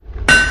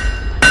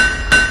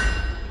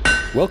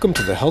Welcome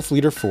to the Health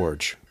Leader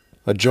Forge,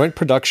 a joint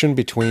production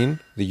between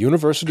the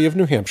University of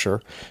New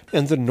Hampshire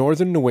and the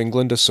Northern New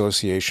England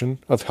Association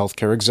of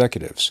Healthcare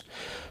Executives.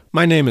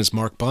 My name is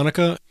Mark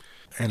Bonica,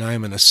 and I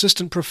am an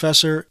assistant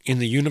professor in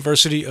the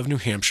University of New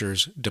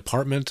Hampshire's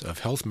Department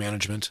of Health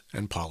Management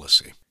and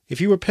Policy. If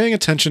you were paying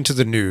attention to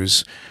the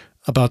news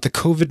about the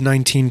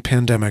COVID-19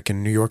 pandemic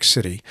in New York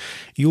City,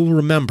 you'll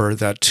remember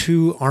that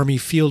 2 Army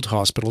field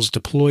hospitals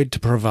deployed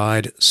to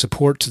provide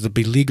support to the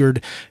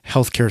beleaguered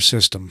healthcare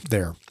system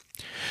there.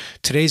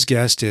 Today's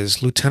guest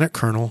is Lieutenant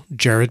Colonel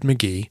Jared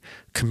McGee,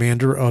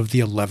 commander of the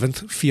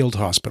 11th Field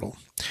Hospital.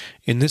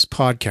 In this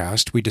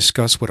podcast, we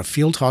discuss what a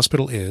field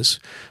hospital is,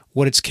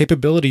 what its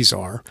capabilities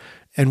are,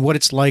 and what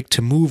it's like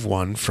to move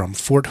one from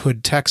Fort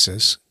Hood,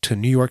 Texas, to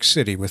New York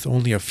City with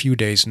only a few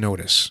days'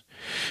 notice.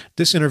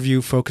 This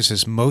interview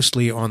focuses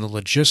mostly on the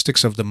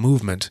logistics of the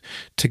movement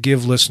to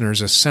give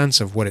listeners a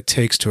sense of what it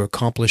takes to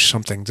accomplish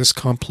something this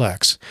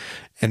complex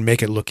and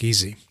make it look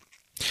easy.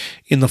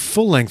 In the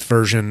full-length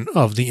version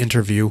of the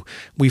interview,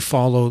 we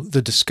follow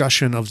the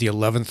discussion of the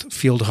 11th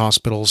Field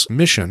Hospital's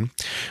mission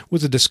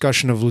with a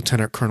discussion of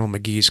Lieutenant Colonel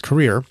McGee's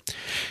career.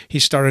 He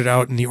started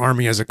out in the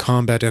Army as a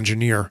combat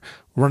engineer,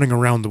 running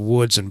around the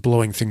woods and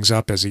blowing things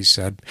up, as he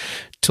said,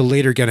 to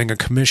later getting a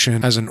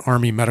commission as an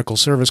Army Medical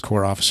Service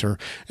Corps officer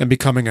and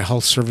becoming a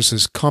health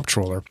services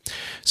comptroller.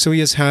 So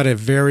he has had a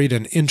varied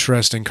and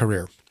interesting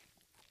career.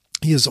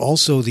 He is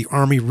also the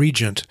Army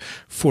Regent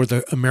for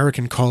the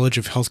American College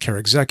of Healthcare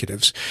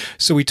Executives,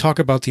 so we talk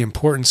about the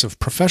importance of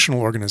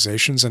professional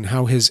organizations and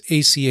how his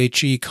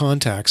ACHE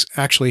contacts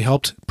actually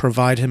helped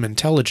provide him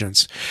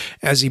intelligence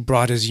as he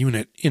brought his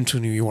unit into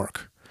New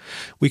York.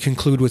 We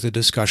conclude with a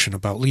discussion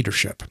about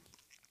leadership.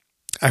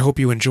 I hope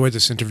you enjoyed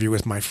this interview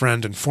with my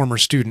friend and former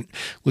student,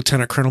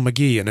 Lieutenant Colonel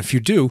McGee, and if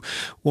you do,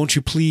 won't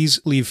you please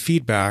leave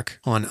feedback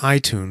on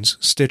iTunes,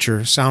 Stitcher,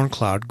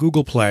 SoundCloud,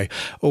 Google Play,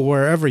 or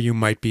wherever you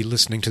might be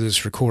listening to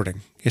this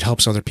recording. It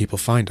helps other people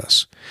find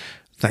us.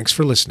 Thanks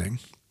for listening,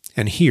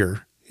 and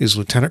here is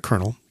Lieutenant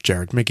Colonel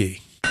Jared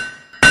McGee.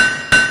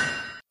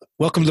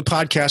 Welcome to the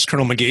podcast,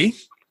 Colonel McGee.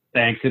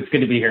 Thanks. It's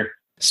good to be here.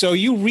 So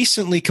you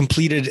recently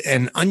completed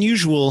an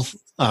unusual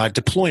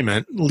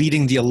deployment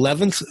leading the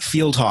 11th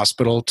Field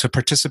Hospital to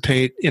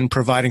participate in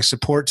providing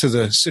support to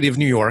the city of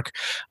New York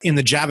in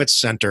the Javits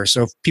Center.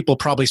 So people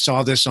probably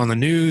saw this on the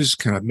news,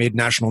 kind of made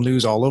national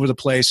news all over the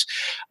place.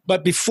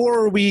 But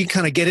before we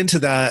kind of get into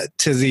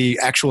the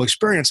actual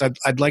experience,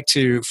 I'd like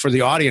to, for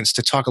the audience,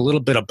 to talk a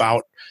little bit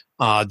about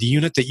the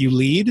unit that you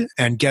lead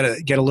and get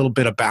a little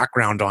bit of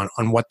background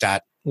on what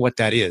that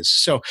is.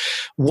 So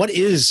what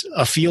is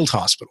a field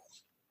hospital?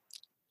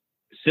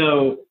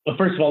 So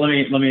first of all, let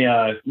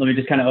me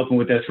just kind of open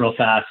with this real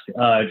fast.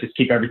 Just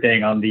keep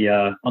everything on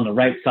the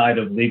right side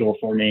of legal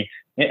for me.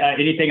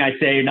 Anything I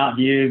say, not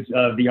views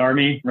of the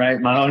Army,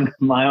 right?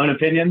 My own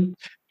opinion.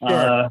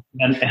 Sure.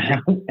 And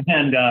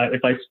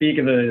if I speak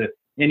of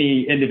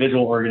any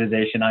individual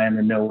organization, I am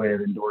in no way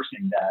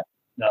endorsing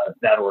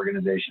that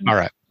organization. All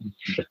right.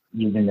 Just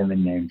using them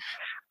in name.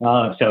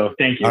 So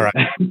thank you. All right.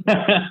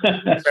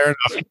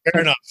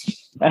 Fair enough.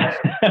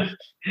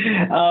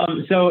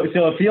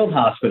 So a field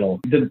hospital,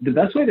 the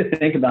best way to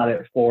think about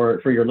it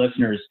for your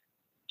listeners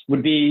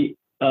would be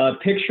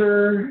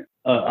picture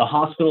a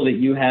hospital that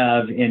you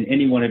have in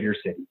any one of your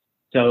cities.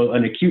 So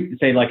an acute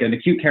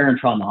care and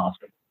trauma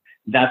hospital.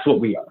 That's what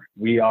we are.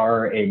 We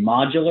are a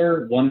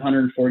modular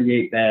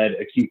 148 bed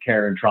acute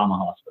care and trauma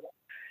hospital.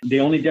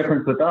 The only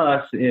difference with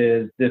us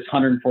is this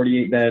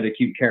 148 bed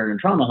acute care and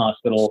trauma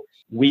hospital,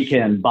 we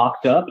can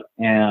box up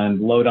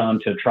and load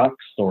onto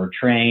trucks or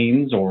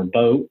trains or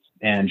boats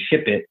and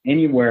ship it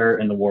anywhere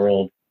in the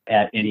world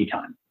at any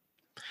time.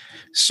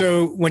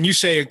 So when you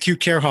say acute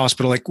care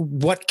hospital, like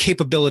what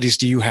capabilities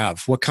do you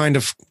have? What kind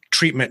of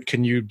treatment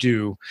can you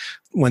do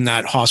when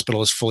that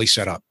hospital is fully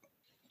set up?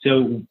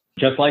 So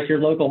just like your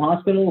local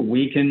hospital,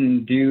 we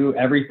can do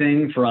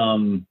everything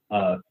from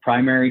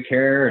primary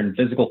care and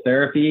physical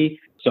therapy,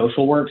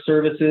 social work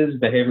services,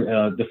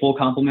 the full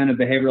complement of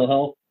behavioral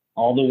health,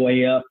 all the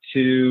way up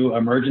to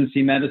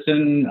emergency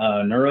medicine,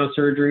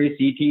 neurosurgery,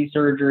 CT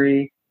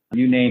surgery,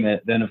 you name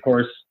it. Then, of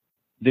course,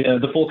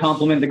 the full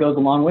complement that goes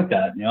along with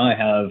that. You know, I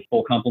have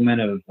full complement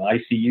of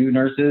ICU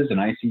nurses and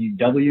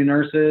ICUW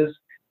nurses,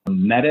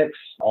 medics,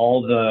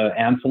 all the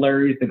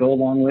ancillaries that go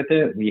along with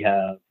it. We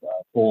have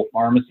full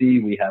pharmacy,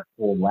 we have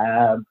full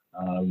lab,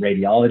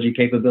 radiology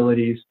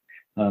capabilities,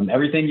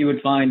 everything you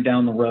would find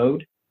down the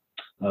road.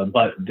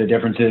 But the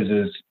difference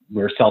is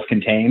we're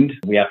self-contained.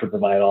 We have to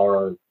provide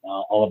all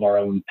of our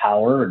own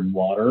power and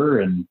water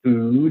and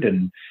food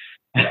and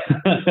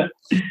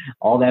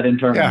all that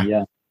internally.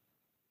 Yeah.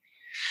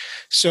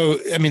 So,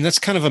 I mean, that's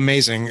kind of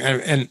amazing.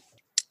 And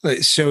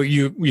so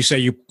you say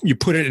you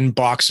put it in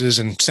boxes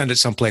and send it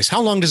someplace.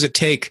 How long does it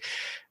take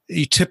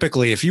you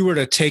typically, if you were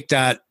to take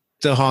the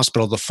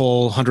hospital, the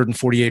full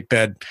 148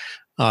 bed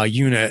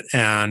unit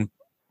and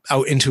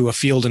out into a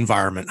field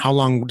environment, how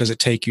long does it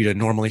take you to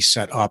normally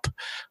set up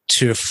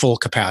to full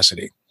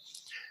capacity?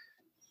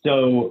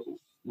 So,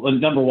 well,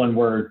 number one,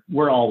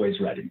 we're always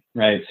ready,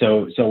 right?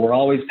 So we're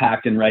always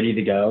packed and ready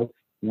to go.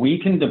 we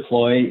can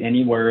deploy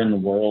anywhere in the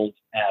world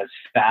as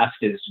fast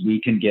as we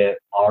can get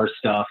our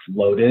stuff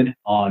loaded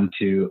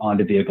onto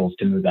vehicles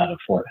to move out of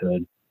Fort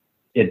Hood.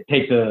 It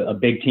takes a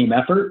big team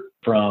effort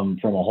from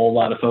a whole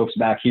lot of folks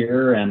back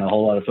here and a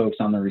whole lot of folks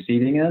on the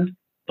receiving end.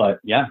 But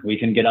yeah, we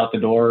can get out the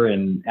door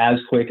and as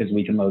quick as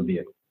we can load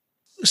vehicles.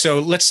 So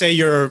let's say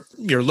you're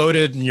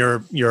loaded and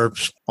your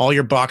all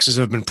your boxes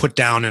have been put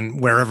down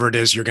and wherever it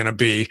is you're going to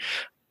be.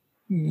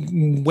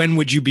 When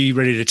would you be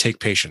ready to take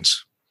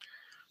patients?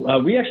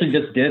 We actually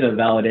just did a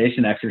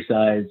validation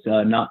exercise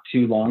not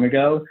too long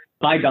ago.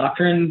 By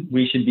doctrine,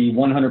 we should be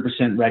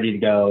 100% ready to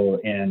go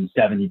in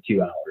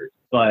 72 hours.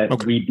 But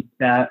okay. we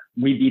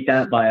beat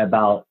that by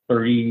about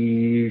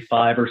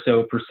 35 or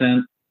so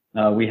percent.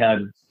 We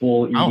had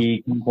full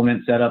ED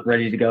complement set up,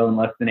 ready to go in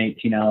less than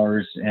 18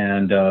 hours,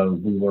 and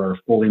we were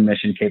fully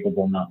mission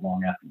capable not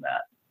long after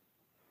that.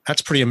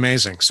 That's pretty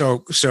amazing.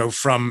 So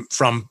from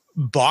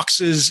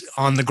boxes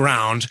on the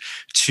ground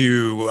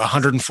to a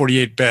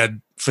 148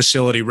 bed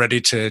facility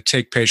ready to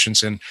take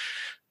patients in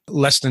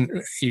less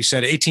than, you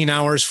said 18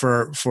 hours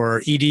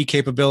for ED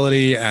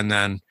capability, and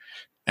then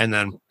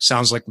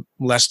sounds like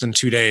less than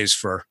 2 days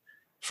for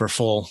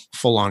full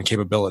on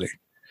capability.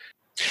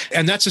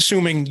 And that's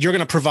assuming you're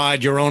going to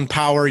provide your own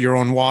power, your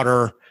own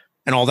water,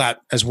 and all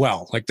that as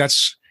well. Like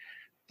that's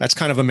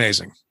kind of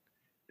amazing.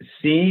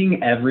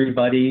 Seeing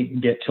everybody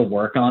get to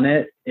work on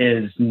it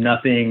is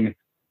nothing.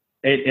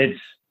 The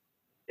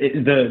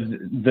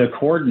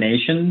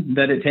coordination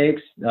that it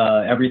takes,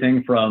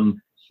 everything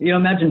from,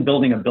 imagine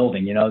building a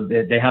building,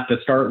 they have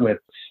to start with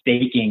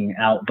staking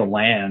out the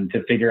land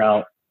to figure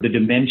out the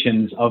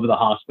dimensions of the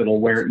hospital,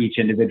 where each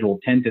individual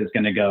tent is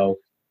going to go,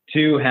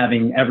 to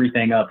having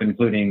everything up,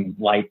 including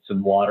lights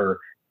and water.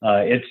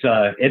 It's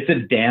a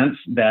dance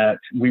that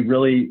we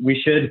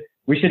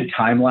should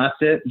time lapse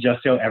it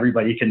just so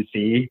everybody can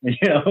see,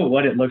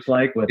 what it looks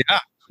like with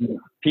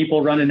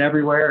people running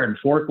everywhere and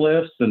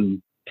forklifts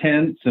and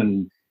tents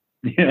and,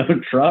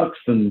 trucks.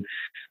 And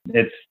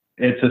it's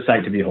a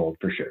sight to behold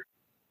for sure.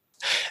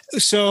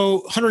 So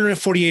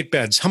 148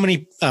 beds, how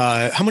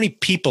many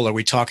people are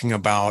we talking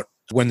about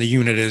when the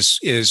unit is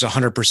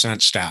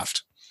 100%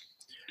 staffed?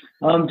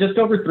 Just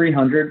over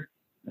 300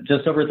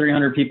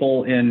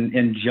 people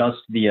in just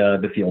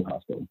the field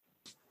hospital.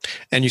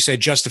 And you say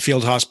just the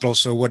field hospital.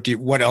 So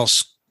what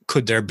else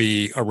could there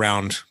be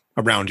around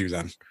you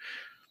then?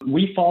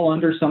 We fall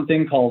under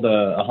something called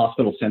a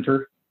hospital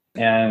center,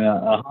 and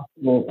a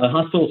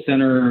hospital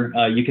center.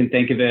 You can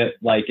think of it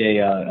like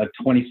a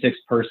 26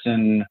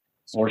 person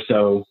or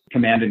so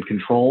command and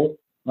control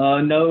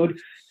node.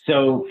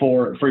 So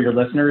for your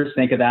listeners,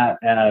 think of that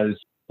as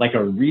like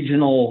maybe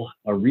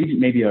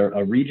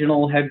a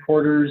regional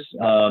headquarters,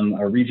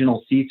 a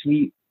regional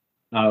C-suite,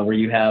 where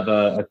you have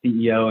a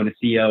CEO and a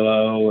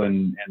COO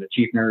and a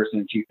chief nurse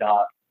and a chief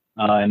doc,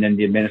 and then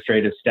the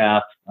administrative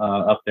staff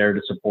up there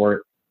to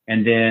support.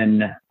 And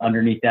then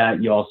underneath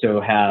that, you also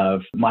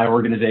have my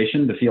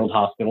organization, the field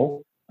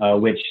hospital,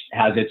 which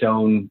has its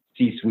own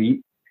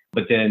C-suite.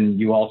 But then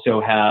you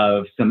also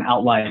have some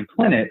outlying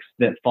clinics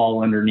that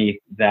fall underneath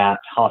that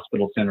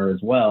hospital center as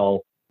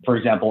well. For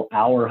example,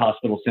 our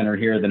hospital center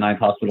here, the 9th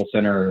Hospital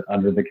Center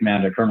under the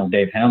command of Colonel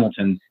Dave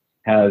Hamilton,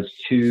 has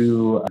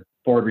 2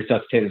 forward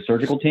resuscitative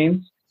surgical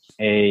teams,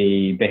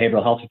 a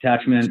behavioral health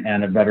detachment,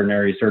 and a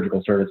veterinary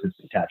surgical services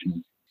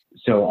detachment.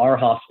 So our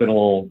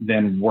hospital,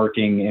 then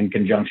working in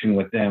conjunction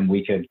with them,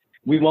 we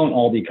won't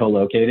all be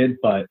co-located,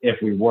 but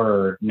if we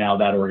were, now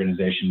that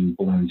organization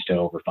balloons to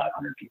over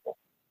 500 people.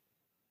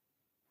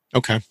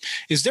 Okay.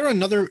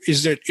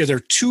 Are there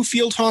 2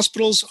 field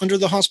hospitals under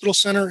the hospital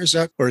center?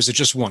 Or is it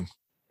just one?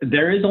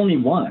 There is only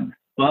one,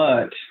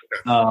 but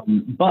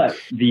by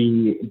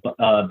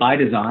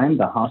design,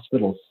 the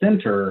hospital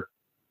center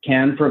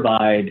can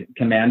provide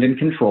command and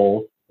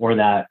control, or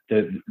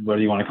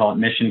whether you want to call it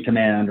mission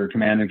command or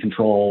command and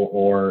control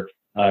or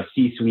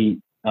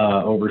C-suite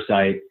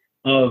oversight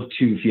of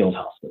 2 field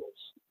hospitals.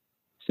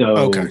 So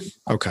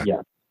okay.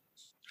 Yeah.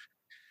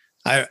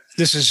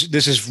 This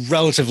is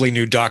relatively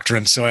new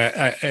doctrine, so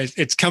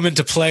it's come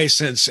into play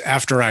since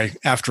after I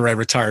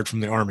retired from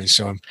the Army.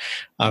 So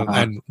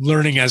I'm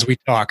learning as we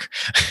talk.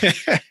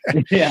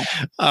 Yeah.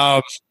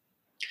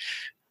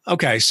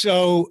 Okay,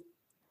 so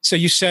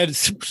you said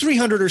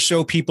 300 or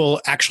so people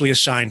actually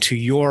assigned to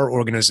your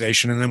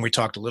organization, and then we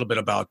talked a little bit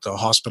about the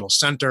hospital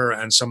center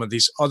and some of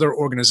these other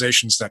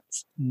organizations that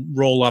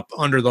roll up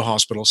under the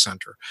hospital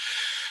center.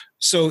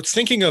 So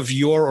thinking of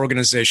your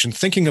organization,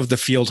 thinking of the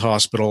field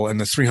hospital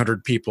and the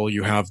 300 people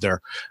you have there,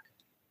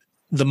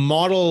 the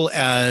model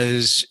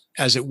as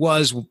it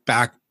was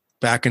back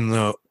in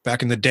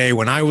the day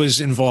when I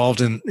was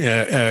involved in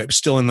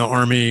still in the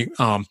Army,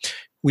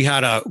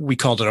 we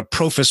called it a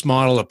PROFIS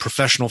model, a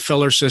professional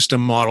filler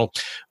system model,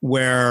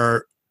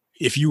 where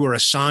if you were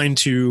assigned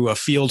to a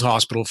field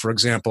hospital, for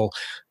example,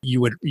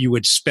 you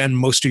would spend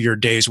most of your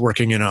days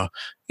working in a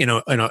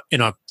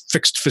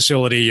fixed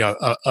facility,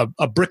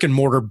 a brick and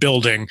mortar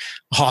building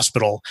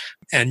hospital,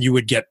 and you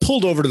would get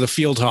pulled over to the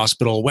field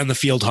hospital when the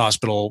field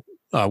hospital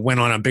went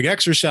on a big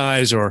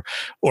exercise or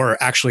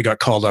actually got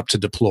called up to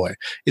deploy.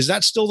 Is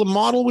that still the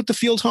model with the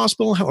field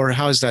hospital, or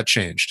how has that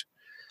changed?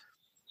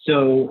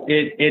 So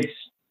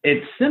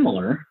it's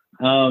similar.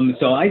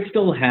 So I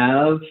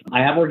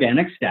have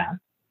organic staff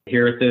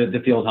here at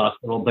the field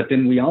hospital, but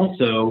then we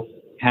also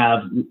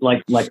have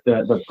like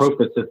the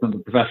ProFit system, the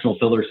professional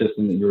filler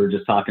system that you were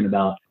just talking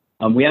about.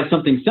 We have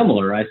something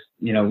similar.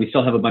 We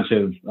still have a bunch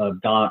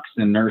of docs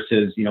and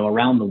nurses,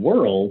 around the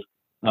world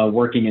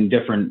working in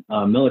different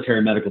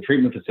military medical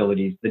treatment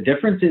facilities. The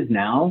difference is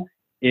now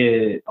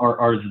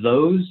are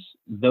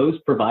those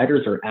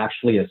providers are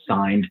actually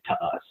assigned to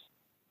us.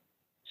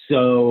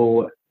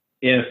 So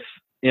if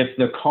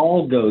the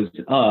call goes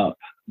up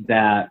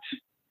that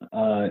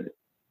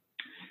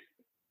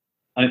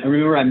I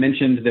remember I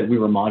mentioned that we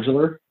were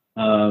modular.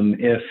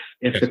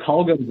 If the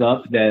call goes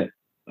up that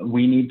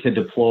we need to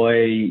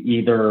deploy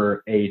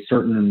either a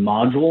certain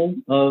module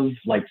of,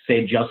 like,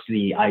 say, just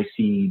the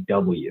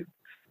ICW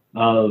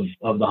of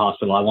the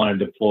hospital, I want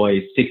to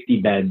deploy 60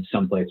 beds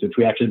someplace, which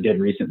we actually did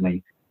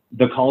recently.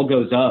 The call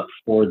goes up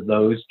for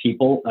those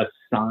people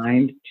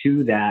assigned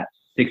to that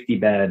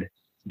 60-bed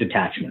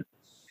detachment.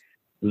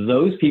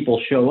 Those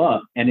people show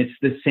up, and it's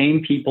the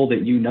same people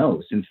that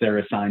since they're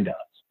assigned to us.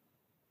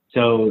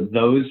 So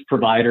those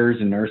providers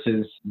and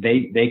nurses,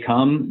 they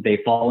come, they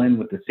fall in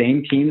with the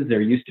same teams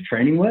they're used to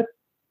training with.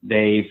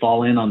 They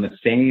fall in on the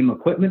same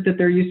equipment that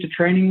they're used to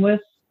training with.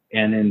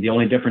 And then the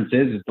only difference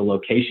is the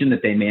location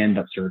that they may end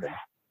up serving.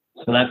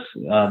 So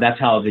that's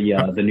how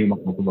the new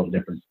model is a little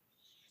different.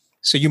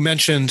 So you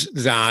mentioned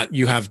that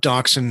you have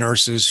docs and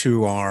nurses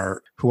who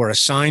are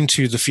assigned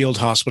to the field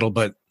hospital,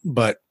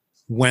 but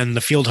when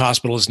the field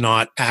hospital is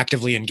not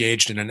actively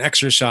engaged in an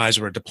exercise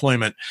or a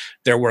deployment,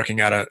 they're working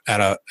at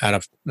a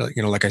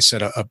like I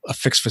said, a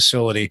fixed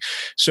facility.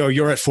 So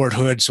you're at Fort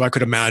Hood, so I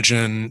could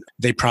imagine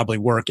they probably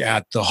work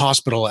at the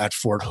hospital at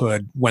Fort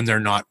Hood when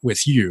they're not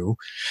with you.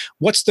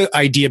 What's the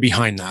idea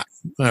behind that?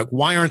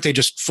 Why aren't they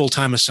just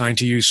full-time assigned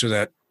to you so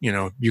that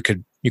you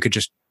could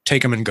just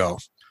take them and go?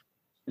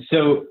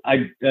 So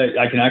I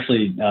can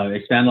actually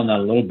expand on that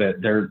a little bit.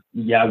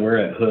 We're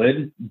at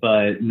Hood,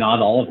 but not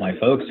all of my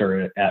folks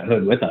are at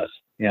Hood with us.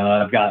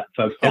 I've got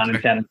folks down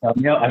in San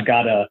Antonio. I've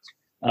got our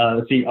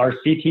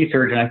CT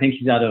surgeon. I think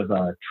he's out of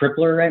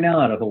Tripler right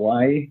now, out of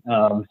Hawaii.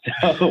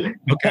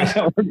 Okay.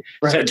 So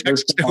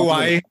Texas to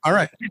Hawaii. All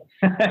right.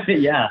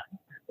 Yeah,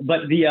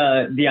 but the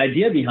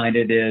idea behind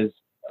it is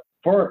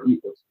for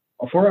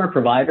our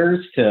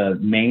providers to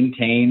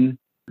maintain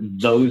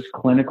those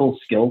clinical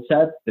skill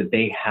sets that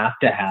they have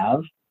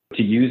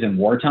to use in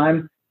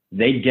wartime.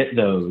 They get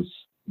those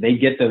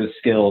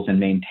skills and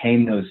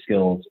maintain those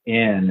skills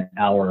in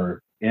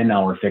our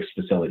fixed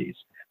facilities.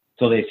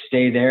 So they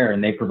stay there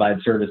and they provide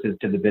services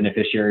to the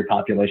beneficiary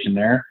population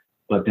there.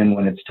 But then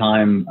when it's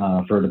time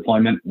for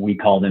deployment, we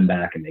call them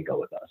back and they go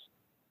with us.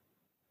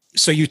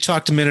 So you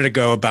talked a minute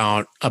ago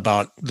about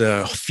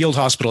the field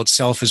hospital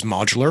itself is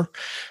modular,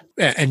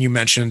 and you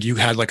mentioned you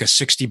had like a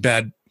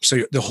 60-bed.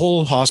 So the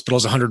whole hospital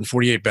is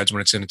 148 beds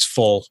when it's in its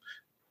full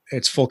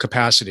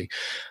capacity.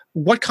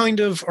 What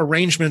kind of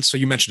arrangements? So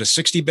you mentioned a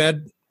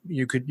 60-bed.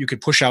 You could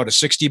push out a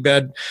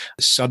 60-bed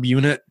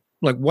subunit.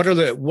 Like what are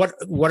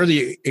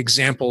the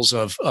examples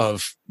of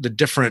the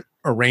different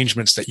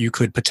arrangements that you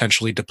could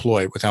potentially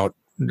deploy without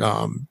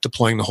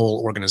deploying the whole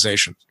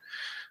organization?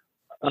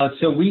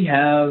 So we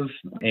have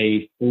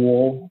a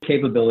full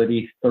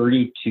capability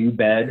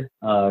 32-bed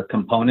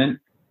component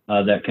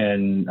that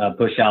can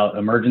push out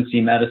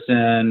emergency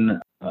medicine,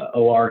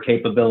 OR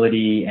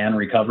capability, and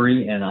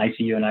recovery in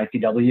ICU and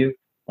ICW,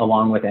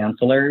 along with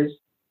ancillaries.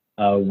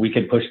 We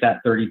could push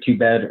that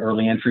 32-bed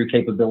early entry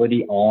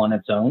capability all on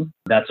its own.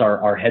 That's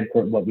our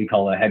headquarters, what we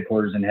call a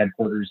headquarters and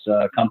headquarters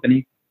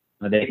company.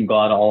 They can go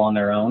out all on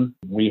their own.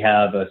 We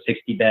have a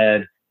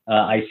 60-bed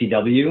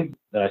ICW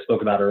that I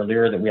spoke about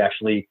earlier that we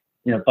actually,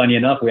 funny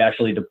enough, we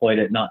actually deployed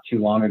it not too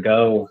long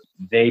ago.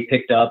 They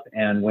picked up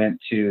and went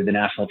to the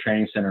National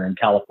Training Center in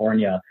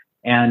California.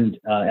 And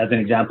as an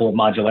example of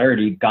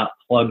modularity, got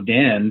plugged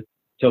in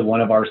to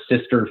one of our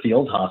sister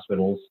field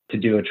hospitals to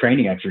do a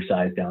training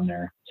exercise down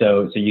there.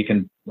 So you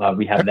can,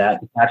 we have that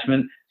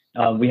detachment.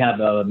 We have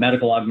a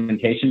medical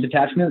augmentation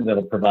detachment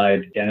that'll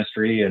provide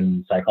dentistry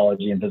and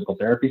psychology and physical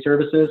therapy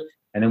services.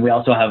 And then we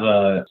also have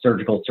a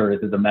surgical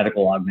services, a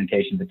medical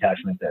augmentation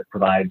detachment that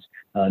provides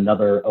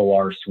another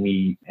OR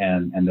suite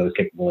and those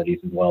capabilities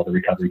as well, the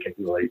recovery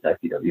capabilities,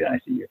 ICW and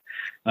ICU.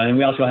 And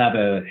we also have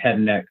a head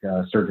and neck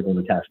surgical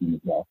detachment as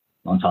well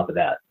on top of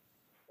that.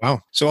 Wow.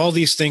 So all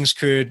these things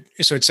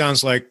so it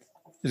sounds like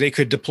they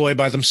could deploy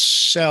by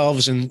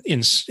themselves and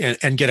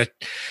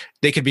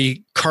they could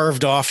be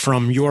carved off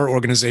from your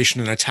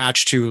organization and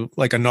attached to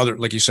like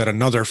you said,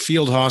 another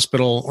field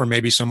hospital or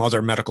maybe some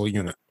other medical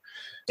unit.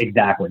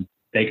 Exactly.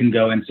 They can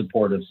go in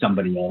support of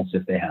somebody else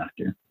if they have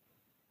to.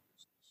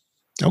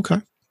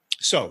 Okay.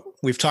 So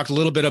we've talked a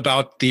little bit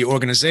about the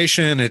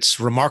organization, its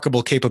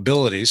remarkable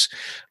capabilities.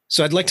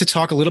 So I'd like to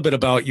talk a little bit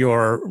about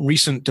your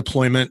recent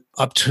deployment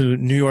up to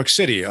New York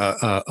City,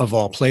 of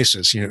all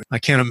places.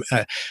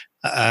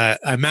 I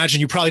imagine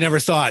you probably never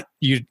thought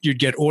you'd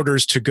get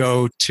orders to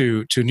go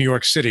to New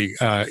York City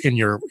in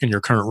your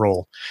current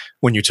role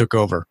when you took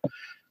over.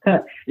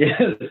 Yeah,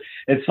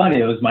 it's funny.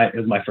 It was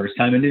my first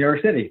time in New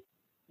York City.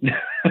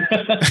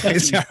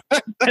 That's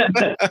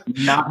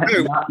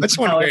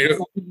one way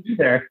to be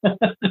there.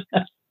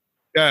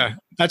 Yeah,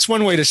 that's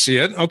one way to see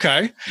it.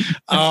 Okay.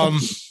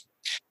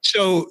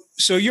 So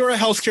you're a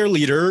healthcare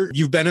leader.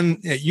 You'd been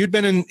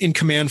in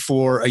command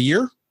for a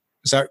year.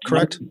 Is that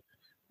correct?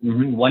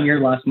 1 year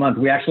last month.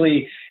 We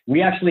actually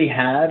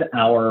had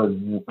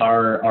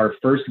our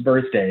first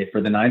birthday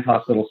for the 9th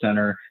Hospital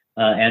Center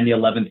and the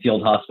 11th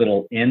Field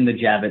Hospital in the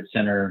Javits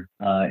Center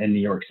in New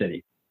York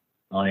City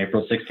on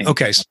April 16th.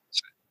 Okay.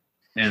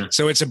 Yeah.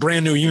 So it's a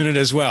brand new unit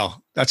as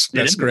well. That's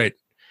great.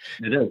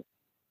 It is.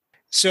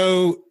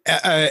 So,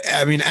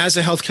 I mean, as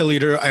a healthcare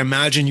leader, I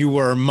imagine you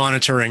were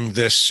monitoring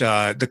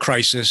the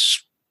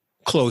crisis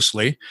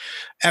closely.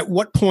 At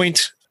what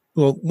point,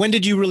 when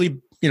did you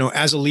really,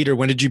 as a leader,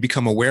 when did you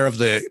become aware of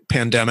the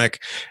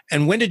pandemic?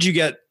 And when did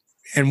you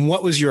and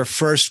what was your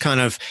first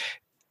kind of,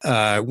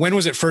 when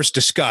was it first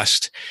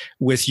discussed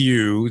with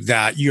you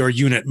that your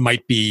unit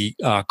might be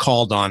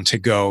called on to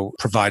go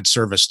provide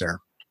service there?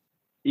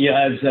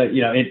 Yeah, as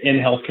in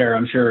healthcare,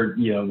 I'm sure,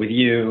 with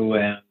you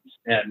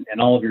and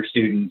all of your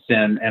students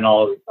and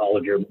all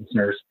of your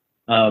listeners,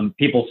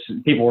 people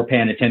were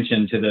paying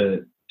attention to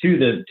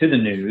the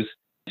news,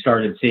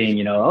 started seeing,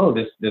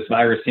 this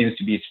virus seems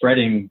to be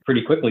spreading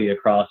pretty quickly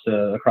across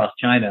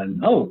China,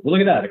 and look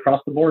at that,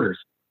 across the borders.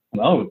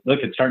 Oh, look,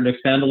 it's starting to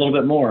expand a little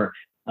bit more.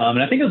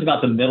 And I think it was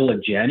about the middle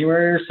of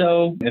January or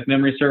so, if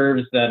memory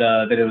serves, that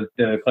it was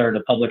declared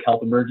a public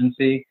health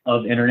emergency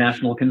of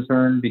international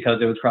concern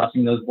because it was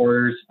crossing those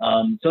borders.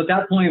 So at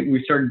that point,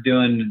 we started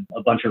doing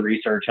a bunch of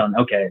research on,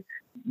 okay,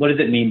 what does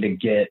it mean to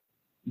get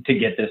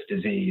this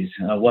disease?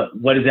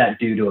 What does that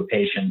do to a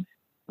patient?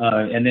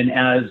 And then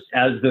as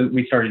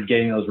we started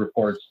getting those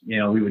reports,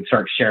 we would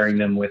start sharing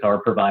them with our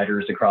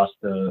providers across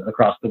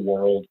the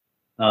world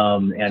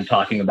and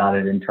talking about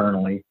it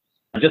internally.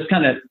 Just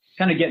kind of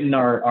getting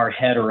our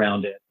head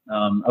around it.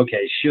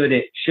 Okay, should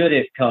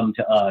it come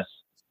to us,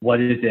 what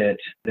is it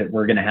that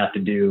we're going to have to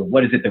do?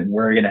 What is it that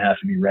we're going to have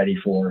to be ready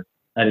for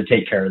to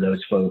take care of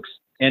those folks?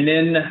 And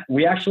then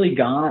we actually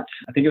got,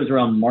 I think it was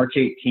around March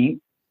 18th,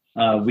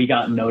 we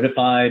got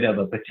notified of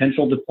a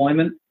potential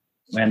deployment,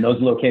 and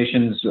those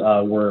locations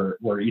were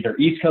either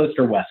East Coast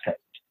or West Coast.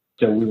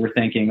 So we were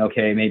thinking,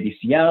 okay, maybe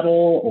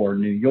Seattle or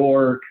New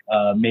York,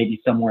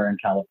 maybe somewhere in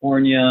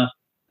California.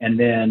 And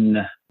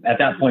then at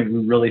that point,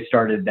 we really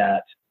started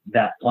that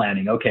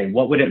planning. Okay,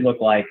 what would it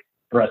look like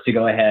for us to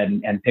go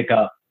ahead and pick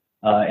up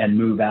and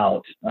move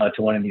out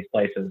to one of these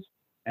places?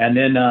 And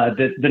then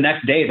the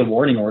next day, the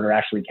warning order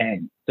actually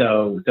came.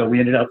 So we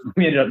ended up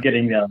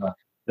getting the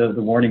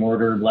warning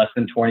order less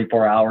than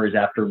 24 hours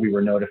after we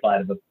were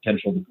notified of a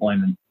potential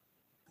deployment.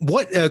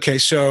 Okay,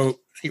 so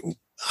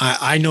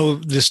I know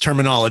this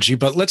terminology,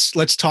 but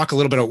let's talk a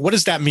little bit about what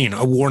does that mean?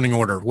 A warning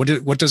order.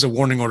 What does a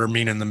warning order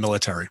mean in the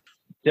military?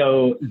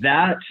 So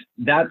that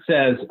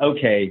says,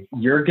 okay,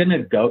 you're going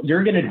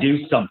to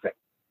do something,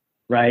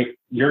 right?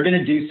 You're going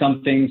to do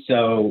something.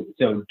 So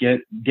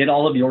get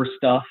all of your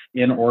stuff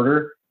in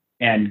order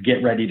and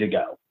get ready to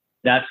go.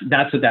 That's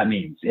what that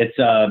means. It's,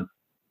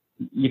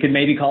 you could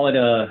maybe call it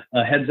a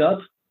heads up,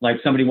 like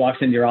somebody walks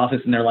into your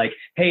office and they're like,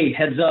 hey,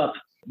 heads up,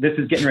 this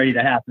is getting ready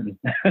to happen.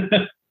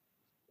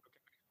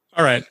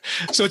 All right.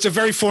 So it's a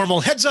very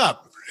formal heads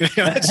up.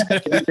 It's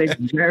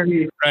a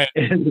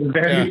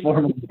very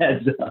formal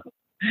heads up.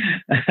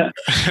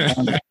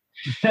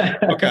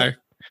 Okay.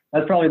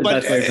 That's probably the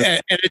best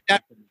way.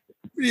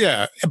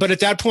 But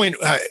at that point,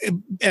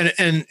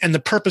 and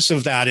the purpose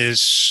of that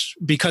is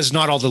because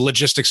not all the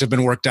logistics have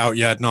been worked out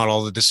yet, not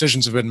all the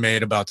decisions have been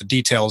made about the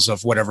details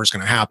of whatever's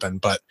going to happen,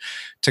 but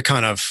to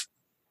kind of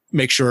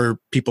make sure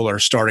people are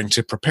starting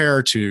to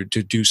prepare to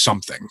do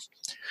something.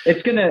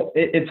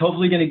 It's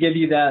hopefully gonna give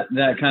you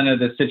that kind of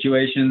the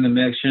situation, the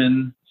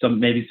mission, some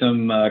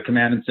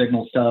command and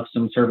signal stuff,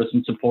 some service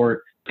and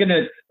support. It's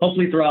gonna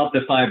hopefully throw out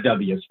the 5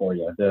 W's for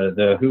you: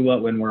 the who,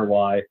 what, when, where,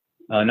 why.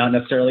 Not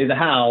necessarily the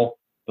how,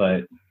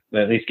 but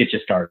at least get you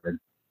started.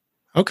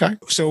 Okay,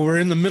 so we're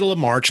in the middle of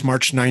March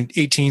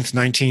 18th,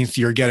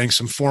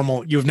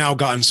 19th. You've now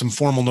gotten some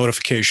formal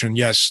notification.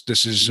 Yes,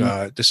 this is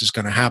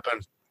going to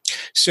happen.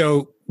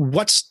 So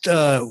what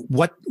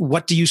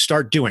do you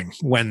start doing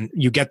when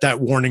you get that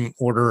warning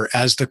order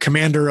as the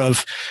commander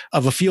of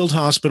a field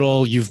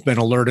hospital? You've been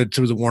alerted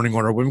through the warning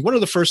order. What are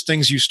the first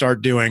things you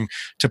start doing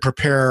to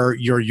prepare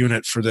your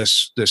unit for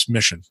this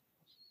mission?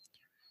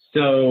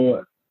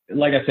 So,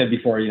 like I said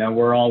before,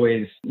 we're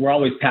always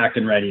packed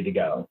and ready to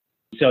go.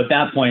 So at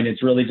that point,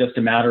 it's really just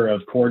a matter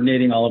of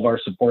coordinating all of our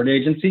support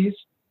agencies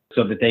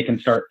so that they can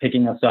start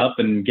picking us up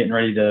and getting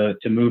ready to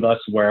move us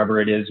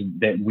wherever it is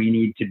that we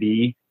need to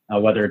be.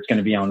 Whether it's going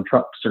to be on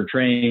trucks or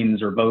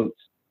trains or boats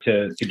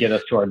to get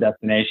us to our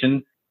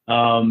destination.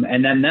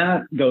 And then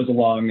that goes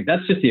along,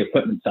 that's just the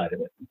equipment side of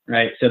it,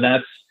 right? So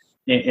that's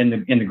in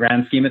the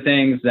grand scheme of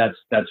things, that's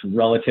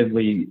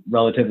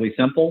relatively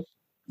simple.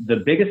 the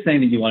biggest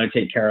thing that you want to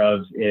take care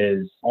of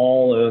is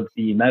all of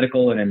the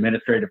medical and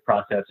administrative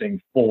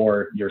processing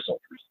for your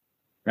soldiers,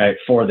 right?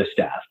 For the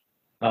staff.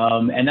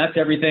 And that's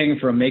everything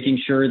from making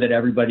sure that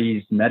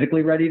everybody's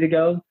medically ready to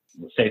go.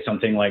 Say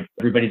something like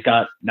everybody's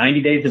got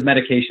 90 days of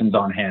medications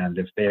on hand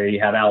if they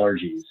have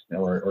allergies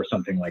or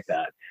something like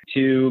that,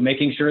 to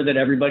making sure that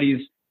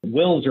everybody's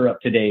wills are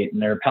up to date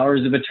and their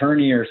powers of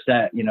attorney are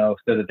set,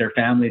 so that their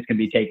families can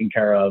be taken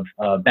care of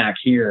back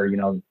here,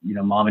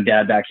 mom and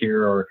dad back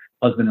here, or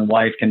husband and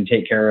wife can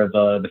take care of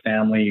the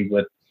family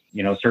with,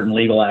 certain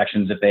legal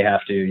actions if they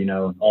have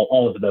to,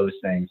 all of those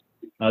things.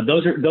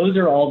 Those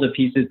are all the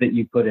pieces that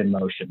you put in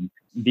motion.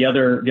 The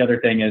other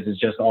thing is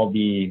just all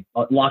the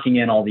locking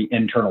in all the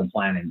internal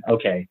planning.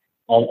 Okay.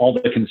 All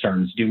the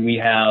concerns. Do we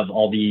have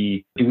all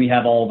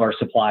of our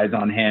supplies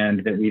on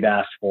hand that we've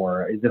asked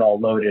for? Is it all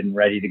loaded and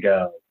ready to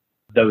go?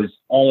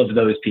 All of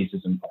those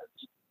pieces and parts.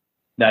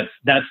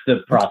 That's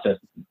the process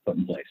put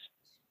in place.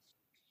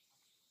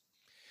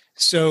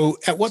 So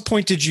at what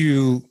point did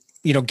you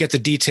get the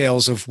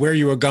details of where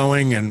you were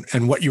going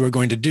and what you were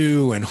going to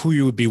do and who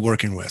you would be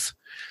working with?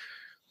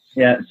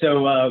 Yeah.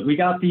 So we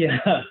got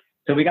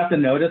the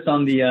notice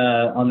on the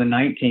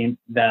 19th,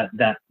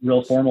 that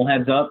real formal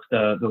heads up,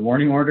 the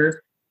warning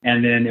order.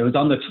 And then it was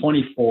on the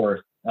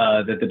 24th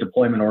that the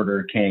deployment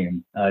order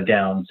came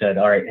down, said,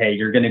 all right, hey,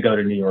 you're going to go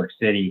to New York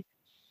City.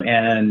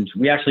 And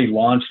we actually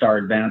launched our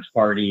advance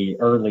party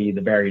early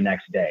the very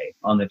next day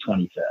on the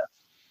 25th.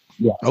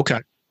 Yeah.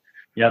 Okay.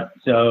 Yep.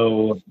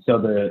 So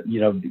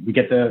we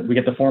get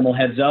the formal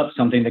heads up.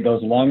 Something that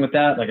goes along with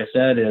that, like I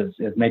said, is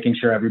making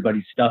sure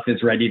everybody's stuff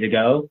is ready to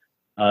go.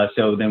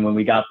 So then when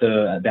we got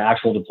the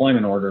actual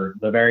deployment order,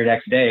 the very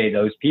next day,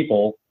 those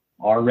people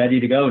are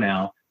ready to go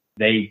now.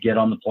 They get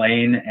on the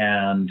plane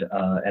and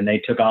they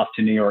took off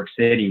to New York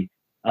City.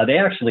 They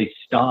actually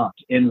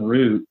stopped en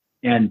route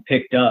and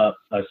picked up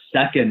a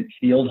second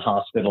field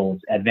hospital's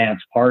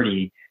advance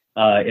party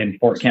in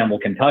Fort Campbell,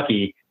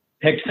 Kentucky,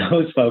 picked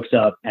those folks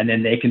up, and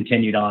then they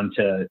continued on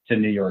to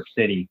New York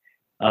City.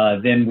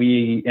 Then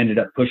we ended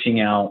up pushing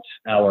out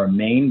our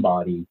main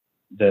body,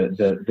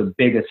 the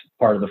biggest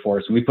part of the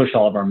force. We pushed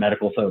all of our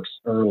medical folks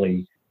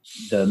early.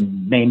 The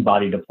main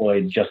body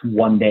deployed just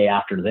one day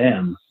after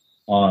them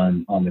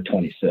on the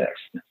 26th.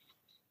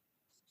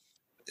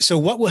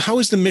 So how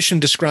was the mission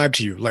described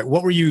to you? Like,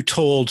 what were you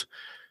told?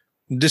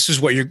 This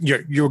is what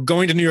you're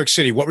going to New York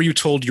City. What were you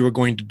told you were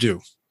going to do?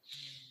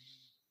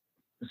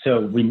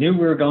 So we knew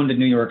we were going to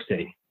New York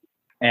City,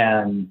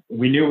 and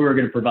we knew we were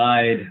going to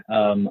provide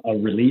a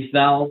relief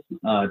valve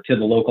to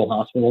the local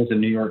hospitals in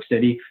New York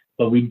City,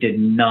 but we did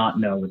not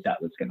know what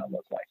that was going to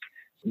look like.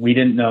 We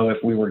didn't know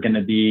if we were going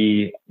to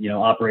be,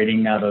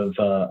 operating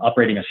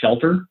operating a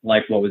shelter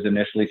like what was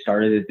initially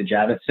started at the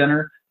Javits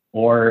Center,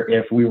 or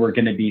if we were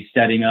going to be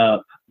setting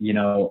up,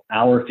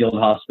 our field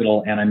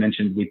hospital. And I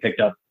mentioned we picked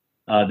up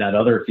that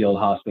other field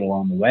hospital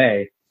on the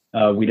way.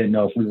 We didn't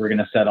know if we were going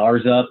to set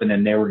ours up and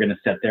then they were going to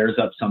set theirs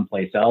up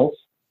someplace else,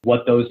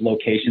 what those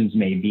locations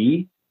may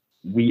be.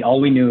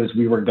 All we knew is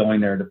we were going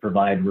there to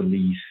provide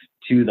relief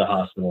to the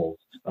hospitals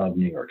of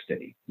New York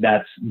City.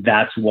 That's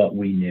what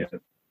we knew.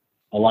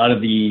 A lot of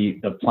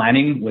the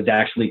planning was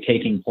actually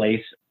taking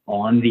place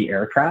on the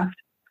aircraft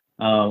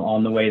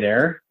on the way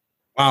there.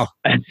 Wow.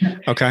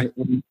 Okay.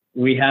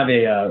 We have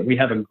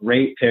a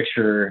great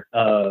picture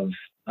of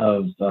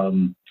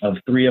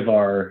three of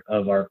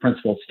our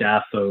principal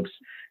staff folks.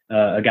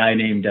 A guy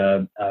named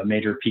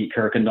Major Pete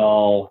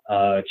Kirkendall,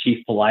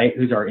 Chief Polite,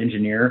 who's our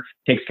engineer,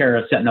 takes care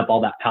of setting up all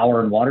that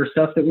power and water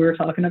stuff that we were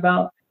talking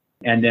about.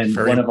 And then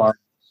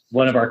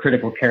one of our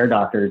critical care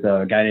doctors,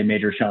 a guy named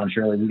Major Sean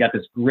Shirley. We got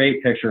this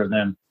great picture of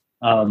them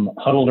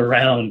huddled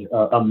around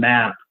a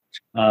map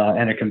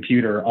and a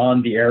computer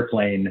on the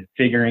airplane,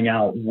 figuring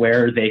out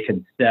where they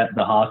could set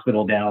the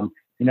hospital down,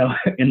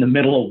 in the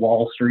middle of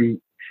Wall Street,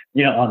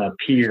 on a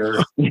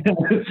pier,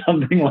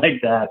 something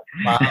like that.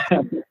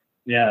 Wow.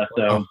 Yeah.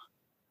 So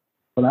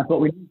that's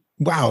what we did.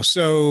 Wow.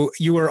 So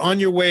you were on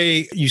your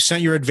way, you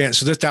sent your advance.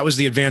 So that was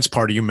the advance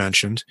party you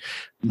mentioned,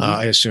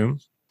 I assume.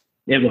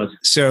 It was.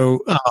 So,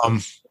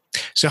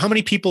 so how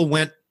many people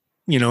went,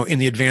 in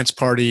the advance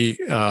party?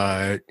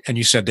 And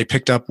you said they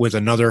picked up with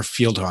another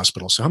field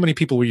hospital. So how many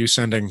people were you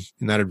sending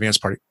in that advance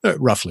party,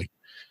 roughly?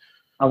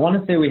 I want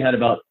to say we had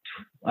about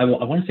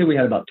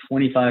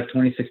 25,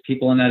 26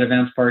 people in that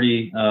advance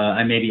party.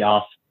 I may be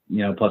off,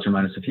 plus or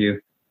minus a few.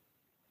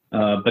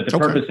 But the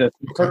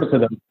purpose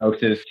of those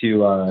folks is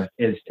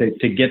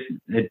to get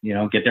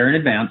there in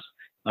advance,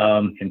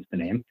 hence the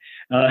name,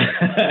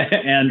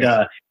 and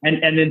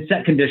then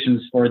set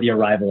conditions for the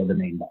arrival of the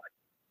main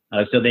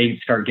body. So they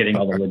start getting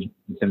all the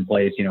logistics in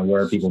place.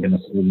 Where are people going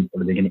to sleep?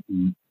 What are they going to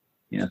eat?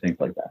 Things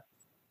like that.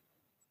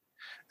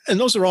 And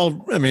those are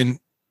all. I mean,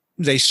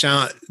 they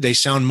sound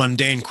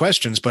mundane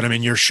questions, but I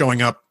mean, you're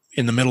showing up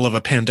in the middle of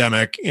a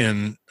pandemic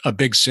in a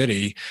big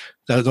city.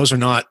 Those are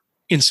not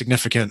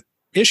insignificant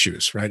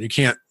issues, right? You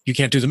can't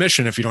do the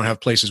mission if you don't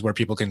have places where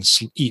people can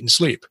eat and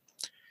sleep.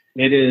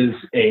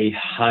 It's a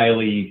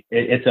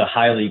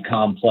highly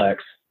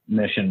complex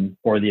mission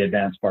for the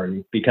advance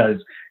party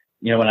because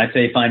when I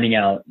say finding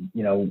out,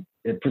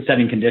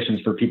 setting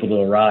conditions for people to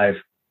arrive,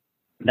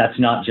 that's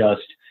not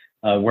just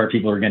where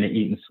people are going to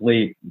eat and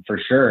sleep for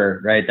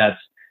sure, right? That's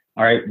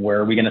all right. Where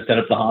are we going to set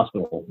up the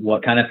hospital?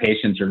 What kind of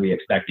patients are we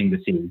expecting to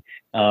see?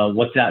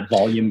 What's that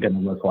volume going to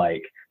look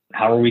like?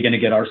 How are we going to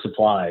get our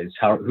supplies?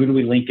 Who do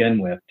we link in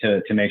with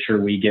to make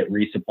sure we get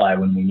resupply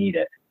when we need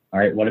it? All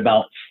right. What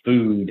about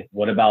food?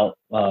 What about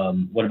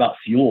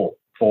fuel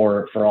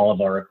for all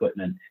of our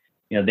equipment?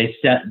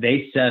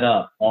 They set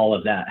up all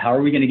of that. How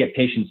are we going to get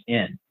patients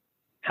in?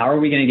 How are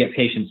we going to get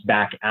patients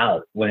back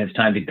out when it's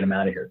time to get them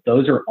out of here?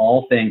 Those are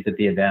all things that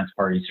the advanced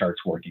party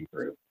starts working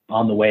through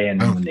on the way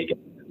and when they get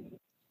there.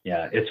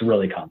 Yeah, it's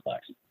really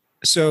complex.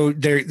 So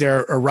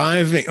they're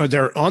arriving, or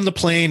they're on the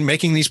plane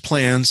making these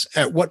plans.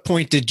 At what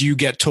point did you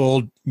get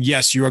told,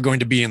 yes, you are going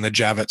to be in the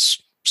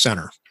Javits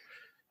Center?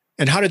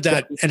 And how did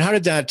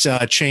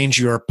that change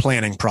your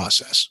planning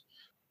process?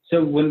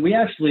 So when we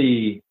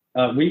actually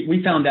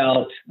we found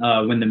out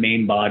when the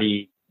main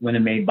body was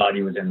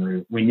en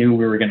route, we knew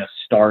we were going to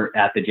start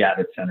at the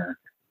Javits Center.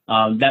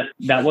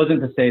 That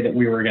wasn't to say that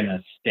we were going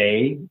to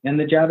stay in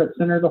the Javits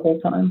Center the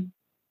whole time,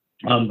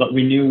 but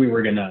we knew we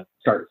were going to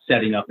start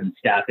setting up and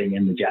staffing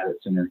in the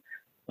Javits Center.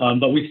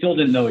 But we still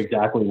didn't know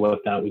exactly what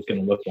that was going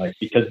to look like,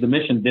 because the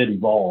mission did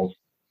evolve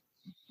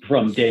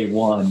from day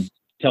one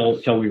till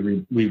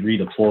we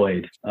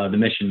redeployed. The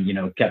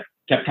mission,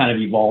 kept kind of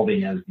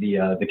evolving as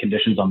the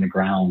conditions on the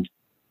ground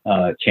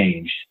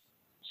changed.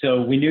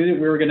 So we knew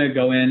that we were going to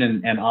go in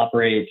and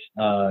operate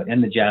in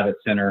the Javits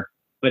Center,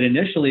 but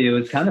initially it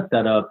was kind of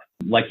set up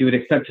like you would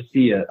expect to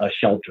see a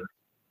shelter,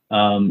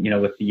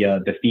 with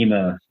the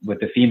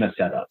FEMA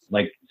setup,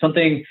 like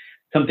something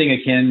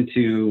akin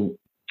to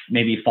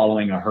maybe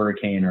following a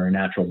hurricane or a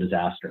natural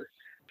disaster.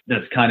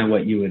 That's kind of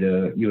what you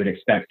would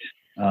expect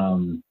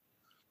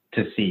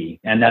to see,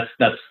 and that's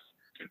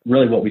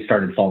really what we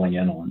started falling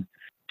in on.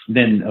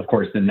 Then, of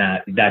course,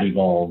 that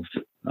evolved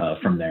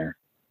from there.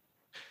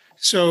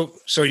 So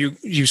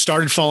you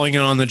started falling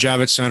in on the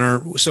Javits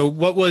Center. So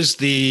what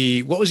was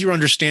your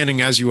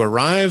understanding as you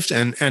arrived?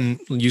 And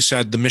you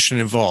said the mission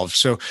evolved.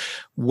 So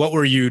what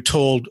were you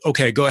told?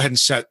 Okay, go ahead and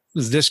set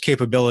this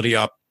capability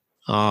up.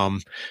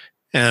 And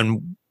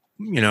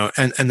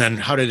then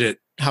how did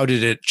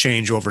it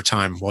change over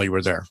time while you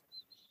were there?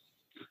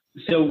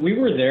 So we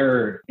were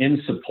there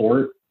in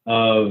support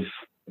of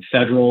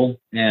federal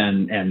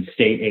and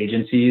state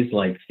agencies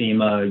like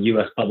FEMA,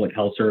 U.S. Public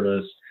Health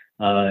Service,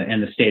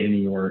 and the state of New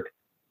York.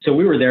 So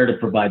we were there to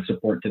provide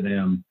support to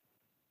them.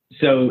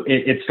 So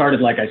it started,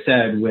 like I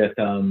said, with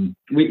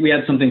we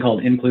had something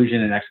called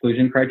inclusion and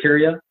exclusion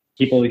criteria.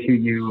 People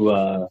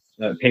who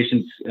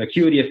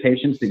acuity of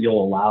patients that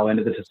you'll allow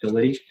into the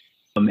facility,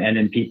 and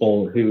then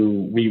people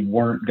who we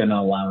weren't going to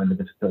allow into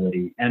the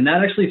facility. And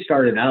that actually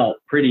started out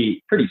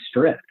pretty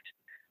strict.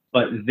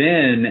 But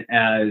then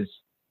as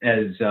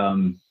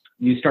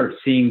you start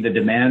seeing the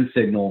demand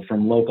signal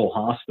from local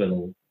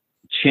hospitals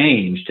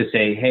change to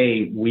say,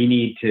 hey, we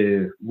need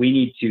to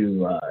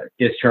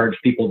discharge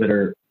people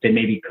that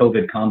may be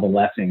COVID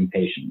convalescing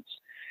patients,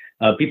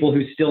 people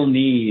who still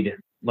need,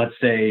 let's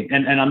say,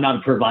 and I'm not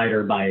a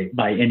provider by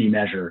any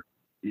measure.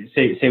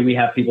 Say we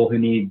have people who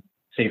need,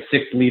 say,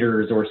 6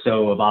 liters or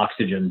so of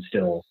oxygen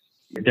still.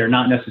 They're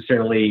not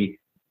necessarily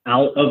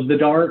out of the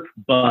dark,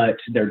 but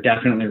they're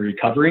definitely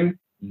recovering.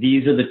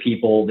 These are the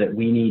people that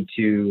we need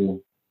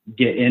to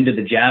get into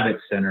the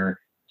Javits Center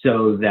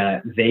so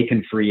that they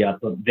can free up,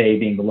 they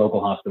being the local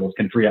hospitals,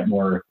 can free up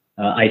more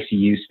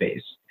ICU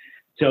space.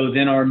 So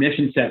then our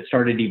mission set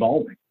started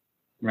evolving,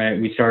 right?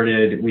 We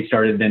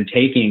started then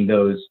taking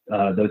those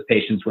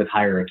patients with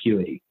higher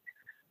acuity.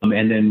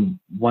 And then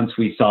once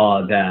we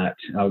saw that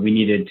we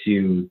needed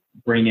to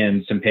bring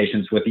in some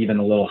patients with even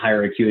a little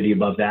higher acuity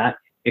above that,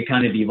 it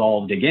kind of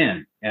evolved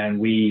again. And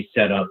we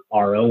set up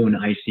our own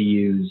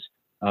ICUs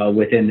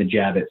within the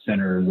Javits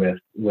Center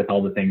with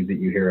all the things that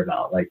you hear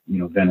about, like,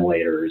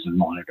 ventilators and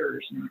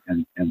monitors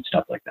and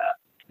stuff like that.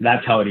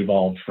 That's how it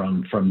evolved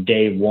from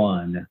day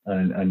one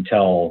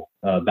until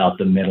about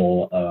the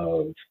middle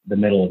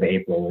of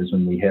April is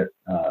when we hit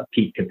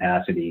peak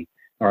capacity,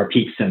 or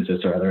peak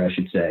census, or rather, I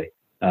should say,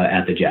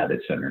 at the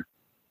Javits Center.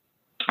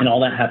 And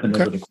all that happened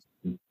over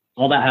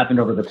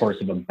the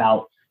course of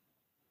about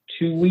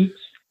 2 weeks.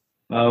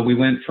 We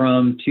went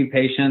from 2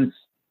 patients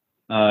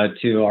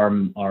to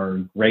our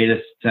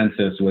greatest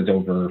census was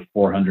over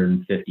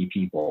 450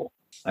 people.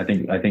 I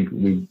think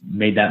we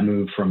made that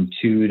move from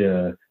 2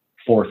 to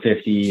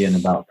 450 in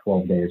about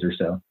 12 days or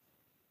so.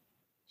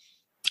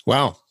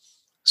 Wow.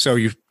 So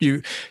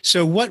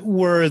so what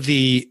were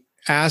the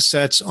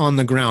assets on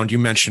the ground? You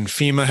mentioned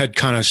FEMA had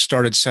kind of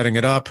started setting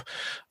it up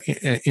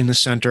in the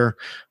center.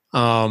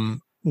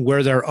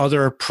 Were there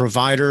other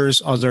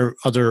providers, other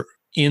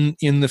in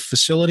the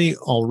facility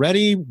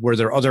already? Were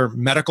there other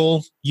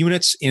medical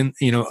units from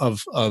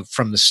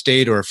the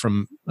state or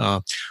from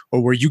or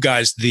were you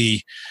guys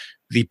the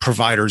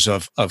providers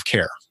of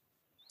care?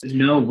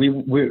 No,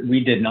 we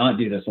did not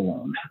do this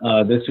alone.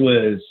 This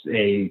was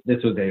a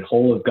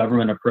whole of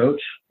government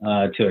approach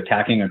to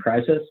attacking a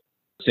crisis.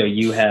 So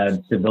you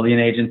had civilian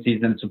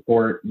agencies in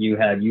support. You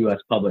had U.S.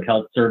 Public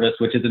Health Service,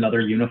 which is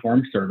another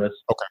uniformed service.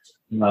 Okay.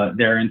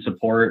 They're in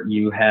support.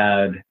 You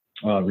had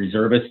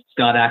reservists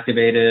got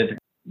activated.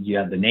 You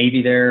had the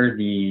Navy there.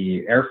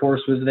 The Air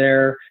Force was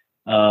there.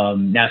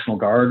 National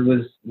Guard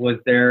was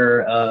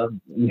there.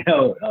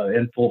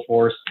 In full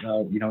force.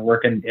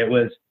 Working. It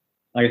was,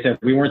 like I said,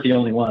 we weren't the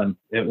only one.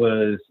 It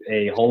was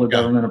a whole of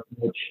government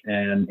approach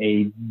and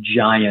a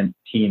giant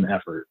team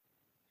effort.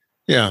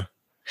 Yeah.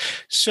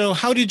 So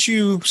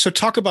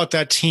talk about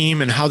that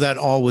team and how that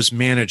all was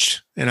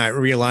managed. And I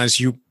realize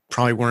you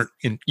probably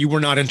you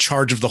were not in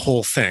charge of the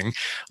whole thing,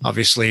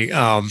 obviously.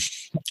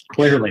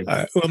 Clearly.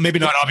 Well, maybe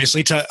not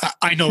obviously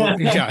I know.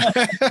 Yeah.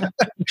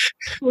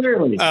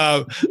 Clearly.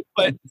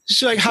 But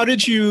so how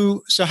did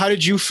you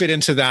fit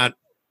into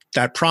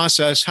that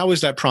process? How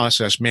was that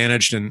process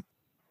managed? And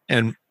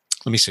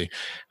let me see,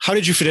 how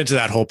did you fit into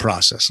that whole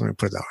process? Let me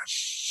put it that way.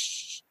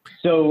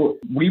 So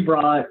we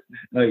brought,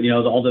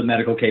 all the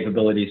medical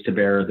capabilities to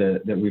bear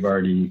that we've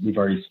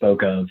already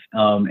spoke of.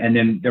 And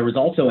then there was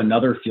also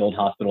another field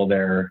hospital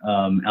there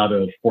out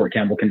of Fort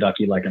Campbell,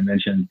 Kentucky, like I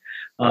mentioned.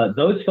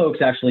 Those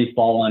folks actually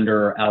fall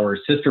under our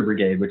sister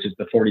brigade, which is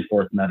the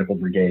 44th Medical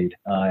Brigade.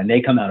 And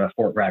they come out of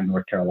Fort Bragg,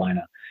 North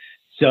Carolina.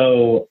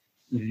 So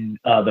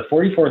the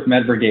 44th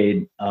Med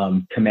Brigade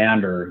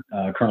commander,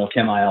 Colonel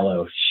Kim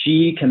Aiello,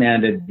 she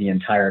commanded the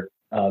entire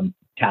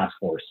task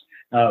force.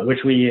 Which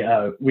we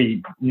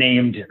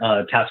named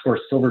Task Force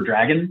Silver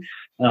Dragon.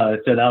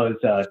 So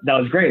that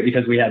was great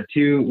because we had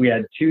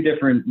two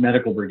different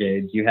medical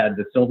brigades. You had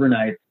the Silver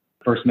Knights,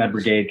 1st Med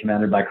Brigade,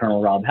 commanded by Colonel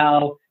Rob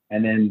Howe,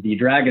 and then the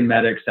Dragon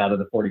Medics out of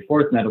the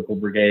 44th Medical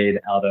Brigade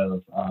out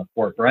of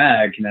Fort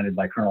Bragg, commanded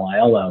by Colonel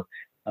Aiello,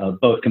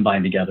 both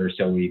combined together.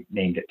 So we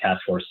named it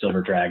Task Force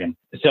Silver Dragon.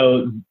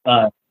 So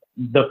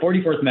the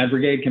 44th Med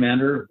Brigade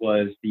commander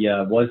was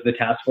the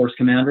task force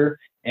commander,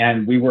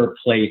 and we were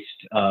placed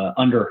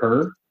under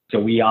her. So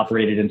we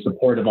operated in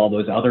support of all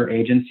those other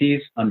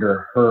agencies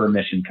under her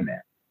mission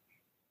command.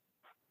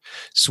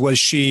 So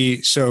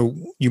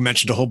you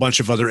mentioned a whole bunch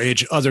of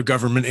other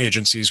government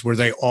agencies. Were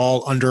they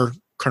all under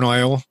Colonel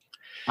Aiello?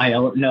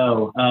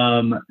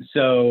 No.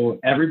 So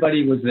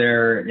everybody was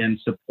there in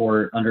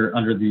support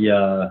under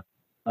the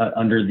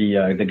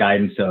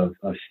guidance of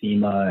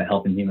FEMA,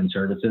 Health and Human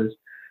Services.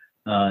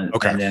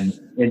 Okay. And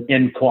then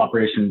in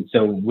cooperation,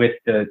 so with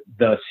the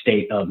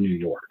state of New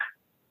York,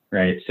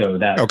 right? So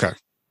that, okay.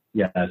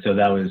 Yeah. So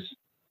that was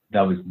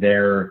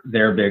their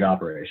big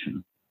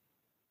operation.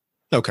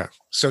 Okay.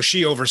 So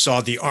she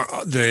oversaw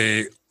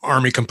the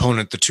Army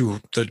component, the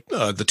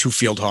two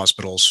field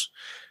hospitals,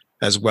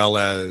 as well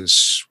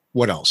as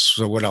what else?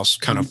 So what else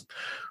kind of?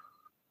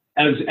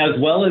 As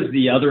well as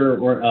the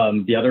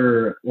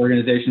other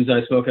organizations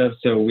I spoke of.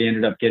 So we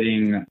ended up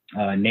getting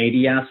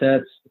Navy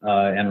assets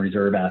and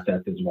reserve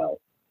assets as well.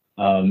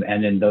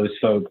 And then those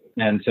folks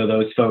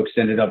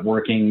ended up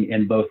working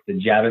in both the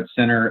Javits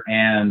Center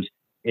and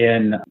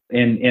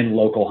in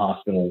local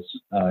hospitals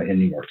in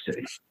New York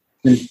City.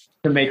 And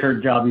to make her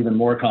job even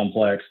more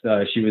complex,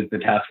 she was the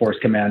task force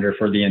commander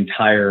for the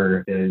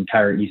entire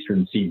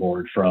eastern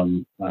seaboard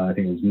from I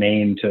think it was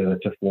Maine to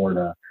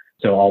Florida.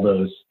 So all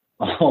those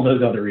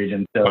other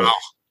regions. So wow.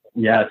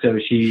 Yeah, so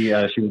she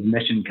was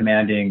mission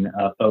commanding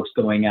folks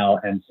going out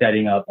and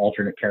setting up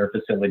alternate care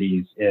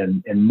facilities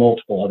in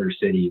multiple other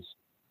cities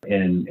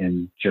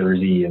in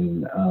Jersey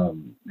and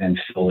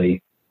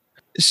Philly.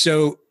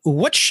 So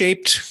what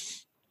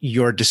shaped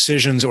your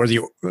decisions or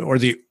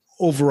the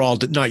overall,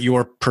 not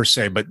your per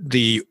se, but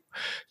the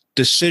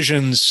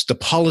decisions, the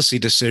policy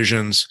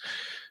decisions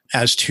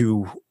as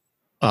to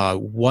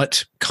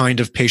what kind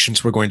of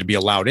patients were going to be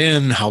allowed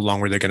in, how long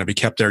were they going to be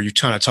kept there? You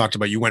kind of talked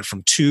about you went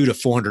from 2 to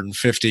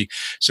 450.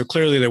 So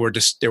clearly there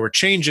were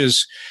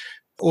changes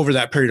over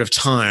that period of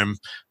time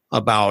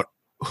about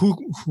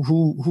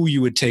who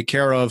you would take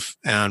care of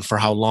and for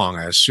how long,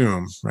 I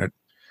assume, right?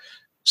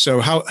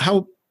 So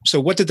so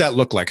what did that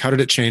look like? How did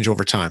it change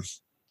over time?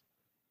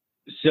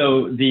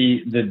 So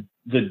the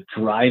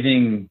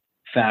driving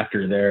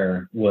factor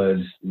there was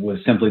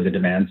simply the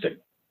demand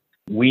signal.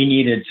 We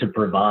needed to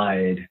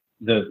provide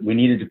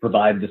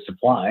the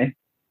supply,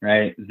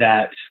 right,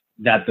 that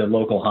the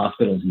local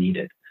hospitals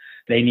needed.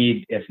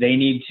 If they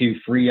need to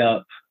free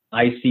up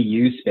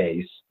ICU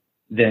space,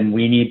 then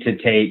we need to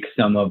take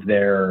some of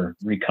their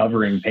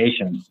recovering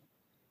patients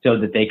so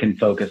that they can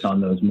focus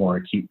on those more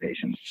acute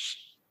patients.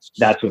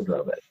 That's what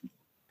drove it.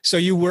 So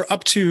you were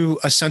up to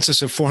a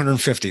census of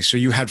 450. So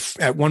you had,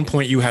 at one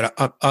point, you had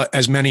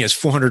as many as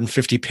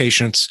 450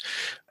 patients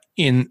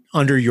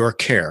under your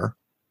care.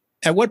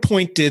 At what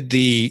point did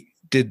the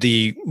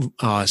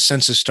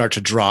census start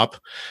to drop,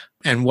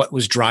 and what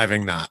was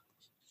driving that?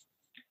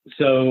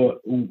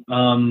 So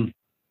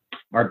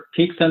our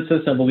peak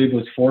census, I believe,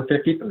 was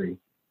 453.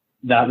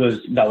 That was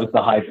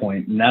the high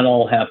point, and that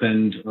all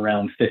happened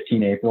around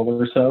 15 April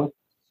or so.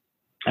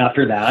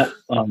 After that,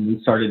 we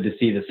started to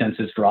see the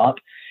census drop.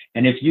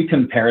 And if you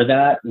compare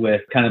that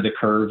with kind of the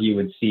curve you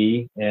would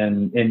see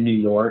in New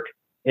York,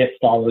 it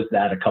follows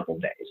that a couple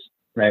days,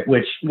 right?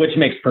 Which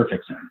makes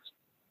perfect sense.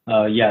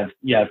 you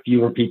have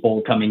fewer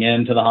people coming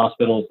into the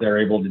hospitals. They're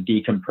able to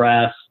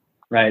decompress,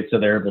 right? So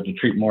they're able to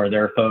treat more of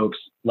their folks,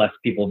 less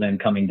people then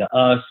coming to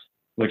us,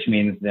 which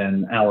means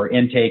then our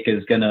intake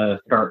is going to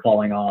start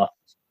falling off.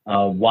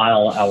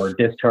 While our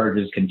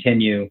discharges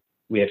continue,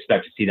 we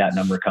expect to see that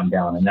number come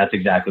down. And that's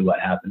exactly what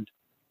happened.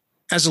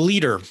 As a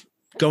leader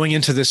going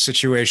into this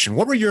situation,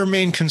 what were your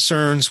main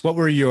concerns? What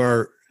were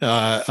your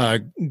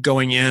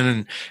going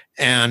in,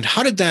 and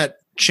how did that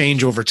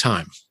change over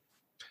time?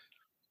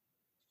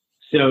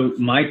 So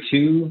my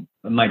two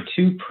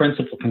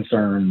principal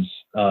concerns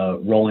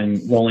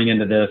rolling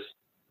into this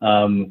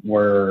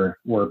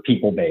were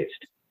people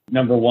based.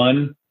 Number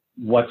one,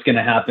 what's going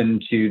to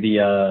happen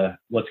to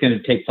what's going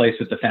to take place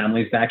with the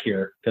families back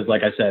here? Because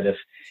like I said,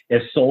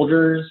 if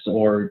soldiers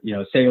or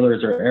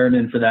sailors or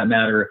airmen for that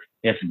matter,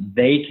 if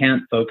they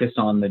can't focus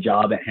on the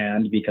job at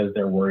hand because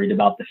they're worried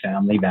about the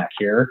family back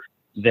here,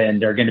 then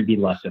they're going to be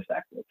less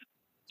effective.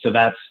 So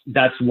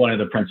that's one of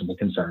the principal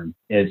concerns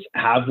is,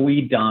 have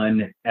we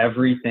done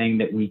everything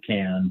that we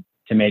can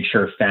to make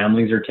sure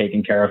families are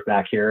taken care of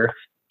back here?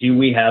 Do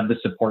we have the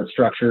support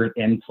structure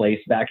in place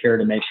back here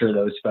to make sure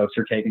those folks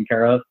are taken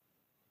care of?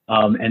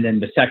 And then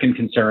the second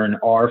concern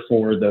are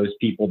for those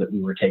people that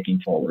we were taking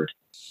forward.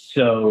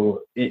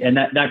 So, and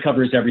that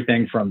covers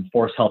everything from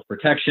force health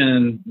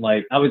protection.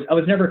 Like I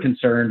was never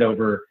concerned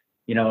over,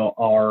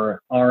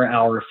 are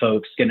our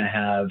folks going to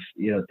have,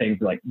 things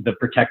like the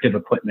protective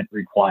equipment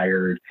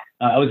required.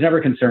 I was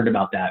never concerned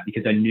about that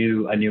because I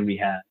knew we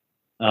had.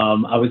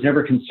 I was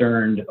never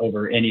concerned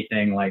over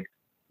anything like,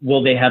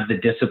 will they have the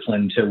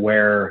discipline to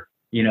wear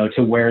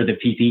the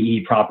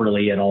PPE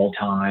properly at all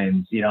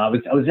times? I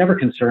was never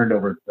concerned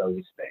over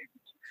those things.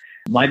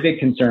 My big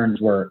concerns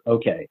were,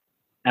 okay,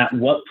 at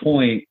what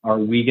point are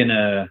we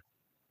gonna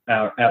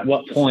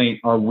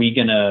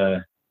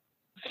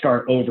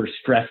start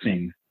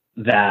overstressing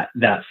that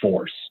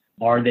force?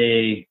 Are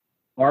we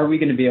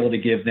going to be able to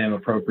give them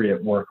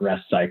appropriate work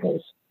rest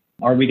cycles?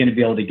 Are we going to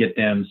be able to get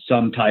them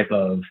some type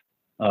of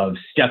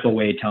step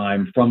away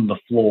time from the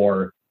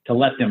floor to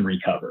let them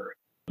recover?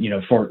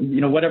 For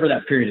whatever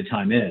that period of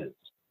time is,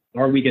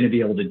 are we going to be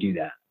able to do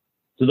that?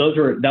 So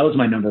that was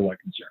my number one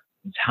concern.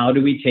 It's how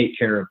do we take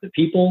care of the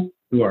people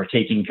who are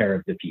taking care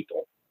of the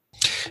people?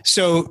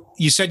 So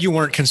you said you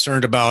weren't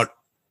concerned about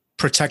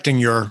protecting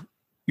your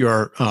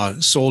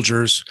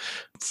soldiers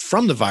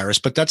from the virus,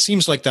 but that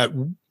seems like that.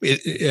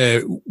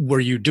 Were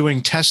you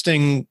doing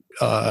testing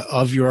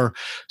of your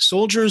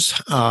soldiers?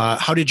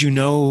 How did you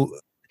know?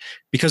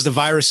 Because the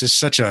virus is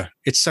such a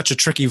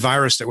tricky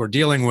virus that we're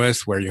dealing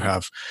with, where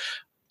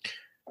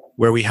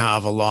we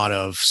have a lot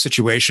of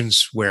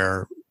situations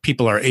where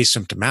people are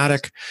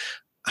asymptomatic.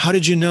 How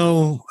did you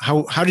know?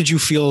 How did you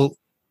feel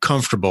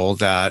comfortable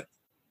that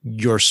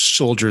your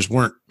soldiers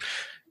weren't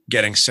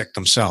getting sick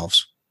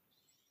themselves?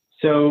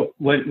 So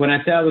when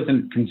I say I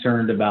wasn't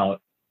concerned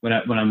about what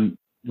I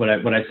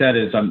said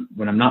is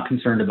when I'm not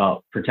concerned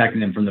about protecting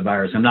them from the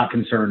virus, I'm not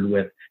concerned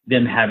with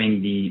them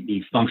having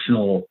the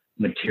functional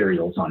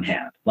materials on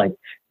hand. Like,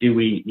 do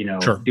we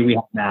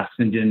have masks,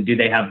 and do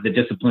they have the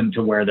discipline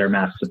to wear their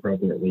masks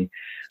appropriately?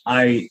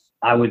 I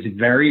was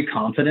very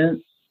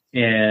confident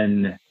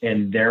in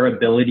their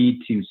ability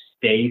to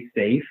stay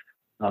safe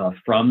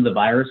from the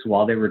virus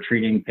while they were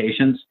treating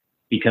patients,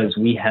 because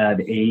we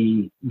had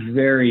a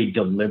very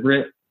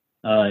deliberate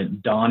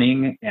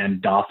donning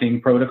and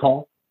doffing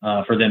protocol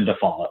for them to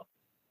follow.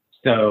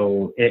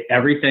 So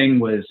everything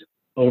was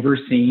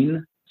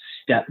overseen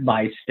step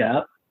by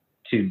step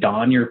to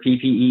don your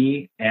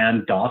PPE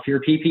and doff your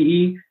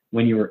PPE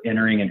when you were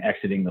entering and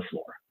exiting the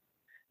floor.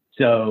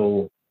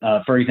 So,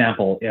 for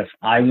example, if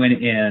I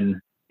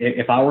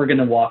were going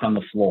to walk on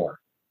the floor,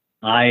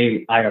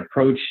 I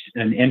approached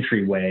an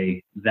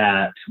entryway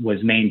that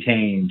was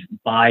maintained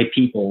by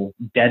people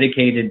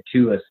dedicated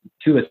to a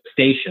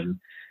station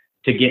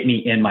to get me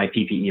in my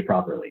PPE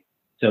properly.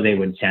 So they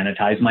would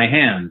sanitize my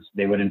hands.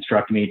 They would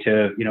instruct me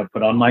to,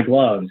 put on my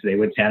gloves. They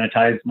would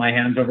sanitize my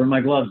hands over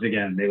my gloves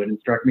again. They would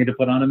instruct me to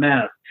put on a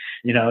mask.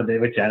 They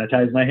would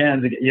sanitize my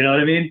hands again. You know what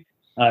I mean?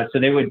 So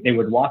they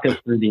would walk us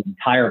through the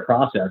entire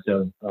process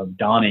of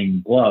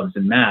donning gloves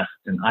and masks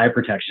and eye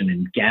protection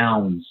and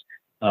gowns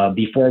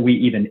before we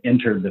even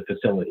entered the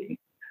facility.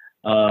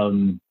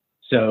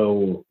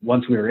 So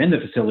once we were in the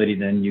facility,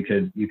 then you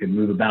could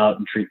move about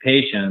and treat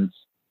patients.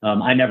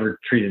 I never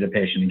treated a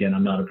patient. Again,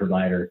 I'm not a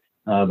provider.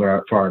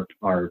 But for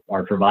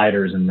our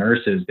providers and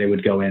nurses, they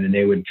would go in and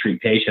they would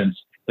treat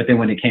patients. But then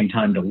when it came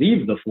time to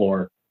leave the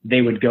floor,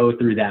 they would go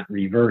through that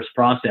reverse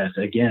process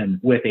again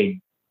with a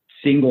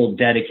single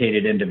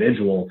dedicated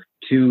individual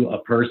to a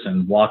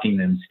person, walking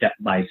them step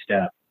by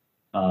step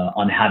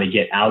on how to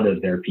get out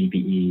of their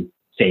PPE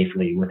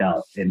safely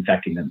without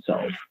infecting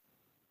themselves.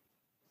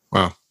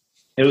 Wow.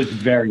 It was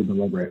very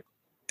deliberate.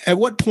 At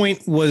what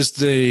point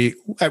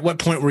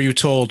were you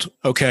told,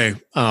 okay,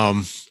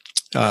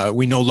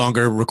 we no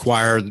longer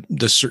require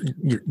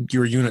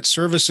your unit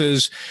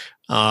services,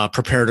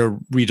 prepare to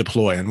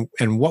redeploy?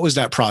 And what was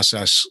that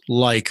process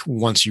like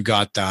once you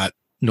got that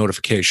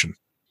notification?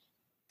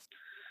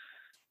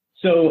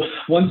 So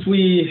once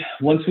we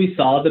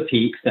saw the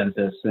peak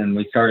census and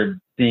we started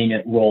seeing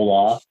it roll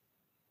off,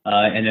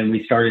 and then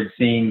we started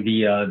seeing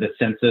the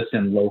census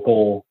and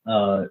local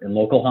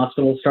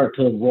hospitals start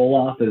to roll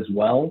off as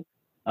well.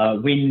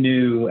 We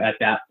knew at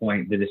that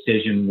point the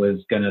decision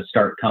was going to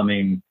start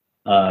coming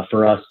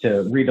for us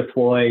to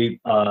redeploy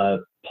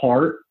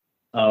part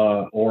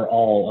or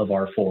all of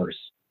our force,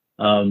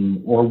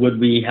 or would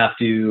we have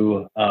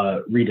to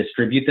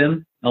redistribute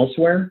them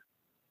elsewhere?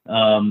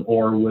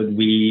 Or would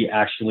we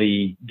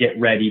actually get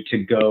ready to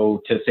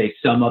go to, say,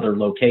 some other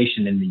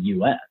location in the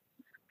U.S.?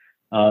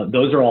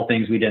 Those are all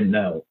things we didn't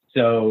know.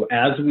 So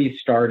as we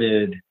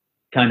started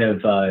kind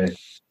of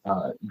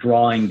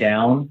drawing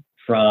down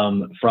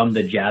from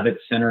the Javits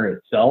Center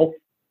itself,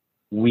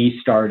 we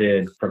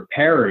started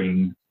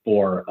preparing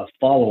for a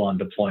follow-on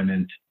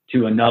deployment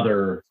to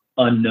another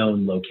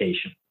unknown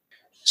location.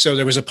 So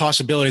there was a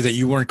possibility that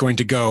you weren't going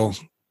to go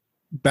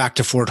back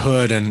to Fort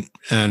Hood and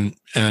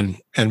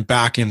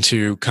back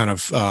into kind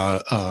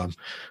of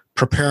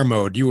prepare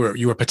mode. You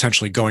were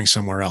potentially going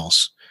somewhere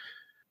else.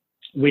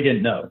 We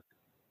didn't know.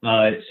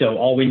 So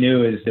all we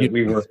knew is that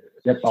we were.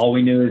 All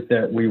we knew is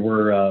that we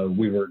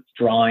were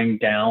drawing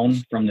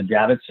down from the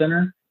Javits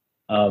Center.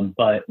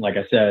 But like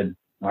I said,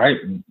 all right,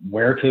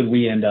 where could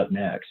we end up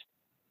next?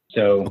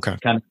 So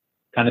kind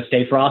of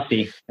stay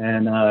frosty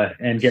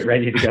and get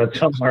ready to go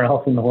somewhere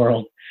else in the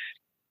world.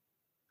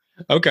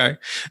 Okay.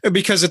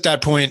 Because at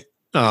that point,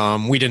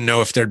 we didn't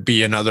know if there'd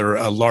be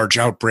a large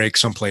outbreak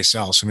someplace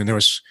else. I mean, there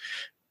was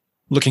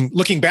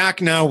looking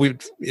back now,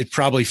 it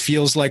probably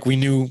feels like we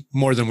knew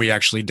more than we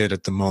actually did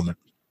at the moment.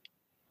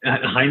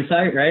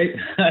 Hindsight, right?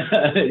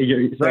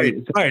 Right.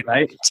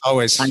 It's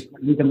always,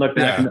 we can look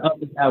back and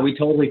we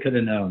totally could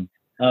have known.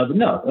 But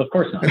no, of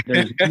course not.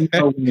 There's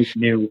no way we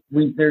knew.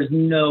 There's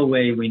no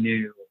way we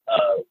knew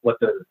what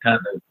the kind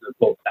of the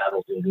quote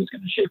battlefield was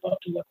going to shape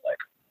up to look like.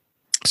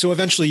 So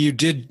eventually you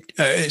did.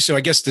 So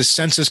I guess the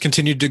census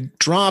continued to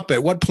drop.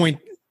 At what point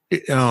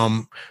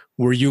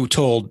were you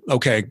told,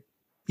 okay,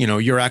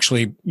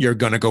 you're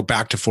going to go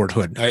back to Fort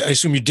Hood? I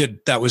assume you did.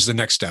 That was the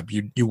next step.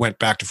 You went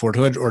back to Fort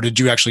Hood, or did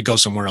you actually go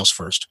somewhere else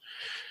first?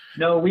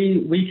 No,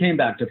 we came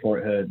back to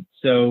Fort Hood.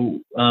 So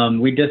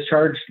we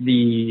discharged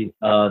the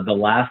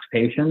last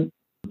patient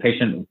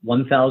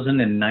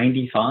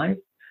 1095,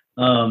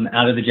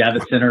 out of the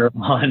Javits Center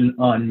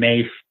on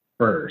May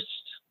 1st.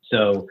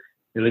 So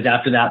it was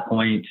after that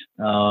point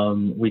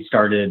we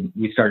started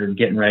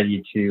getting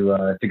ready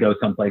to go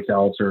someplace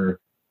else, or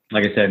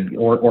like I said,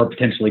 or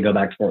potentially go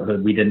back to Fort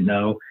Hood. We didn't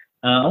know.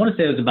 I want to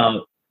say it was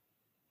about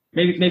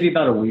maybe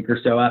about a week or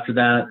so after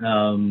that.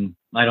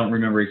 I don't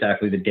remember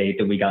exactly the date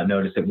that we got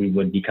notice that we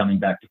would be coming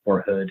back to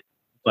Fort Hood.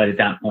 But at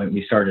that point,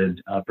 we started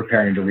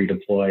preparing to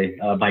redeploy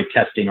by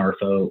testing our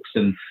folks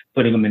and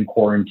putting them in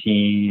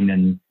quarantine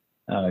and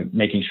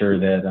making sure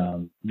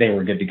that they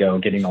were good to go,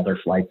 getting all their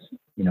flights,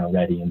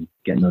 ready, and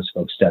getting those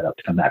folks set up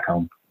to come back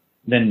home.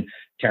 Then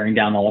tearing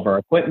down all of our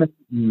equipment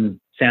and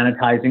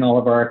sanitizing all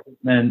of our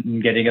equipment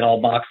and getting it all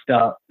boxed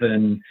up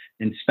and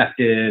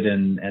inspected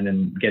and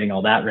then getting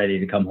all that ready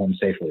to come home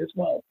safely as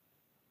well.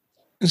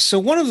 So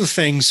one of the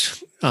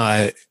things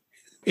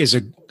is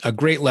a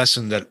great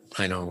lesson that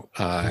I know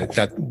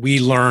that we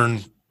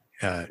learn.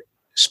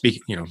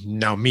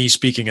 Now me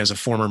speaking as a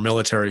former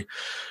military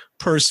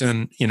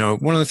person,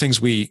 one of the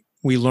things we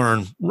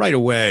learn right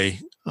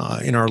away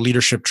in our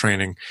leadership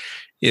training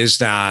is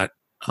that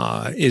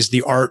is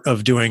the art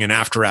of doing an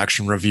after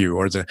action review,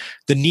 or the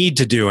need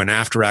to do an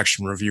after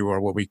action review,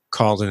 or what we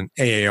call an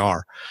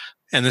AAR.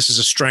 And this is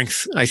a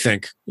strength, I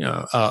think,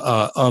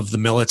 of the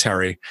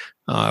military.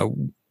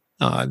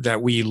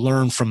 That we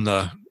learn from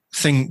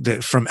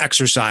from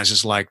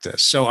exercises like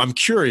this. So I'm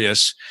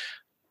curious,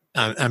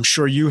 I'm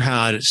sure you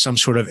had some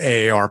sort of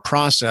AAR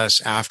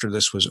process after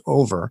this was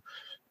over.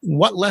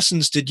 What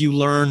lessons did you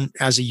learn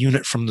as a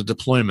unit from the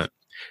deployment?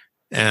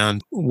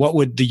 And what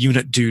would the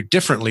unit do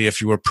differently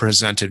if you were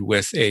presented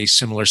with a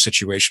similar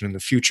situation in the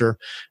future?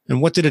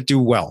 And what did it do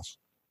well?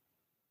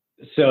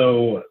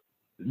 So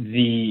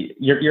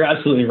you're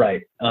absolutely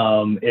right.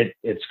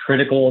 It's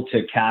critical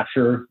to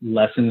capture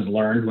lessons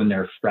learned when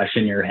they're fresh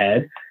in your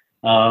head,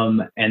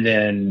 and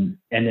then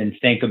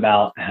think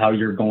about how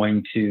you're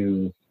going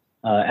to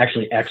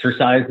actually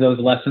exercise those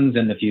lessons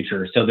in the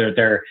future. So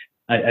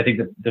I think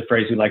the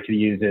phrase we like to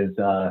use is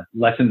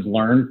lessons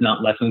learned,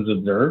 not lessons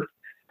observed.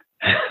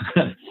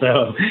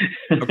 So,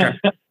 okay.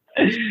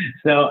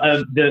 So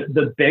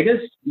the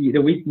biggest,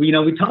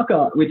 we talk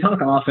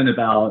often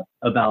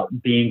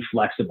about being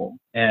flexible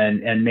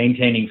and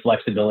maintaining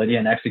flexibility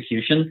and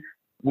execution.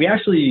 We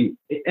actually,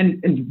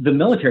 and the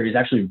military is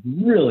actually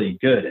really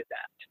good at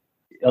that.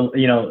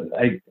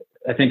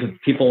 I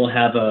think people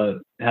have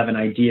an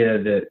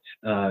idea that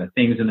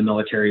things in the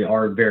military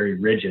are very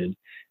rigid,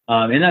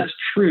 and that's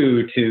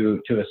true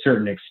to a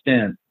certain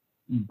extent.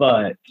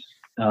 But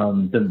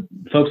the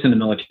folks in the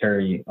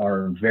military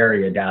are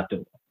very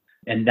adaptable.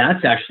 And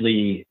that's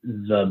actually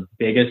the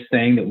biggest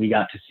thing that we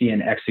got to see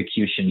in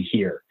execution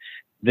here.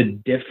 The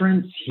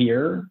difference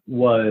here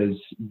was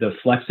the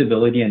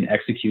flexibility and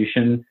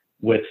execution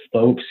with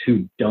folks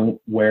who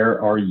don't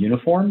wear our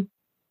uniform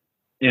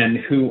and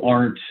who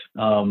aren't,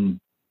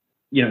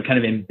 kind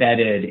of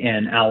embedded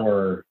in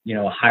our,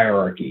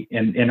 hierarchy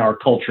and in our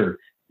culture,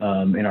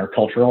 in our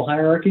cultural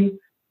hierarchy.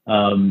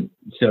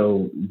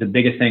 So the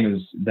biggest thing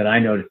is that I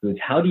noticed was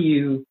how do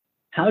you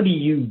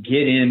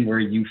get in where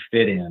you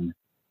fit in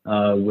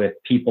with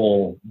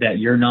people that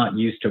you're not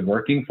used to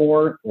working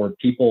for,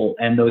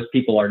 and those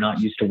people are not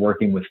used to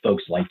working with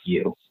folks like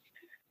you.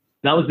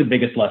 That was the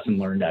biggest lesson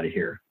learned out of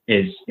here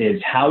is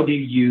how do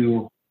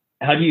you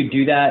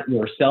do that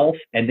yourself?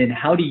 And then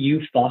how do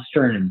you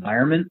foster an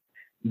environment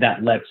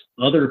that lets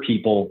other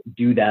people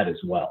do that as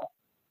well?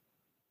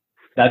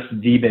 That's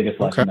the biggest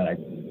lesson that I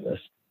get from this.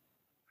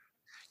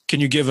 Can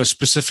you give a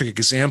specific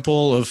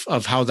example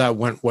of how that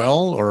went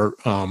well, or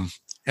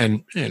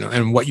and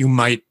what you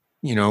might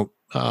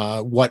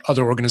what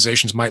other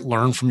organizations might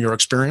learn from your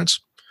experience?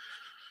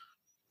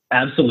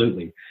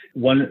 Absolutely.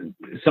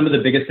 Some of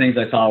the biggest things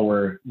I saw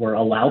were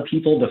allow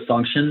people to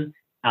function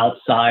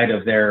outside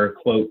of their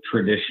quote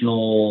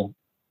traditional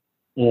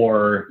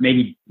or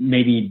maybe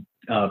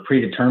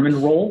predetermined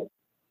role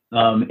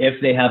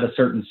if they have a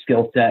certain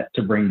skill set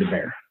to bring to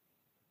bear.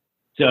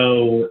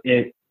 So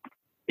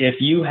if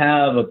you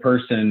have a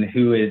person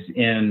who is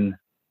in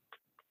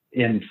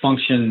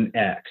function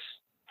X,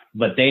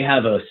 but they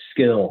have a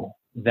skill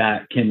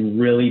that can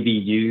really be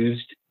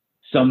used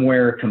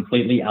somewhere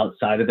completely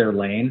outside of their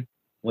lane,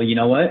 well, you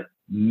know what?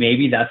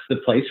 Maybe that's the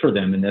place for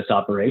them in this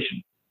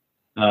operation.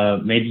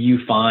 Maybe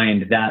you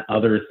find that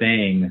other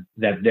thing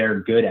that they're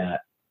good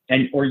at,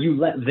 or you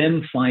let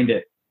them find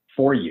it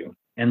for you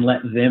and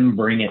let them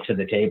bring it to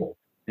the table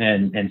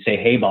and say,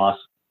 hey, boss,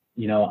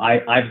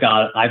 I've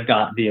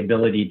got the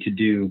ability to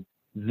do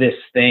this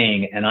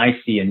thing and I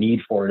see a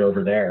need for it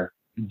over there.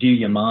 Do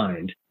you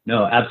mind?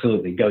 No,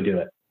 absolutely. Go do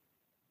it.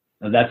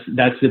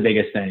 That's the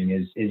biggest thing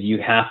is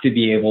you have to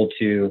be able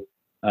to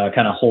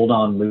kind of hold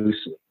on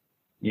loosely,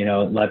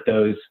 let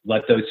those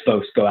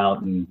folks go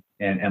out and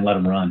let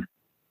them run.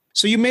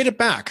 So you made it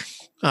back.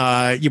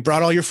 You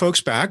brought all your folks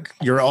back.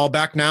 You're all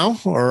back now,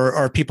 or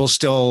are people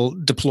still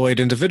deployed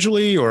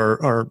individually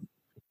or?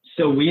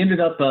 So we ended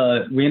up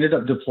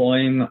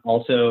deploying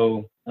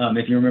also,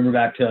 if you remember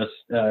back to us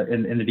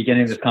in the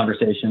beginning of this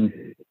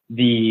conversation,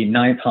 the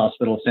 9th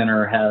Hospital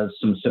Center has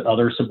some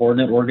other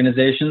subordinate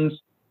organizations.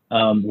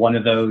 One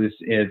of those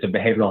is a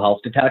behavioral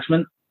health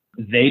detachment.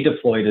 They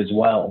deployed as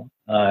well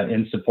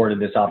in support of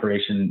this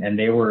operation, and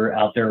they were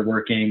out there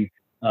working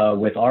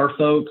with our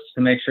folks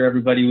to make sure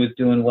everybody was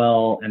doing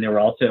well, and they were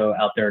also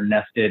out there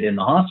nested in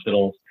the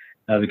hospitals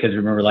because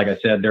remember, like I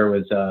said, there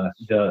was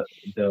the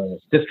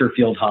sister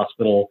field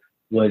hospital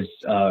was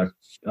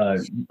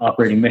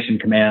operating mission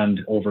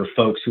command over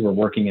folks who were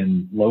working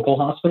in local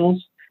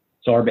hospitals.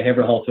 So our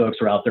behavioral health folks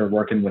were out there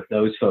working with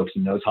those folks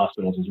in those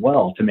hospitals as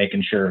well to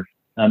making sure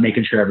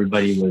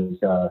everybody was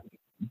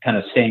kind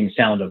of staying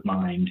sound of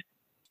mind.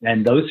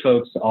 And those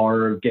folks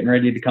are getting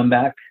ready to come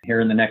back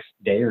here in the next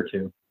day or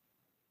two.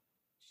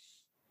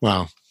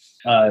 Wow.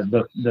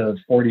 The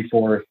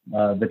 44th,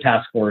 the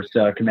task force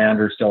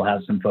commander still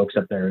has some folks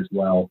up there as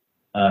well.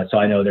 So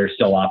I know they're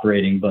still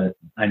operating, but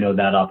I know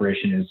that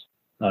operation is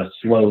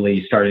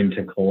slowly starting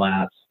to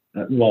collapse.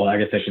 Well, I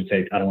guess I should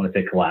say, I don't want to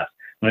say collapse.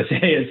 I want to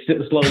say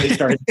it's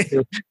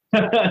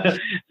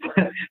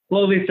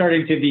slowly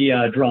starting to be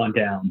drawn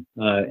down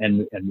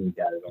and moved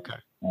out of it. Okay.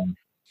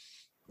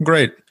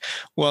 Great.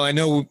 Well, I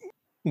know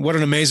what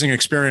an amazing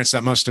experience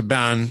that must have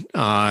been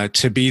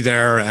to be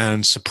there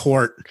and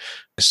support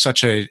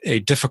such a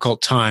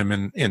difficult time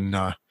in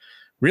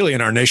really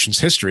in our nation's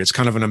history. It's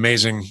kind of an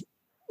amazing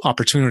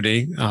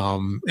opportunity,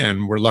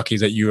 and we're lucky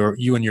that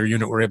you and your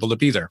unit were able to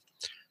be there.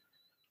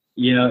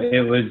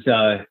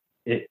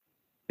 It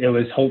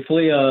was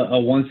hopefully a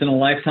once in a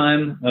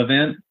lifetime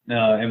event,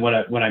 and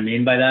what I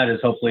mean by that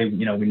is hopefully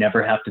we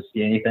never have to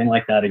see anything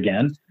like that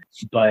again.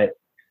 But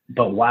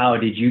wow,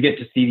 did you get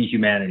to see the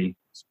humanity?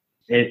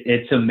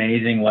 It's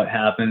amazing what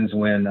happens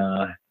when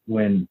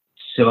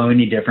so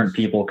many different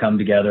people come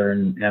together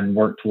and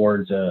work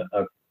towards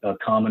a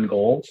common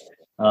goal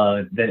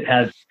that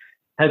has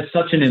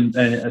such an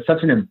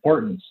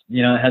importance.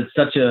 It has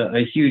such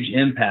a huge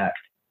impact.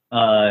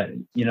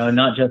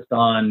 Not just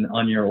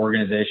on your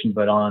organization,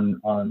 but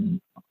on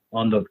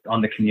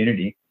the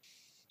community.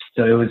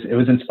 So it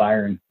was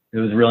inspiring. It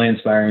was really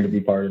inspiring to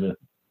be part of it.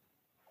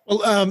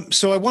 Well,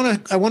 so I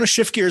want to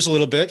shift gears a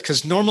little bit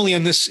because normally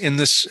in my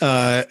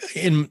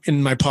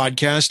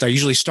podcast, I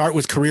usually start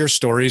with career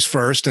stories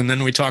first, and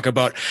then we talk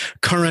about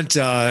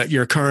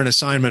your current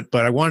assignment.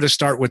 But I wanted to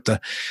start with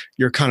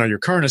your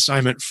current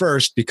assignment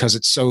first because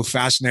it's so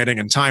fascinating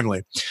and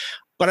timely.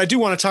 But I do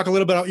want to talk a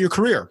little bit about your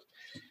career.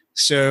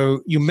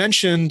 So you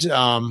mentioned,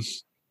 you're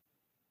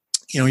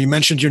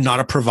not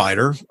a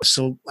provider.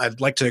 So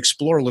I'd like to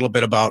explore a little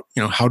bit about,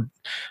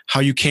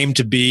 how you came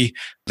to be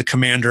the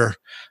commander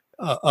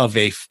of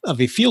a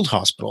field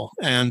hospital.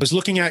 And I was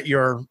looking at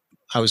your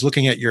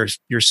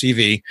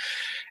CV,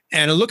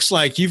 and it looks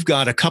like you've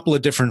got a couple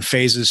of different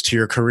phases to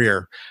your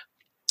career.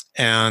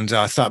 And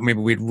I thought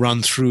maybe we'd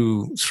run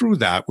through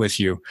that with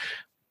you.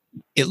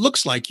 it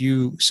looks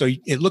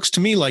to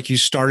me like you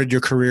started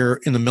your career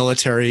in the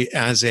military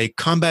as a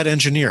combat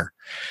engineer.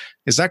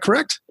 Is that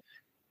correct?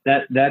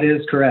 That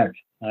is correct.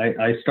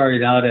 I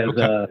started out as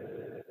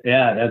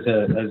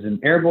as an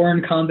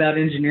airborne combat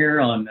engineer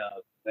in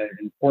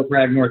Fort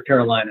Bragg, North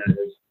Carolina,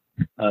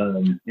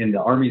 in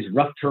the Army's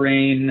rough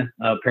terrain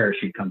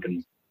parachute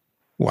company.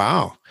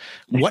 Wow.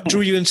 What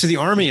drew you into the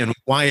Army, and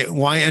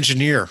why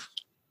engineer?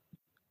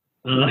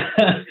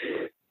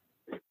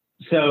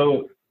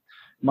 So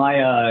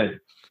my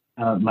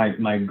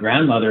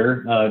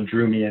grandmother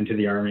drew me into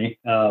the Army.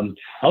 I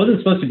wasn't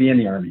supposed to be in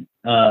the Army.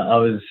 I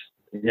was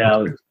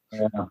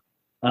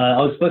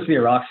supposed to be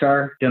a rock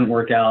star. Didn't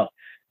work out.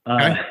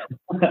 I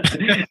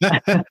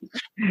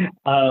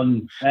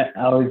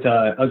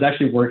was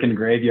actually working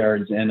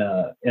graveyards in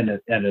a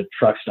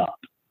truck stop,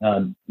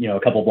 a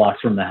couple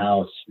blocks from the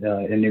house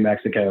in New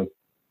Mexico.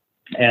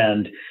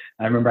 And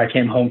I remember I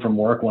came home from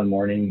work one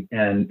morning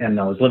and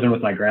I was living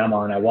with my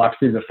grandma, and I walked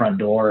through the front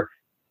door,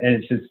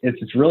 and it's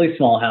this really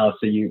small house.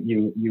 So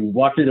you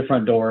walk through the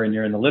front door and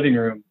you're in the living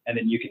room, and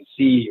then you can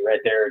see right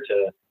there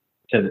to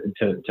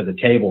the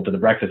table, to the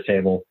breakfast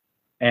table.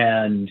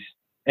 And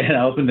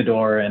I opened the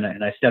door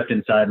and I stepped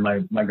inside. My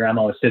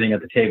grandma was sitting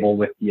at the table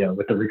with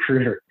the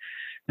recruiter.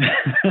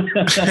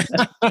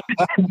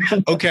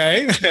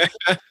 Okay.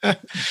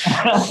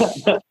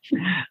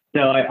 So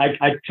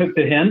I took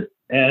the hint,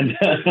 and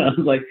I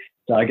was like,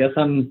 so I guess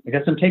I'm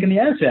taking the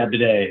ASVAB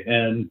today,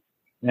 and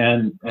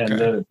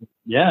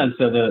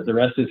so the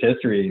rest is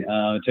history.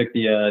 Took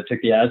the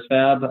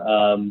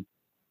ASVAB,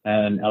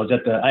 and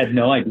I had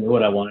no idea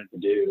what I wanted to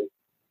do.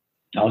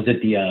 I was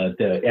at the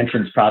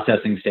entrance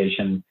processing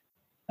station,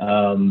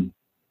 and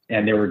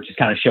they were just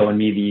kind of showing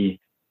me the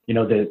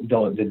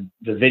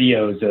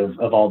videos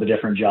of all the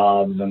different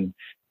jobs, and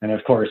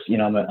of course,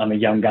 I'm a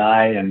young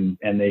guy, and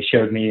they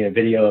showed me a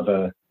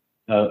video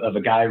of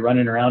a guy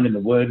running around in the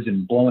woods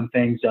and blowing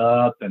things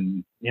up,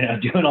 and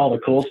doing all the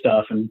cool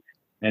stuff, and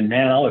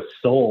man, I was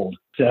sold.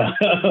 So,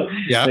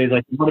 yeah. So he's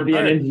like, "You want to be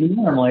an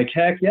engineer?" I'm like,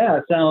 "Heck yeah,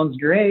 sounds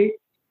great."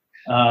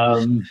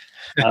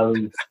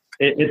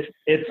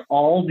 It's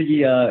all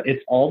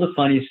the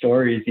funny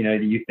stories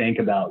that you think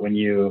about when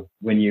you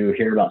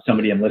hear about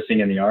somebody enlisting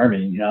in the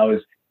Army. I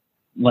was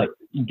like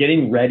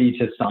getting ready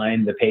to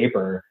sign the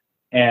paper,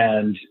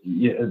 and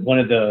one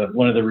of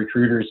the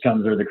recruiters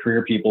comes, or the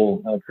career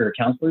people, career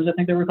counselors, I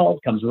think they were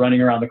called, comes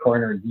running around the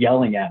corner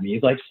yelling at me.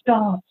 He's like,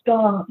 "Stop!"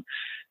 So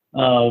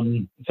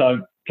I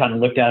kind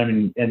of looked at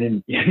him, and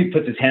then he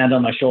puts his hand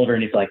on my shoulder,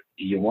 and he's like,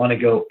 "Do you want to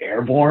go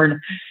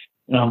airborne?"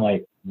 And I'm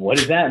like, "What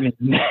does that mean?"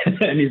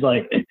 And he's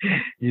like,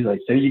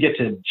 "So you get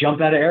to jump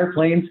out of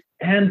airplanes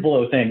and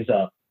blow things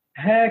up."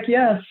 Heck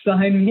yes,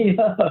 sign me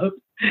up.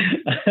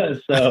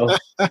 So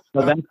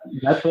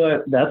that's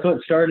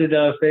what started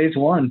phase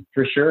one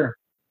for sure.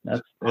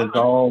 That's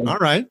all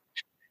right.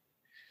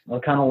 All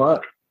kind of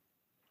luck.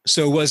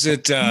 So was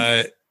it?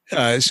 Was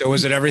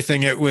it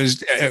everything?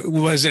 Was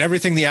it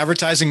everything the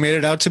advertising made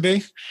it out to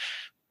be?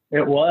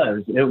 It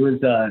was. It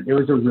was a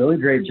really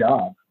great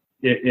job.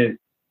 It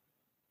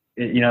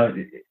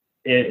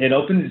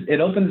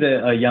opens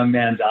a young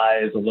man's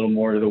eyes a little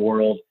more to the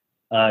world.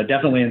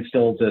 Definitely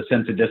instills a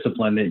sense of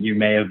discipline that you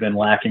may have been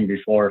lacking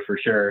before, for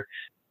sure.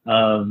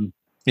 So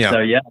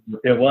yeah,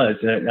 it was.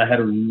 I had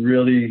a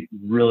really,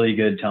 really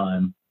good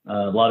time.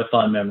 A lot of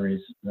fun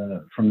memories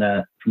from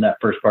that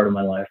first part of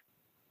my life,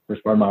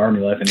 first part of my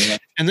Army life, anyway.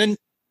 And then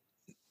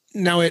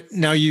now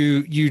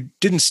you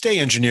didn't stay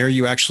engineer.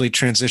 You actually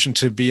transitioned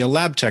to be a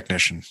lab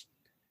technician.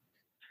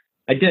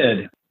 I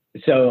did.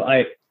 So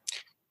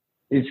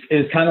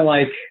it's kind of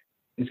like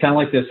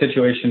the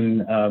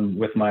situation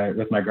with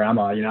my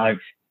grandma.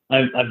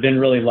 I've been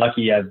really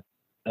lucky. I've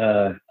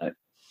had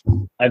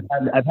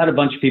a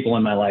bunch of people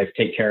in my life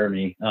take care of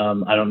me.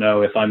 I don't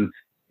know if I'm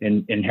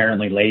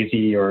inherently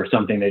lazy or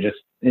something. They just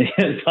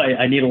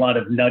I need a lot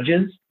of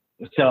nudges.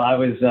 So I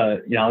was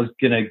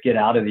gonna get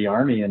out of the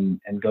Army and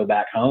go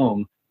back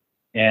home,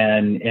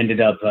 and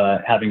ended up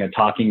having a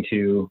talking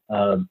to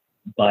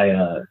by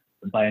an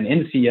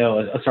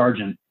NCO, a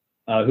sergeant.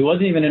 Who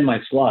wasn't even in my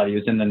squad. He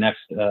was in the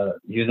next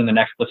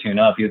platoon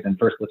up. He was in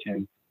first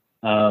platoon.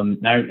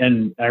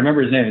 And I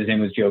remember his name. His name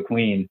was Joe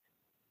Queen.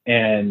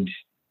 And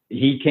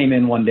he came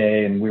in one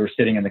day, and we were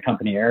sitting in the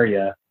company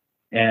area,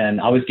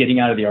 and I was getting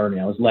out of the Army.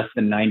 I was less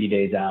than 90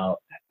 days out.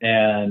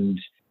 And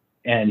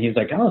he was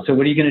like, "Oh, so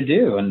what are you going to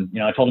do?" And,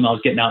 I told him I was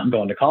getting out and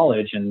going to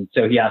college. And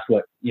so he asked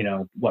what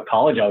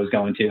college I was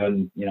going to.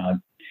 And, I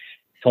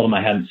told him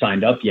I hadn't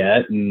signed up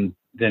yet. And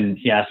then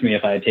he asked me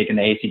if I had taken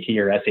the ACT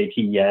or SAT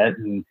yet.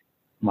 And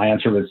my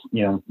answer was,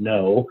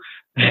 no.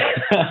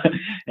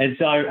 And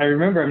so I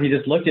remember him, he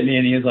just looked at me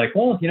and he was like,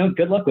 "Well,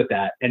 good luck with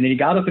that." And then he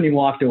got up and he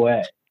walked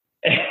away.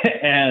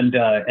 And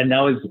that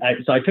was,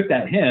 so I took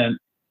that hint,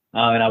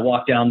 and I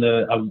walked down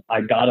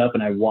I got up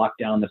and I walked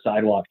down the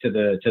sidewalk to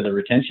the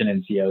retention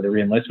NCO, the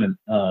reenlistment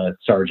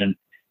sergeant,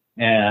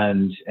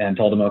 and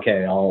told him,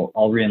 "Okay, I'll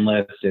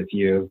reenlist if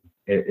you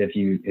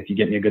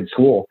get me a good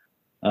school."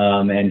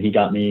 And he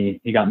got me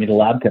the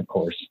lab tech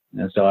course.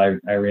 And so I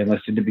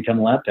reenlisted to become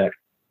a lab tech.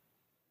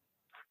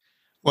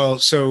 Well,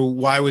 so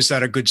why was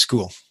that a good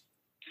school?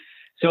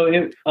 So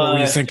it, What were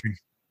you thinking?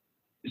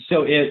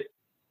 so it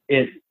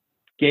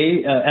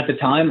gave, at the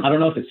time, I don't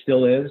know if it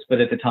still is,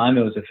 but at the time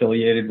it was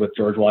affiliated with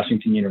George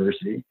Washington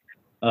University.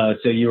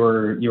 So you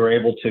were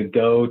able to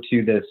go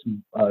to this,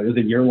 it was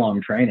a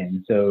year-long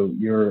training. So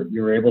you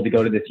were able to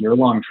go to this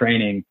year-long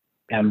training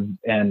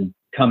and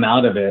come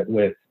out of it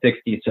with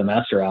 60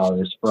 semester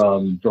hours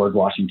from George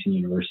Washington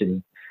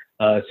University.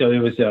 So it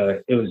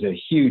was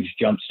a huge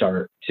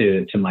jumpstart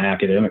to my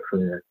academic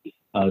career.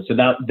 So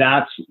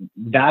that's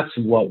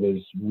what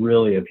was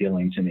really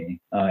appealing to me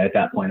at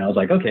that point. I was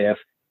like, okay,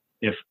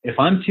 if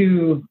I'm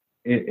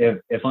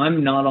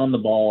not on the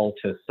ball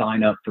to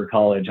sign up for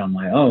college on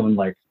my own,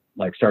 like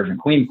Sergeant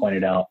Queen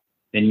pointed out,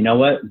 then you know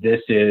what,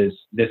 this is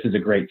a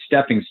great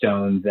stepping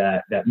stone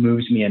that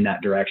moves me in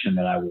that direction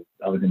that I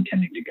was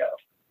intending to go.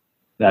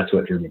 That's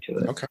what drew me to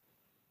it. Okay.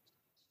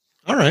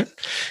 All right.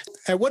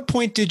 At what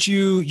point did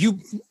you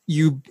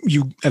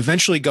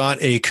eventually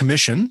got a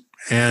commission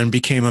and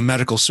became a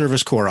medical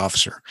service corps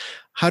officer?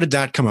 How did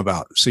that come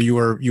about? So you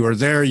were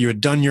there, you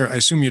had done I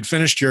assume you'd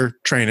finished your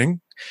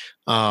training.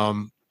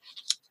 What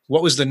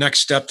was the next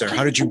step there?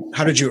 How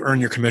did you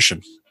earn your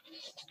commission?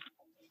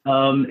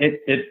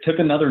 It took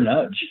another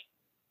nudge.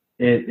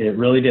 It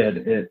really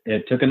did.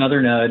 It took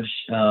another nudge.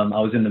 I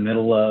was in the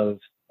middle of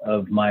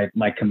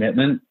my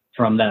commitment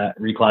from that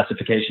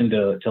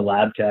reclassification to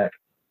lab tech.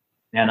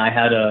 And I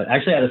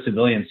actually had a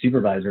civilian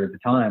supervisor at the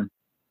time.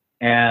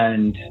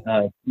 And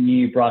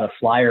he brought a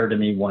flyer to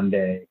me one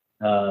day.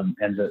 And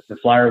the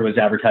flyer was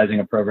advertising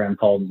a program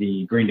called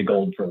the Green to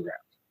Gold program.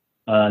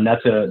 And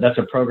that's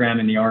a program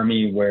in the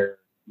Army where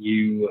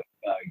you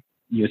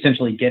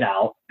essentially get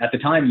out. At the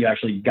time, you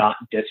actually got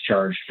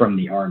discharged from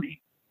the Army.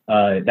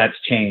 That's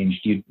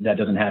changed. That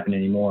doesn't happen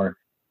anymore.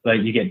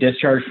 But you get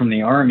discharged from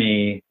the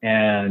Army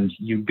and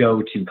you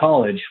go to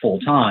college full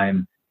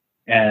time,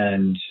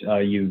 and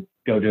you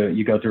go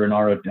through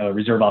a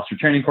Reserve Officer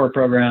Training Corps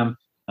program,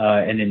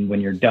 and then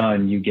when you're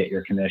done, you get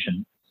your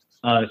commission.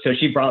 So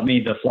she brought me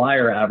the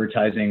flyer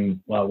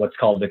advertising what's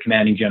called the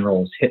Commanding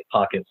General's Hip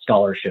Pocket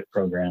Scholarship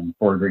Program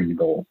for Green to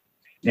Gold.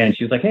 And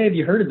she was like, "Hey, have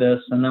you heard of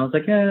this?" And I was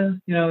like, "Yeah,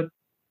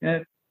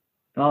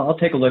 I'll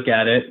take a look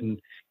at it."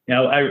 And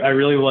I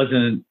really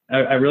wasn't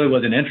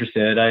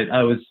interested.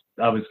 I was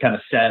kind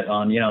of set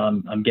on,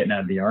 I'm getting out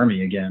of the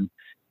Army again.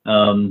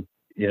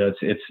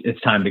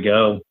 It's time to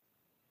go.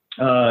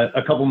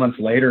 A couple months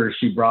later,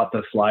 she brought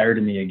the flyer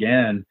to me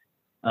again,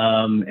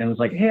 and was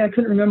like, "Hey, I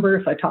couldn't remember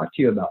if I talked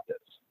to you about this.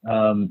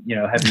 Have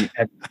you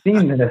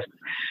seen this?"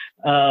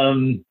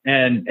 And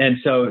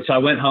so I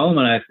went home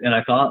and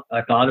I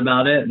thought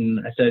about it,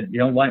 and I said,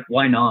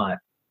 why not?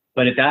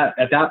 But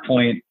at that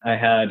point, I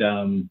had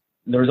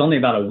there was only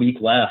about a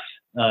week left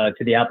to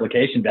the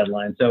application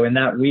deadline. So in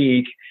that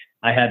week,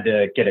 I had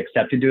to get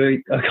accepted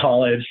to a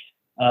college.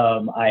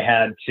 I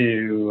had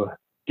to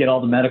get all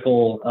the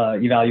medical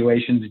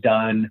evaluations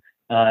done.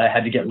 I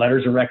had to get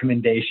letters of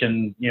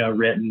recommendation,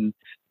 written.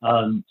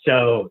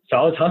 So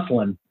I was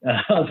hustling.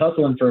 I was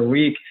hustling for a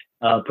week.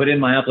 Put in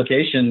my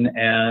application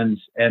and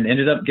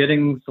ended up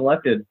getting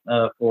selected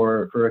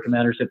for a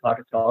Commander's Hip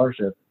Pocket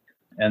Scholarship,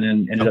 and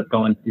then ended up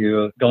going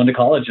to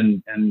college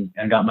and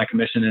got my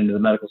commission into the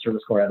Medical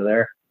Service Corps out of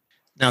there.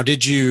 Now,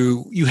 did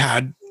you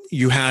had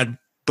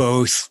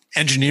both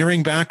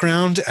engineering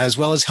background as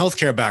well as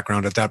healthcare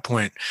background at that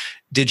point?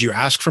 Did you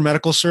ask for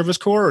Medical Service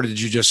Corps, or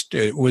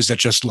was that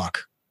just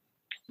luck?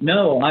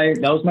 No, that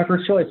was my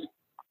first choice.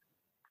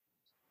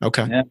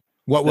 Okay. Yeah.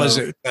 What was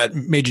it that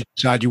made you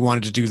decide you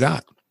wanted to do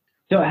that?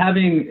 So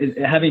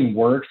having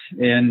worked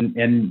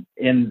in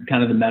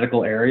kind of the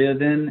medical area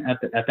then at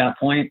that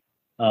point,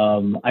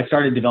 I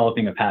started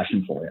developing a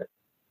passion for it.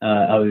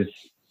 I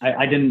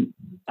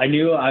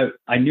knew I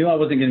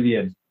wasn't going to be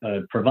a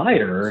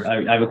provider.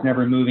 I was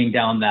never moving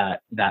down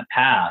that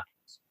path.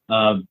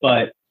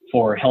 But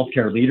for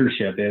healthcare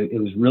leadership, it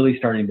was really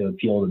starting to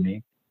appeal to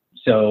me.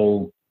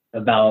 So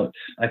I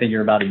think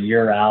you're about a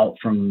year out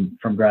from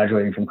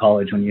graduating from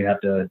college when you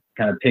have to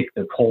kind of pick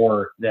the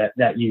core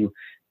that you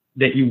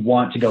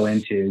want to go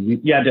into.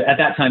 You had to, at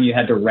that time, you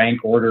had to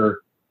rank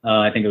order.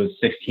 I think it was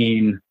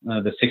 16,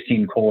 the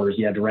 16 cores.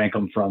 You had to rank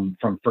them from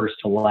first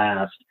to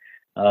last.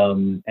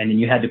 And then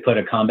you had to put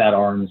a combat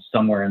arms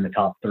somewhere in the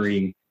top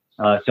 3.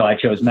 So I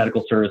chose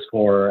Medical Service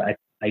Corps.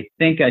 I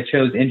think I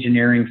chose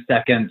engineering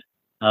second.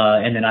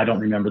 And then I don't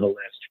remember the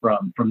list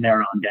from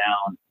there on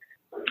down.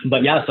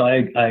 But yeah, so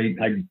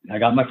I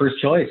got my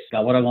first choice,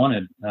 got what I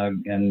wanted,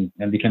 and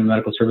became a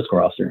Medical Service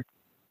Corps officer.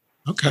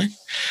 Okay.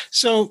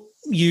 So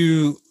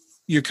you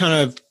kind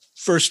of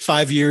first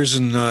 5 years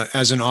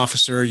as an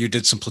officer, you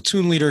did some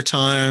platoon leader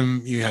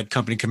time, you had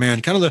company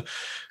command, kind of the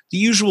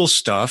usual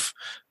stuff.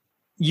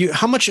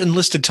 How much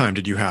enlisted time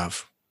did you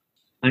have?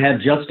 I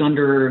had just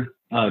under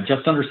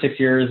 6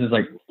 years. Is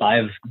like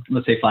 5,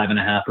 let's say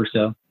 5.5 or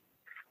so.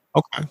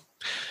 Okay.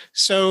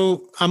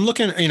 So I'm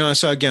looking,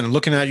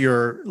 looking at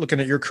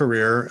your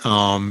career,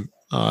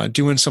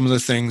 doing some of the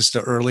things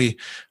the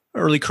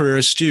early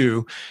careerists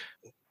do.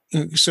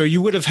 so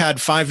you would have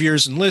had 5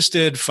 years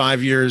enlisted,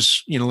 5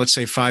 years, let's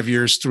say 5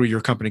 years through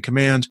your company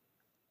command.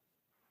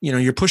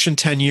 You're pushing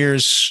 10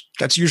 years.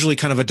 That's usually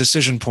kind of a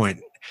decision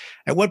point.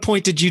 At what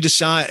point did you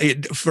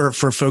decide for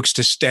folks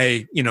to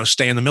stay in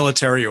the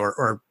military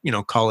or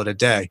call it a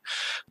day?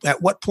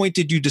 At what point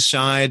did you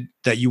decide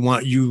that you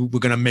were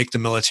going to make the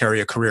military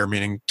a career,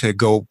 meaning to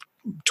go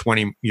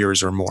 20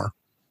 years or more?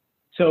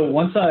 So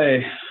once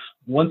I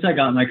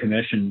got my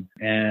commission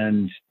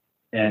and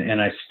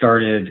I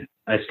started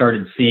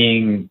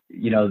seeing,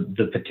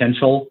 the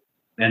potential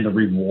and the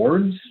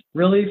rewards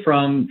really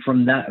from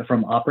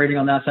operating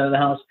on that side of the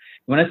house.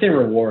 When I say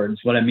rewards,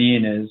 what I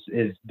mean is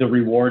the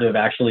reward of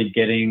actually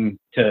getting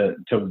to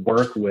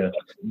work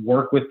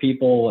with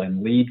people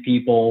and lead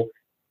people,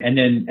 and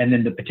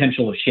then the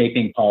potential of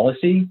shaping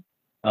policy.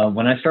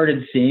 When I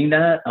started seeing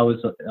that, I was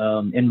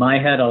in my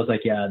head, I was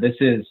like, yeah, this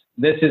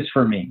is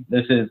for me.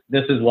 This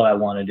is what I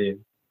want to do.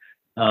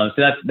 So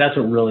that's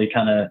what really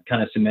kind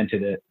of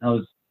cemented it. I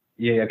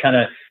kind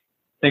of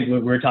think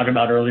what we were talking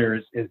about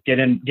earlier is get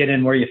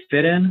in where you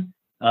fit in.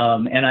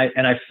 And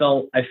I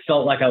felt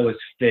like I was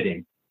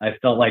fitting. I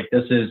felt like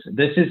this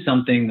is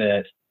something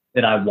that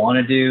I want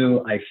to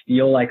do. I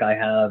feel like I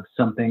have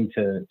something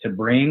to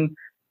bring.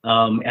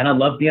 And I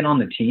love being on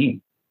the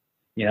team.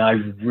 I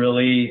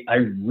really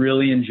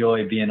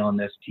enjoy being on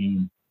this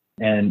team,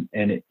 and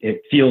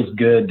it feels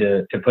good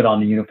to put on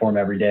the uniform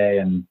every day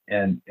and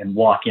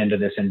walk into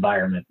this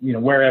environment,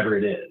 wherever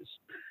it is.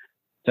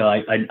 So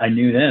I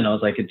knew then, I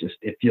was like,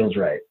 it feels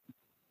right.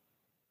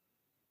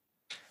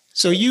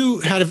 So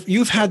you've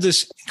had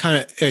this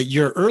kind of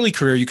your early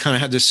career. You kind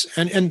of had this,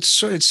 and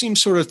so it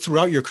seems sort of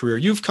throughout your career,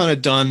 you've kind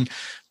of done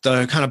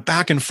the kind of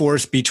back and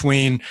forth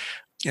between,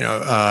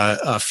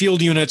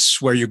 field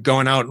units where you're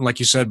going out and, like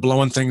you said,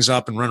 blowing things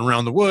up and running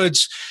around the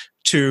woods,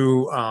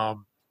 to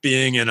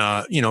being in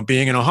a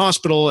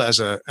hospital as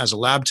a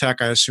lab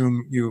tech. I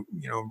assume you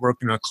work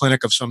in a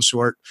clinic of some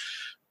sort,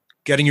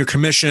 getting your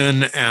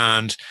commission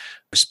and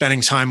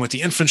spending time with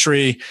the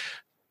infantry.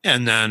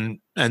 And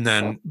then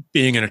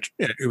being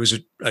it was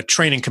a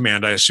training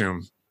command, I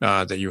assume,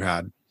 that you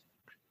had.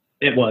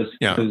 It was.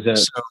 Yeah. It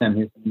was Sam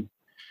Houston.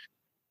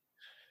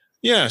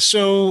 Yeah.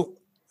 So,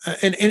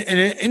 an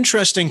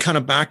interesting kind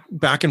of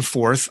back and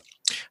forth.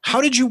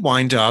 How did you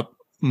wind up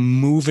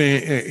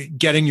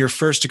getting your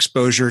first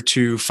exposure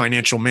to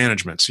financial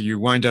management? So you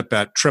wind up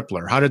at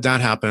Tripler. How did that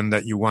happen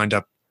that you wind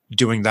up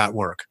doing that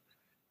work?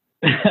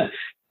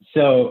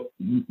 So,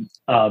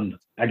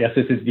 I guess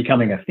this is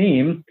becoming a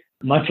theme.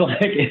 Much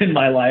like in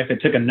my life,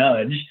 it took a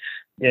nudge.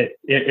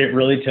 It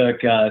really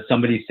took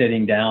somebody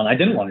sitting down. I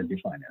didn't want to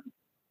do finance.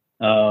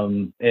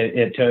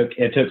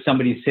 It took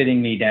somebody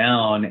sitting me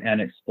down and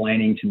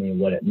explaining to me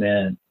what it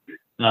meant.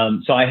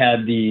 So I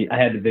had the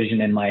vision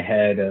in my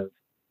head of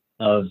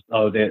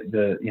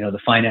the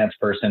finance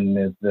person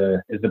is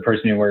the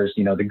person who wears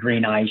the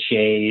green eye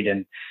shade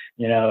and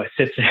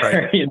sits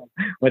there right.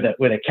 With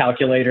a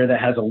calculator that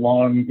has a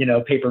long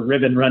paper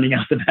ribbon running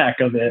out the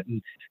back of it.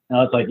 And I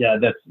was like, yeah,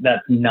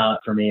 that's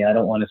not for me. I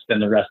don't want to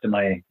spend the rest of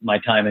my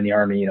time in the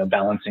Army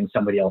balancing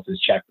somebody else's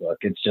checkbook.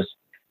 It's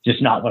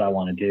just not what I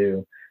want to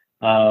do.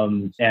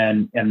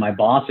 And my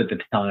boss at the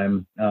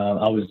time,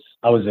 I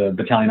was a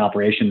battalion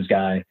operations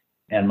guy.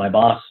 And my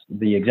boss,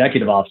 the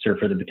executive officer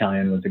for the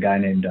battalion, was a guy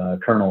named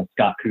Colonel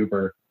Scott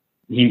Cooper.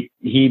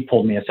 He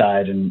pulled me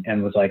aside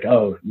and was like,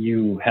 "Oh,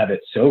 you have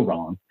it so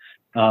wrong.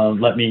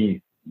 Let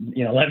me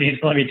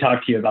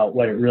talk to you about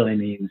what it really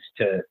means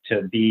to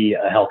be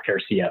a healthcare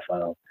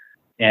CFO."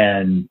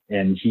 And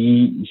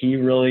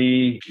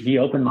he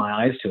opened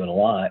my eyes to it a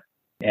lot.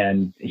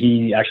 And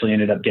he actually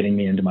ended up getting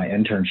me into my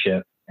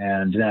internship.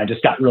 And then I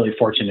just got really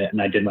fortunate,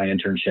 and I did my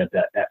internship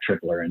at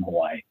Tripler in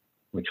Hawaii,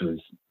 which was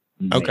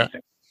amazing. Okay.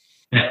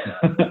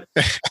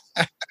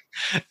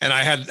 And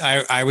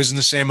I was in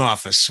the same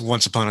office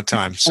once upon a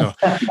time. So,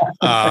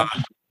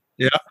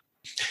 yeah.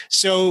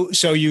 So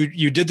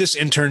you did this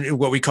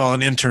what we call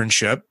an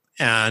internship,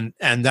 and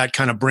that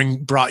kind of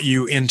brought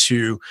you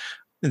into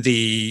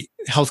the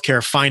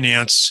healthcare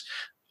finance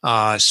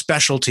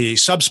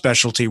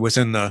subspecialty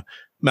within the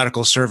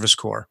Medical Service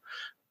Corps.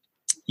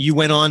 You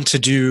went on to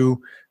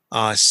do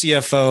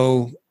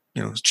CFO,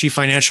 Chief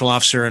Financial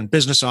Officer and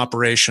business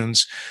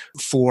operations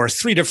for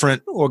 3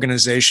 different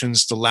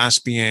organizations, the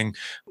last being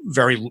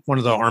one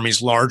of the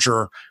Army's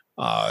larger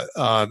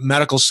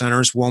medical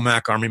centers,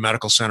 Womack Army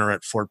Medical Center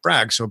at Fort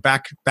Bragg. So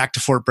back to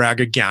Fort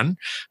Bragg again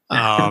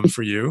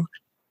for you.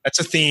 That's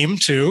a theme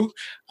too.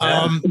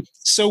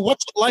 So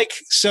what's it like?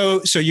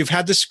 So you've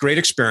had this great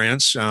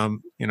experience.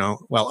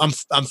 Well,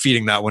 I'm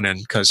feeding that one in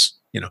because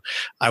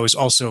I was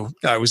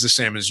the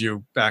same as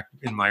you back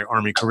in my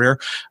Army career.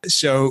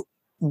 So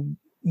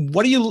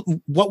what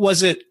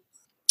was it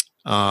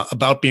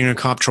about being a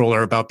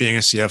comptroller, about being a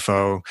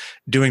CFO,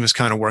 doing this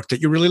kind of work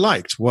that you really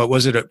liked? What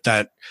was it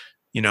that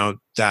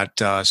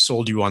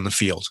sold you on the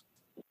field?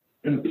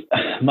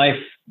 I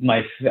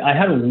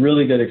had a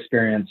really good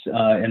experience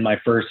in my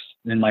first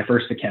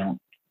account.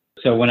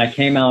 So when I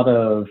came out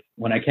of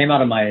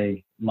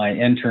my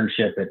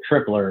internship at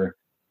Tripler,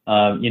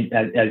 as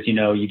you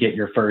know, you get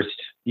your first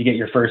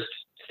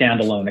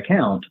standalone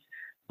account,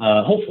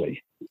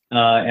 hopefully.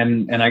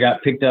 And I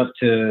got picked up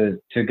to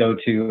go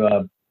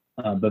to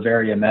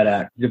Bavaria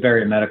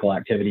Medical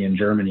Activity in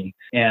Germany,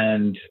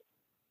 and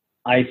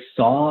I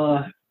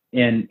saw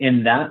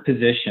in that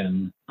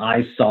position,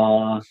 I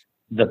saw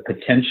the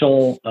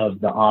potential of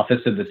the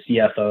office of the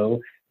CFO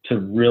to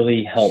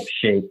really help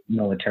shape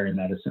military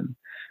medicine.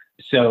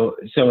 So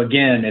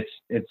again,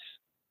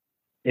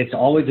 it's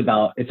always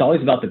about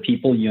the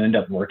people you end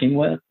up working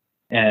with.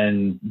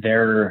 And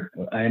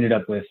I ended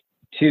up with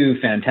two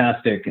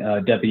fantastic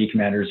deputy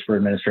commanders for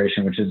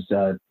administration, which is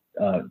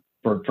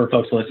for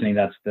folks listening,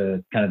 that's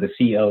the kind of the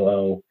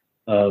COO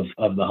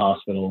of the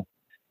hospital,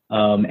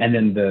 and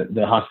then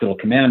the hospital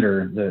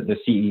commander, the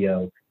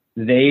CEO.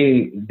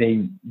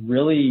 They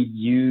really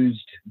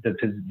used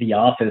the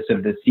office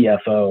of the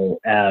CFO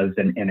as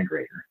an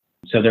integrator.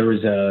 So there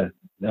was the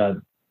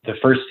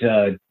first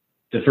COO,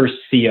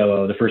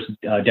 the first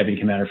deputy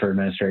commander for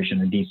administration,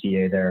 the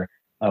DCA there,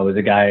 was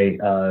a guy,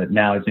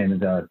 now his name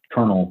is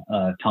Colonel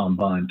Tom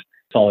Bunt,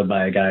 followed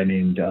by a guy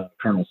named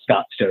Colonel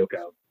Scott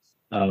Stocco.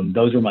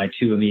 Those were my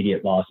two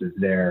immediate bosses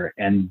there,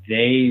 and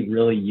they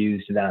really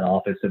used that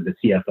office of the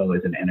CFO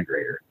as an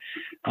integrator.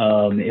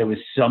 It was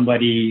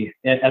somebody,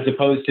 as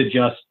opposed to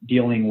just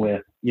dealing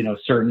with,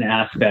 certain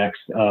aspects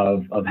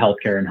of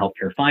healthcare and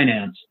healthcare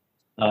finance,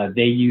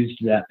 they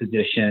used that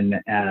position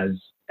as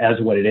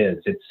what it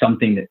is. It's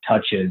something that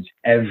touches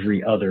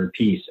every other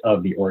piece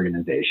of the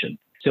organization.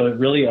 So it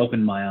really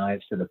opened my eyes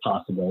to the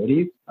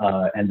possibilities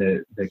and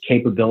the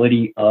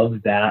capability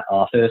of that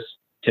office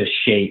to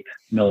shape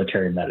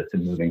military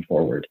medicine moving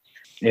forward.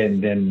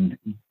 And then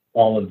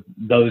all of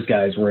those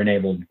guys were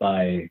enabled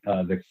by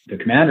the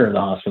commander of the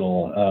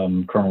hospital,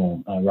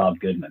 Colonel Rob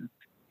Goodman,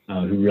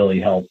 who really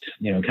helped,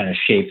 kind of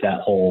shape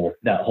that whole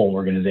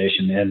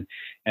organization.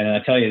 And I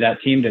tell you, that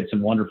team did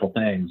some wonderful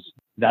things.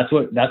 That's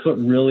what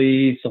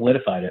really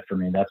solidified it for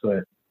me. That's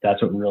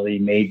what really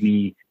made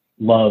me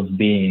love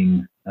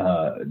being a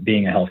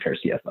healthcare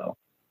CFO.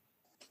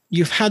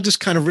 You've had this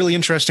kind of really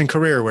interesting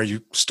career where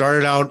you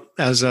started out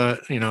as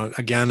as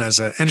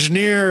an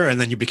engineer,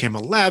 and then you became a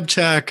lab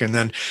tech, and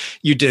then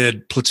you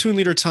did platoon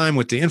leader time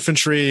with the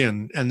infantry,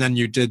 and then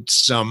you did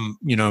some,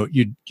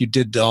 you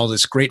did all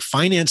this great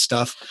finance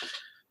stuff.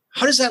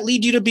 How does that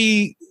lead you to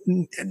be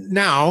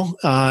now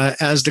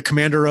as the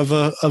commander of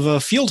a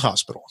field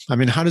hospital? I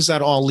mean, how does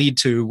that all lead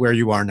to where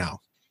you are now?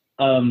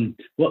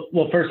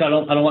 Well, first, I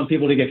don't want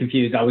people to get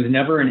confused. I was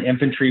never an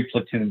infantry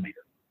platoon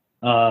leader.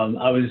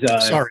 I was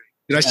sorry.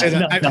 Did I say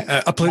that? No.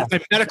 I'm a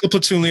medical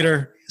platoon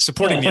leader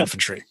supporting the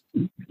infantry.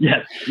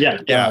 Yes. So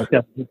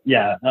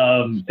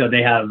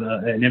they have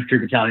an infantry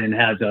battalion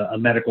has a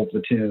medical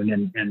platoon,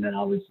 and then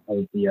I was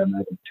the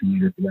medical platoon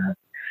leader for that.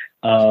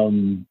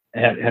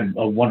 Had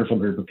a wonderful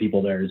group of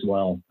people there as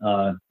well.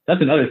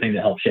 That's another thing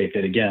that helped shape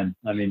it again.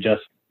 I mean,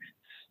 just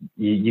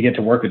you get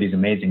to work with these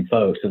amazing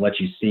folks that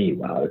let you see,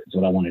 wow, this is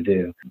what I want to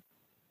do.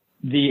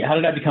 How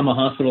did I become a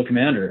hospital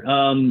commander?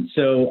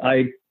 So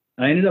I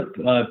ended up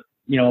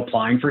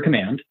applying for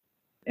command,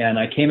 and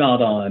I came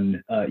out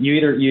on you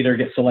either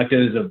get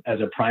selected as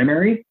a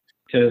primary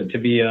to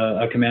be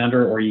a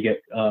commander, or you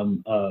get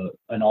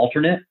an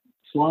alternate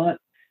slot,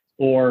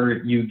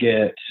 or you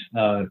get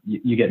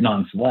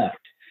non-select.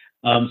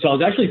 So I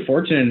was actually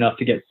fortunate enough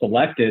to get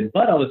selected,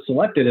 but I was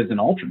selected as an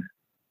alternate.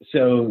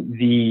 So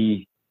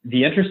the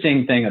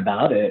interesting thing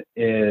about it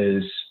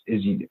is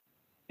as you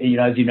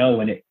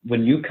know,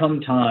 when you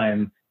come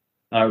time,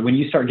 when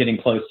you start getting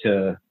close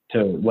to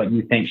what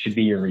you think should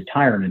be your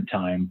retirement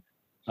time,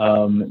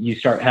 you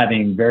start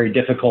having very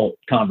difficult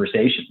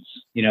conversations,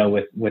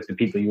 with the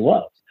people you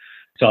love.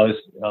 So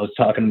I was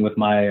talking with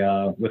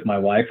my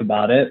wife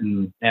about it,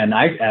 and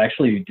I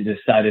actually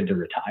decided to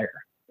retire.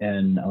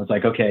 And I was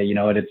like, okay,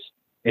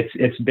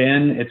 it's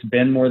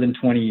been more than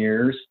 20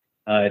 years.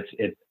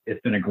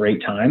 It's been a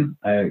great time.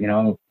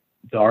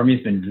 The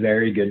Army's been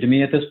very good to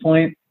me at this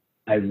point.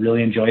 I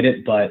really enjoyed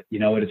it, but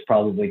it's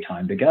probably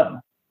time to go.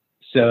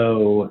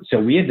 So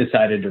we had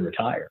decided to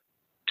retire,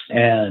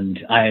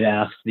 and I had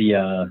asked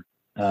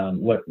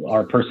what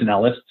our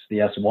personnelists, the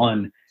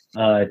S1,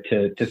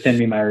 to send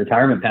me my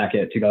retirement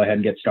packet to go ahead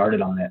and get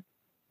started on it.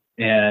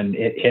 And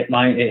it hit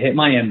my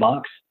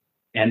inbox,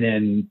 and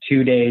then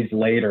 2 days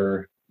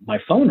later, my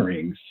phone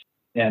rings.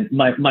 And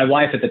my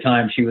wife at the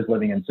time, she was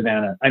living in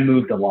Savannah. I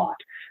moved a lot.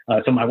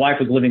 So my wife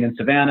was living in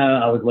Savannah.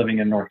 I was living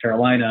in North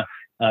Carolina.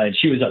 And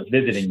she was up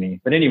visiting me.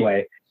 But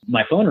anyway,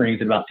 my phone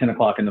rings at about 10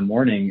 o'clock in the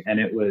morning, and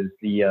it was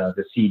the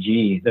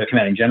CG, the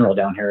commanding general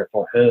down here at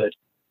Fort Hood.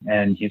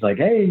 And he's like,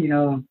 hey,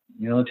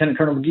 Lieutenant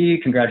Colonel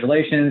McGee,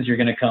 congratulations. You're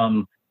going to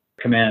come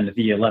command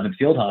the 11th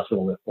Field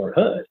Hospital at Fort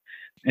Hood.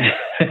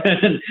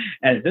 And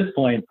at this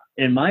point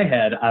in my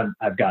head,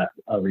 I've got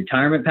a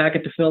retirement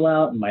packet to fill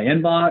out in my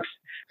inbox.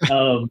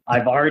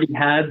 I've already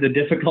had the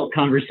difficult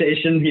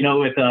conversation,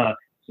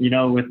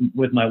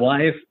 with my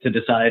wife to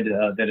decide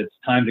that it's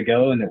time to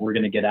go and that we're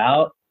going to get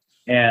out.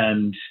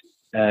 And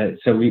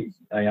so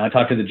I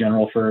talked to the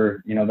general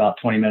for about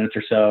 20 minutes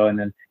or so, and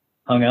then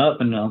hung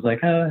up, and I was like,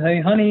 oh,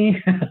 hey,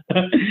 honey,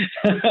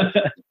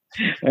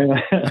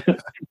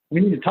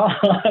 we need to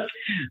talk.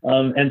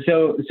 And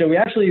so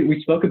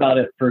we spoke about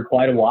it for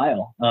quite a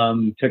while.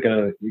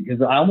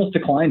 Because I almost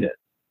declined it.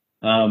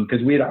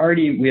 Because we had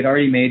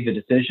already made the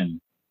decision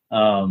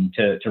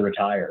to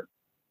retire,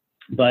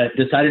 but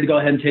decided to go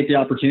ahead and take the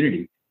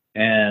opportunity.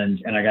 And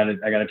I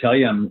gotta tell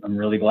you, I'm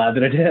really glad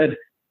that I did.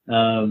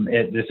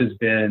 This has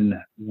been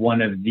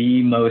one of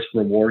the most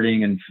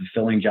rewarding and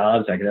fulfilling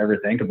jobs I could ever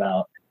think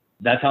about.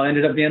 That's how I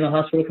ended up being a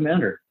hospital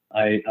commander.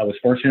 I was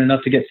fortunate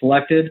enough to get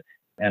selected,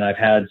 and I've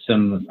had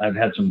some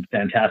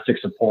fantastic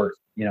support,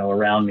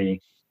 around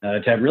me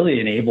to really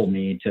enable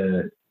me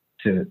to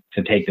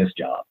take this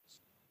job.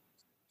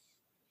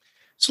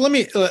 So let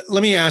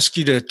me ask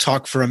you to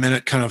talk for a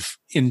minute, kind of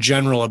in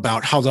general,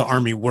 about how the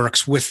Army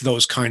works with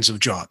those kinds of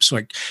jobs.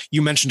 Like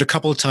you mentioned a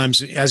couple of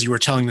times as you were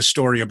telling the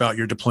story about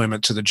your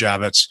deployment to the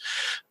Javits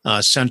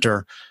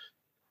Center,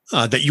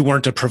 that you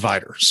weren't a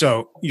provider.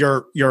 So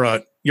you're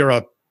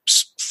a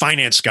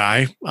finance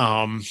guy.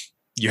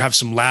 You have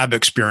some lab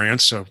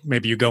experience, so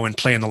maybe you go and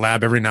play in the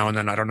lab every now and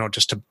then. I don't know,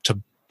 just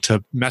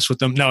to mess with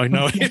them. No.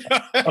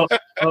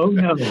 Oh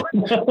no.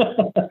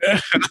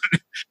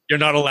 You're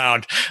not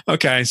allowed.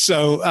 Okay.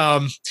 So,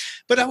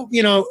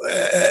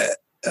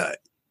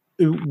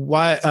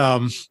 why,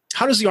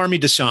 how does the Army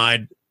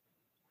decide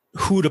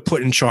who to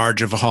put in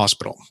charge of a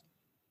hospital?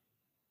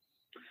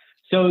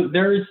 So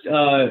there's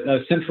a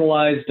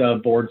centralized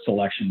board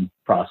selection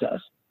process.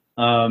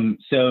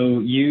 So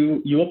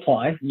you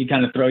apply, you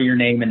kind of throw your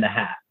name in the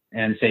hat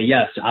and say,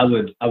 yes, I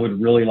would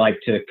really like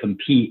to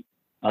compete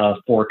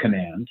for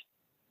command.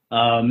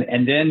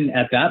 And then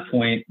at that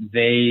point,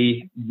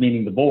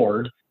 meaning the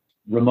board,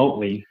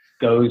 remotely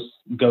goes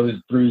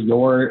through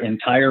your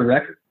entire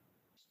record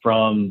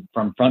from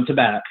front to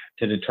back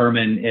to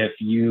determine if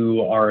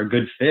you are a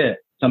good fit,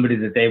 somebody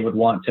that they would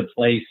want to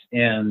place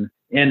in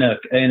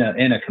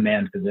a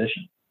command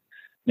position.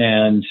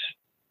 And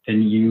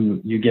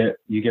you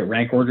get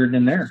rank ordered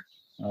in there.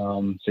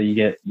 So you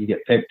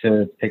get picked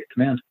to take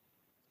command.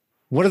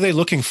 What are they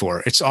looking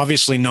for? It's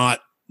obviously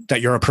not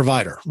that you're a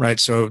provider, right?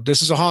 So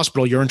this is a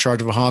hospital, you're in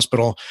charge of a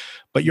hospital,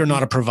 but you're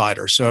not a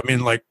provider. So, I mean,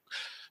 like,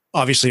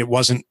 obviously it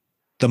wasn't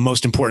the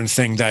most important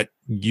thing that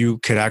you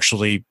could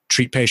actually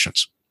treat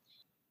patients.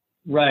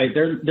 Right.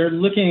 They're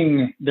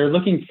looking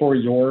for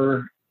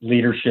your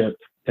leadership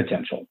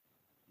potential.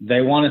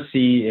 They want to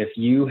see if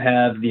you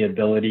have the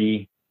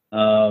ability,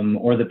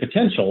 or the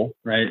potential,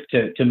 right,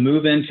 to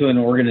move into an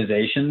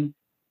organization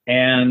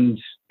and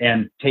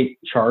take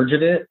charge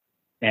of it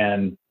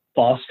and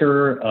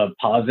foster a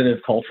positive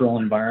cultural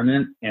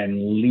environment and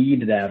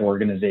lead that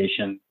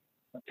organization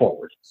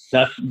forward.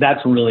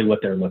 That's really what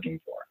they're looking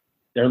for.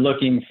 They're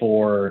looking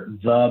for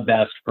the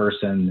best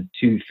person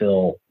to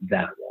fill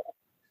that role.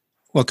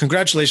 Well,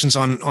 congratulations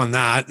on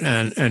that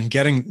and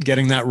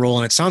getting that role.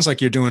 And it sounds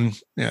like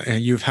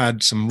you've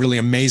had some really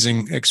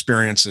amazing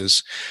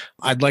experiences.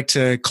 I'd like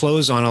to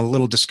close on a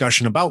little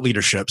discussion about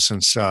leadership,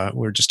 since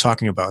we're just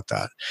talking about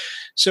that.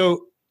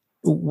 So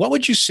what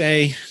would you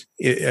say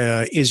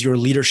is your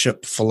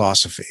leadership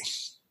philosophy?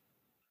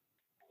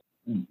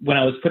 When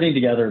I was putting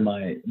together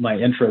my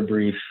intro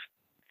brief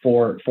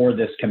for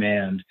this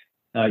command,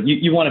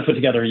 you want to put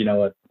together,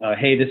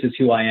 hey, this is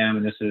who I am,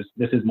 and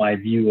this is my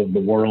view of the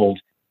world.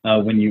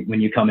 When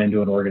you come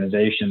into an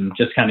organization,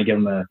 just kind of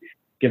give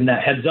them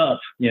that heads up.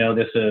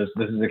 This is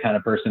the kind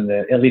of person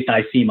that at least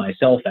I see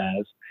myself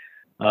as.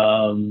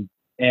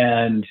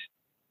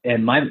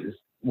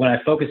 When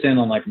I focus in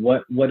on like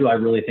what do I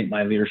really think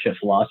my leadership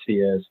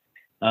philosophy is,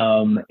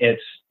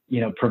 it's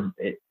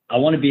I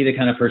want to be the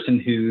kind of person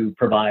who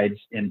provides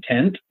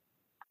intent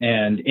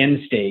and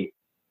end state,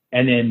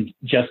 and then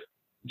just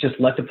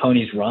let the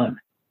ponies run.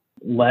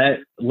 Let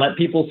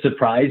people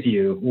surprise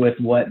you with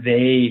what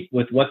they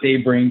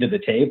bring to the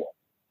table.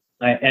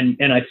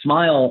 I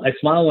smile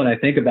when I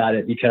think about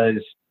it, because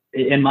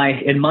in my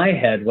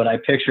head, what I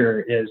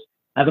picture is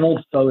I have an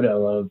old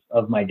photo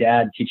of my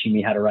dad teaching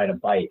me how to ride a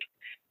bike.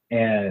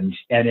 And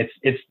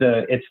it's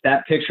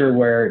that picture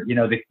where,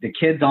 the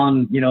kid's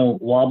on,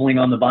 wobbling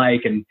on the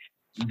bike, and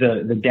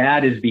the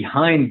dad is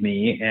behind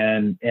me,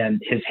 and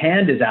his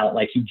hand is out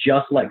like he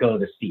just let go of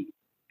the seat.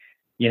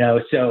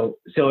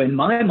 So in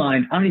my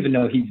mind, I don't even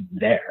know he's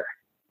there,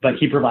 but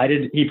he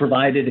provided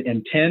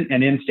intent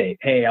and end state.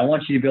 Hey, I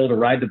want you to be able to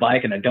ride the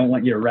bike, and I don't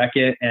want you to wreck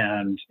it,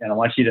 and I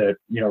want you to,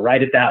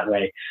 ride it that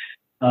way.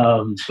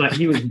 But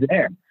he was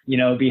there,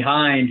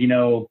 behind,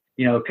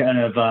 kind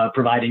of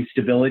providing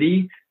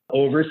stability,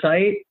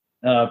 oversight,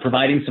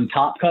 providing some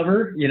top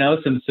cover,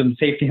 some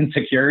safety and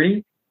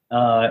security,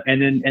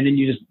 and then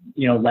you just,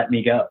 let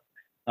me go.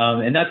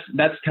 And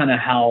that's kind of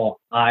how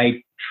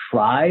I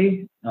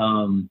try.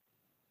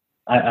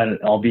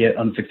 Albeit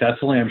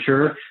unsuccessfully, I'm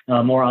sure,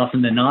 more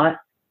often than not.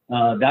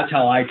 That's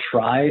how I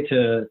try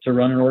to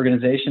run an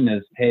organization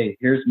is, hey,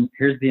 here's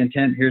the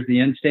intent, here's the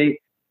end state.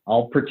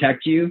 I'll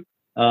protect you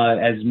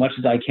as much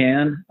as I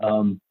can,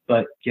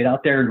 but get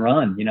out there and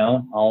run.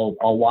 I'll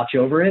watch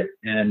over it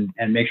and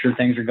make sure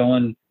things are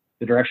going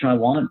the direction I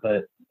want.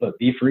 But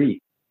be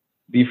free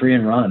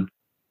and run.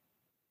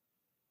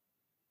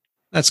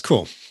 That's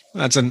cool.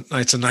 That's a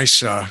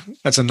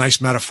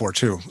nice metaphor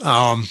too.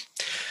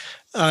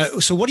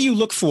 So what do you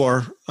look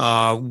for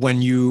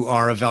when you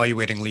are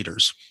evaluating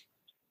leaders?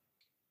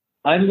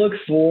 I look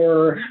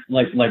for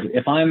like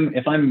if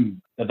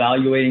I'm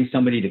evaluating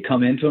somebody to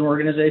come into an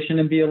organization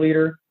and be a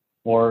leader,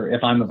 or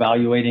if I'm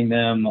evaluating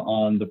them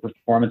on the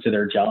performance of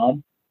their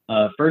job.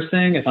 First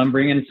thing, if I'm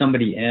bringing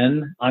somebody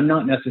in, I'm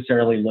not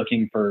necessarily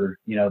looking for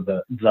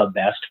the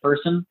best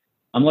person.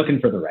 I'm looking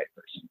for the right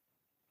person.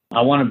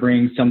 I want to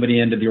bring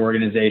somebody into the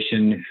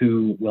organization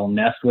who will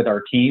nest with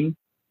our team.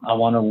 I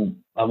want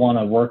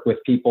to work with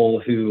people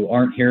who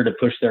aren't here to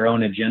push their own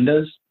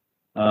agendas.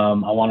 I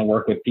want to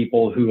work with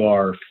people who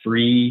are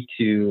free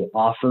to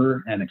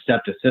offer and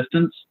accept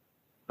assistance.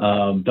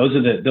 Those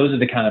are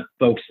the kind of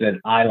folks that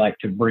I like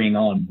to bring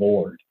on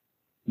board.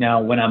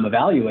 Now, when I'm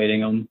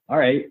evaluating them, all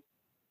right,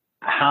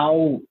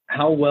 how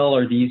well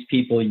are these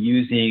people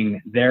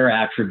using their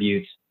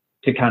attributes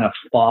to kind of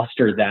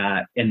foster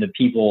that in the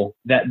people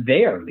that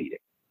they are leading?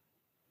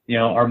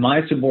 Are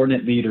my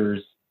subordinate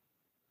leaders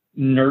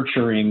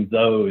nurturing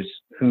those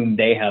whom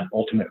they have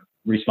ultimate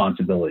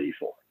responsibility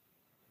for?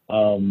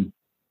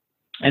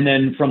 And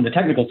then from the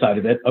technical side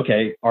of it,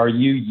 okay, are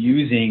you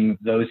using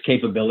those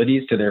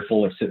capabilities to their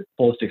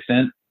fullest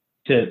extent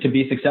to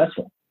be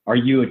successful? Are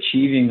you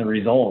achieving the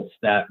results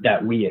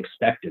that we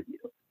expect of you?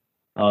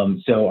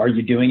 So are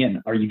you doing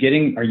it? Are you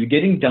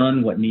getting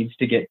done what needs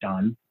to get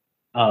done?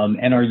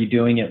 And are you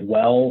doing it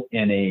well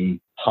in a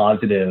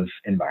positive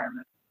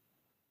environment?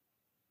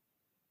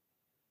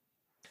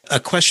 A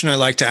question I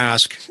like to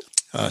ask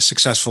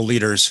successful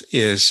leaders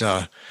is,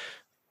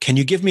 can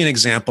you give me an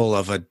example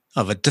of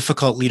a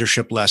difficult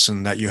leadership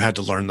lesson that you had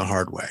to learn the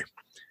hard way?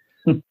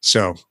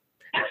 So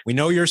we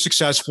know you're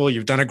successful.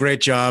 You've done a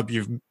great job.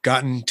 You've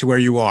gotten to where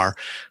you are.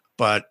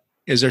 But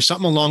is there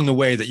something along the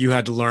way that you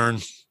had to learn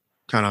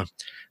kind of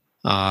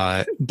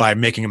by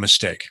making a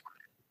mistake?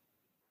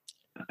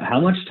 How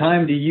much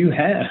time do you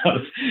have?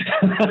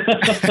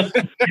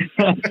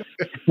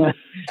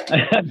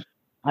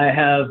 I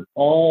have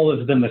all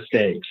of the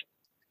mistakes.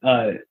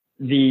 One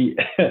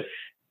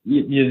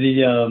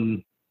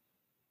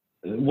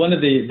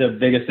of the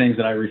biggest things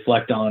that I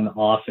reflect on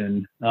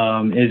often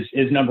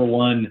is number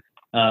one,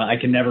 I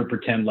can never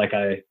pretend like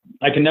I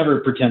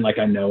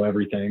know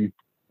everything.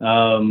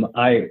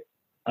 I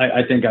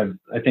think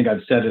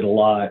I've said it a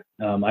lot.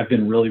 I've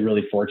been really,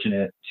 really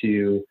fortunate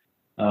to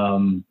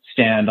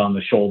stand on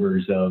the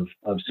shoulders of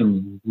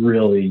some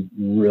really,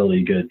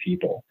 really good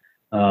people.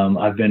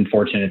 I've been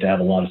fortunate to have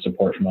a lot of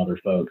support from other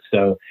folks.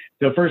 So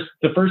the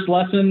first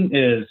lesson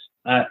is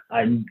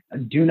I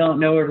do not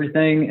know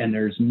everything, and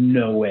there's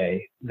no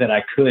way that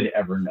I could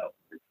ever know.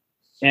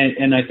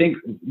 And I think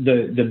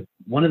the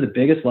one of the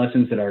biggest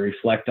lessons that I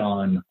reflect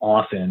on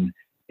often,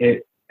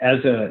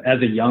 as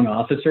a young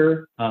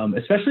officer,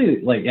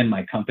 especially like in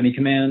my company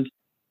command,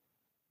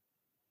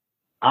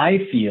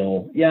 I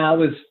feel,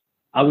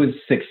 I was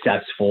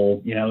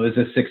successful, it was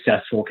a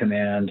successful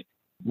command,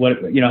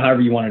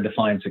 however you want to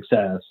define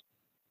success,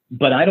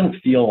 but I don't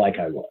feel like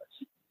I was.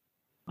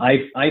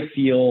 I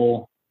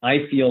feel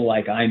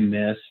like I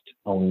missed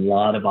a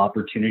lot of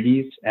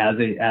opportunities as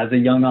a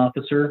young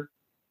officer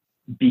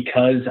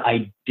because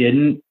I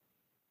didn't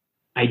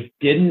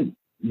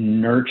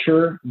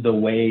nurture the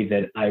way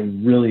that I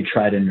really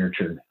try to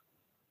nurture them.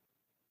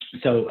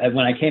 So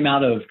when I came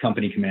out of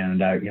company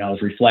command, I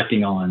was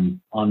reflecting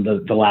on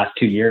the last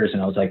 2 years,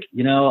 and I was like,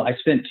 I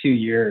spent 2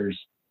 years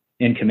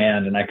in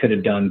command, and I could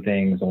have done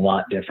things a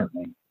lot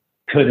differently,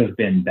 could have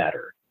been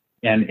better.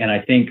 And I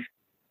think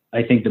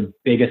the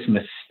biggest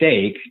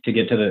mistake, to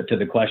get to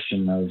the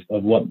question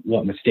of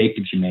what mistake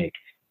did you make,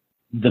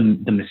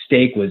 the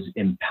mistake was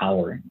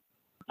empowering.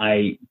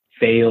 I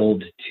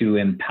failed to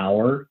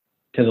empower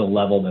to the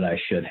level that I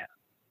should have.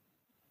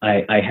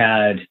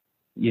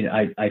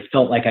 I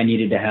felt like I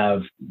needed to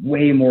have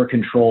way more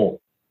control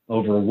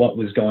over what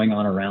was going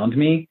on around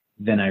me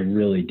than I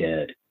really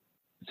did.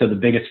 So the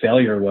biggest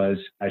failure was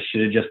I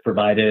should have just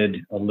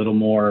provided a little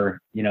more,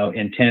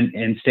 intent,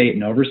 instate,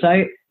 and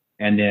oversight,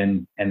 and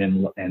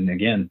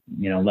again,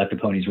 let the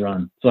ponies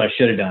run. So I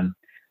should have done,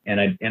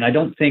 and I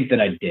don't think that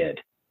I did.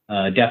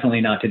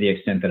 Definitely not to the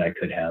extent that I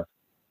could have.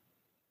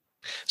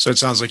 So it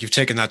sounds like you've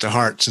taken that to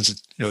heart, since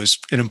it was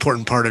an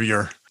important part of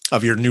your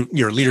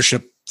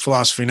leadership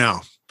philosophy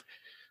now.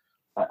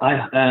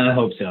 I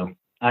hope so.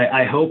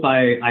 I hope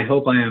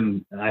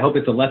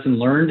it's a lesson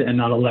learned and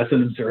not a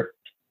lesson observed.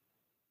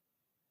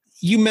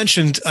 You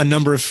mentioned a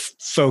number of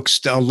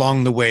folks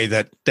along the way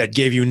that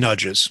gave you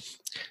nudges.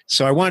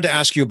 So I wanted to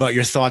ask you about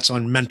your thoughts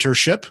on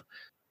mentorship,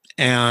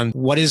 and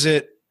what is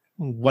it?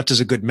 What does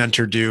a good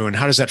mentor do, and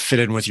how does that fit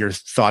in with your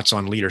thoughts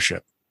on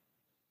leadership?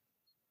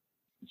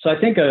 So I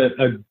think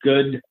a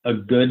good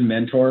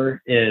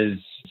mentor is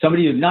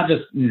somebody who not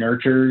just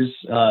nurtures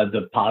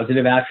the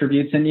positive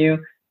attributes in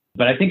you,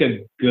 but I think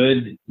a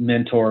good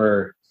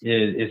mentor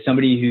is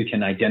somebody who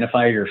can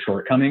identify your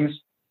shortcomings.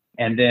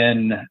 And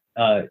then,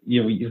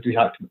 we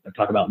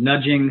talk about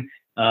nudging.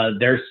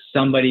 there's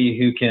somebody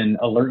who can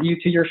alert you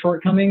to your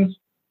shortcomings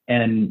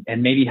and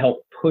maybe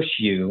help push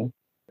you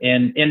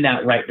in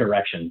that right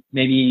direction.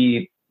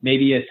 Maybe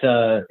it's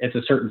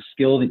a certain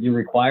skill that you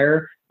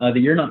require that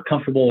you're not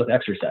comfortable with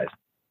exercising.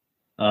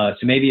 So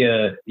maybe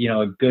a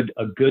good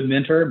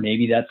mentor,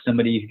 maybe that's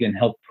somebody who can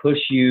help push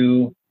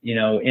you,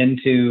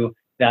 into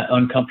that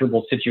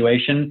uncomfortable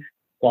situation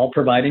while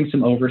providing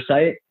some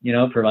oversight,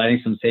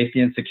 providing some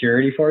safety and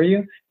security for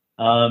you,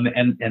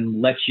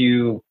 and let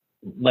you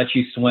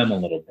swim a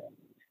little bit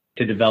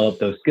to develop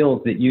those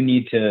skills that you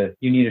need to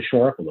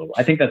shore up a little.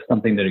 I think that's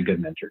something that a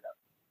good mentor does.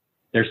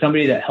 There's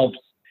somebody that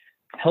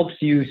helps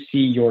you see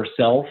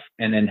yourself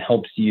and then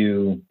helps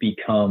you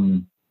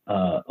become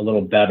a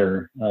little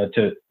better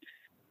to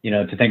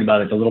think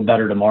about it a little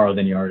better tomorrow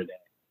than you are today.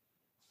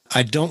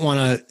 I don't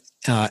want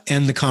to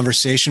end the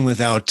conversation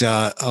without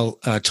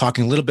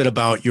talking a little bit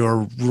about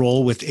your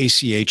role with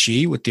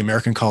ACHE, with the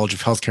American College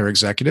of Healthcare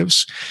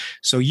Executives.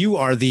 So you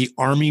are the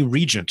Army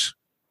Regent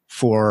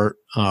for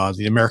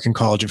the American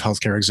College of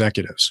Healthcare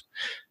Executives.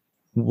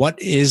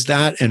 What is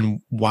that,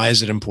 and why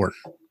is it important?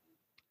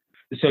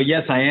 So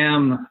yes, I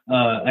am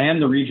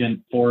the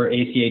regent for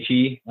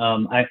ACHE.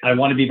 I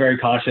want to be very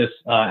cautious.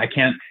 I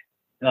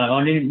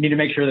need to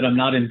make sure that I'm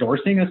not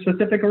endorsing a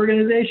specific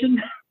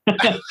organization.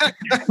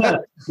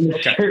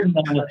 There's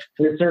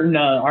certain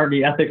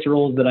Army ethics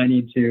rules that I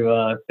need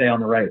to stay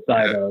on the right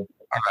side of.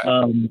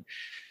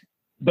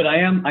 But I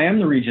am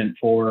the regent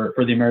for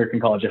the American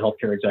College of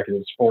Healthcare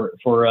Executives for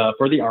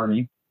the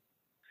Army.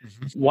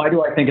 Mm-hmm. Why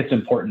do I think it's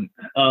important?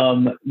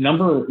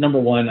 Number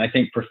one, I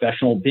think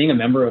being a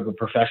member of a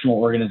professional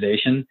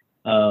organization,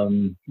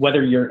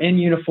 whether you're in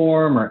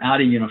uniform or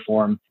out of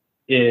uniform,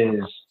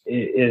 is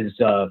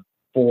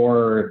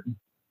for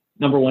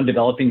number one,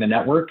 developing the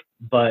network.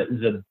 But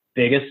the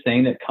biggest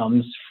thing that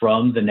comes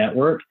from the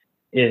network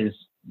is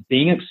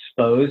being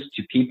exposed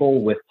to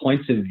people with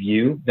points of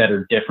view that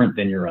are different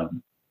than your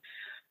own.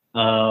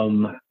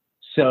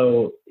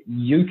 So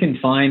you can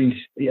find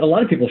a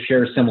lot of people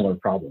share similar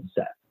problem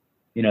sets,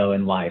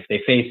 in life. They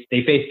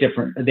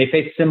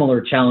face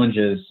similar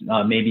challenges,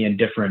 maybe in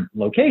different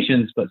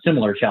locations, but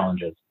similar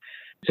challenges.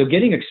 So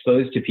getting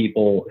exposed to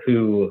people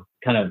who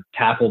kind of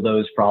tackle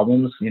those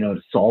problems,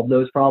 solve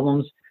those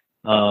problems,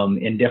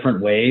 in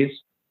different ways,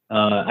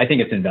 I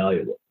think it's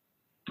invaluable.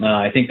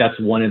 I think that's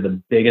one of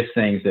the biggest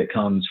things that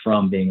comes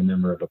from being a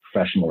member of a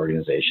professional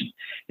organization.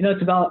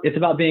 It's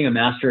about being a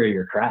master of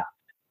your craft.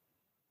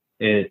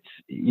 It's,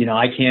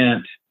 I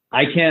can't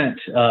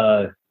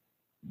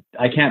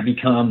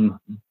become,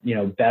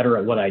 better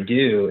at what I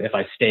do if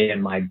I stay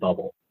in my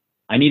bubble.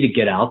 I need to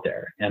get out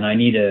there, and I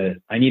need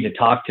to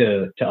talk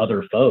to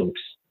other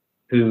folks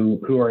who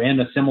are in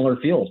a similar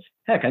field.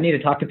 Heck, I need to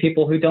talk to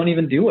people who don't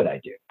even do what I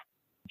do,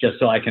 just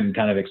so I can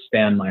kind of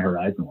expand my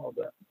horizon a little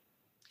bit.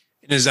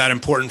 And is that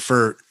important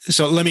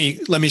so let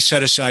me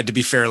set aside, to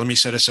be fair,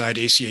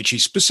 ACHE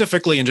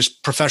specifically and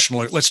just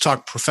professional, let's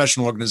talk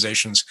professional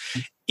organizations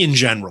in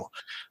general.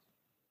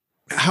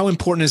 How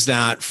important is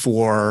that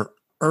for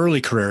early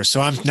careers? So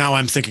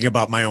I'm thinking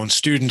about my own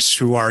students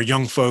who are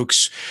young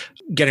folks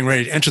getting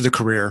ready to enter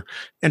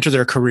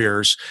their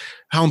careers.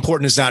 How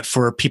important is that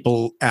for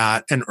people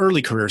at an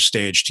early career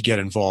stage to get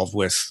involved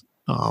with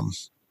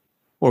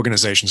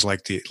organizations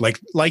like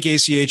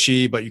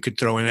ACHE, but you could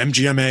throw in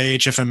MGMA,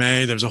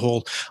 HFMA. There's a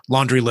whole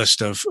laundry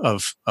list of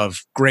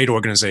great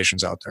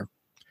organizations out there.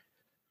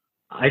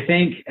 I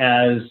think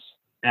as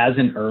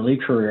an early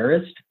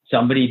careerist,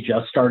 somebody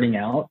just starting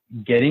out,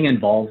 getting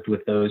involved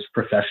with those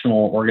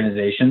professional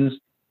organizations,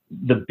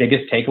 the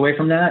biggest takeaway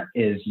from that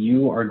is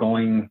you are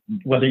going,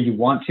 whether you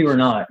want to or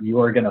not, you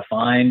are going to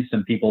find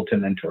some people to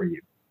mentor you.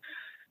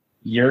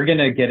 You're going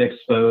to get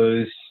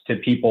exposed to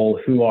people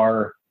who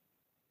are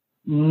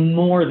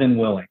more than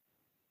willing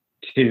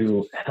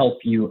to help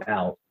you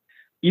out.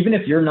 Even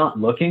if you're not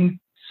looking,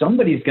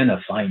 somebody's going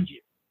to find you.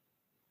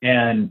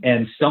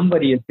 And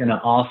somebody is going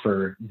to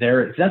offer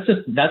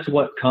that's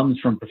what comes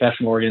from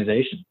professional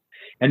organizations.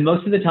 And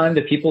most of the time,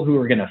 the people who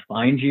are going to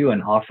find you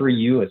and offer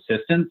you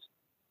assistance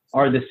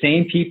are the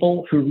same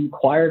people who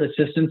required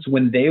assistance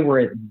when they were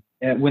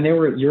at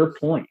your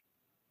point.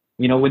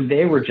 When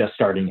they were just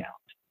starting out,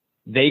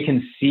 they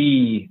can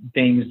see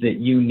things that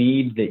you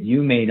need that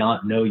you may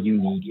not know you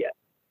need yet.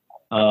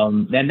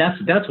 And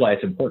that's why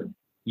it's important.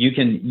 You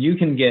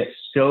can get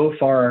so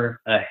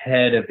far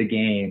ahead of the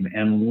game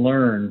and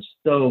learn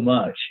so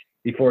much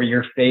before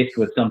you're faced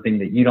with something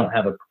that you don't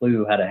have a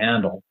clue how to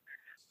handle.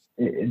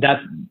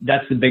 That's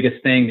the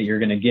biggest thing that you're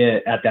going to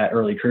get at that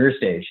early career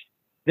stage.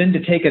 Then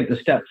to take it the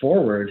step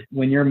forward,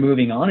 when you're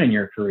moving on in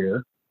your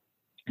career,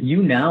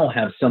 you now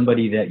have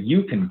somebody that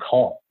you can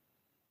call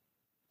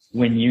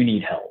when you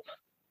need help,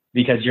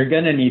 because you're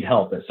going to need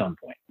help at some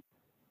point.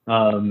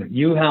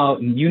 You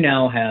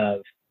now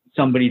have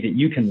somebody that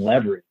you can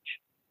leverage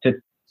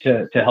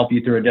to help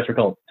you through a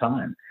difficult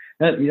time.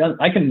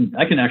 I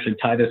can actually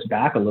tie this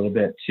back a little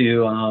bit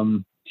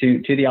to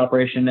the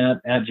operation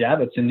at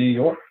Javits in New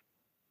York.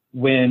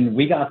 When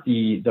we got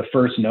the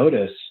first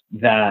notice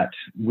that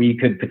we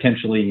could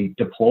potentially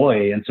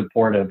deploy in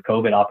support of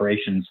COVID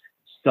operations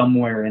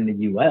somewhere in the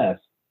U.S.,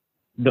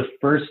 the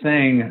first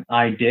thing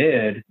I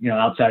did,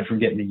 outside from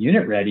getting the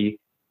unit ready,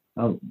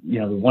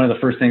 one of the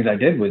first things I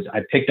did was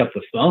I picked up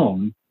the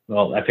phone.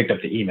 Well, I picked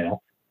up the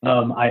email.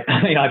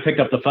 I picked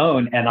up the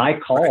phone and I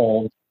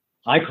called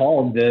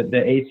the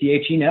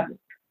ACHE network.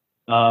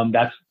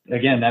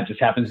 That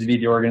just happens to be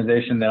the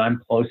organization that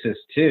I'm closest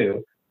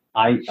to.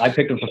 I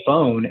picked up the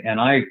phone and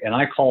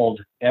I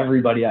called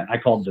everybody. I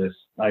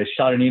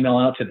shot an email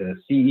out to the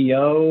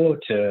CEO,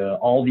 to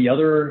all the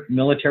other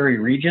military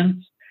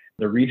regions,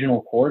 the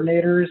regional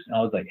coordinators. And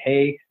I was like,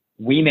 hey,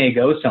 we may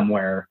go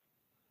somewhere.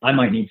 I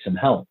might need some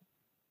help.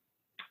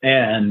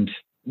 And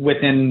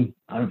within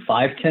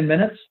 5-10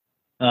 minutes,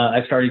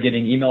 I started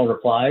getting email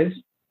replies.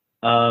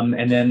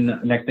 And then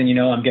next thing you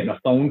know, I'm getting a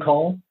phone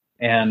call,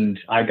 and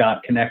I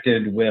got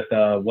connected with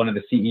one of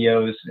the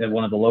CEOs at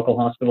one of the local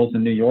hospitals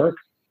in New York.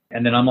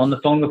 And then I'm on the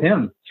phone with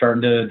him,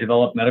 starting to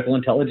develop medical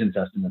intelligence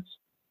estimates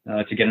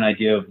to get an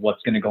idea of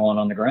what's going to go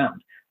on the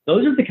ground.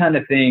 Those are the kind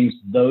of things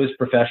those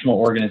professional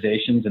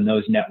organizations and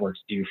those networks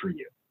do for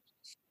you.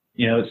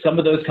 Some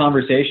of those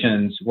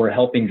conversations were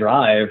helping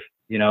drive,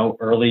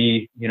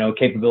 early,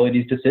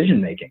 capabilities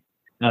decision making,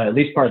 at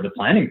least part of the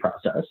planning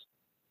process.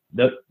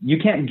 You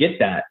can't get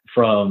that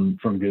from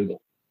Google.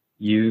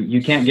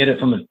 You can't get it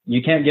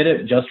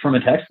just from a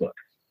textbook.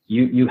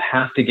 You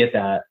have to get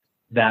that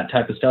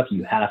type of stuff.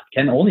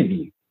 Can only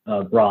be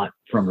brought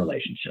from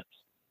relationships,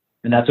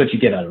 and that's what you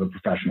get out of a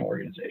professional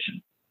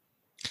organization.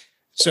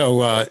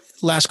 So,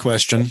 last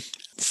question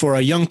for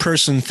a young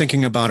person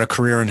thinking about a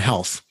career in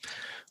health.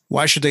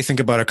 Why should they think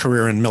about a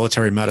career in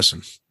military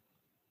medicine?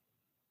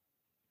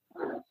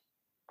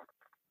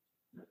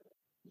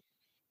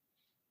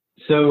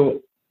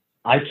 So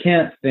I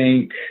can't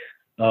think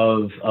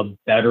of a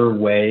better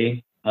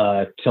way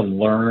to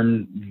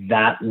learn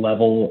that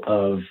level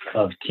of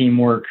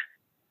teamwork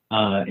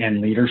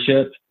and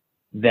leadership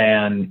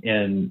than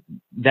in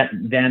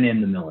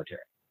the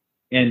military.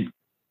 And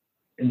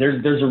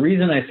there's a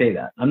reason I say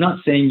that. I'm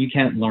not saying you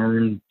can't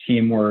learn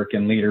teamwork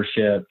and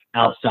leadership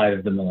outside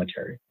of the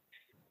military,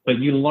 but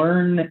you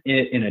learn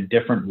it in a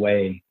different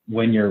way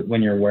when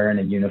you're wearing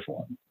a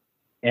uniform.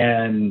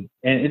 And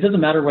it doesn't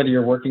matter whether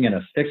you're working in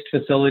a fixed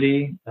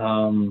facility,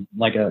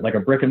 like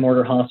a brick and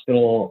mortar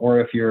hospital,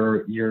 or if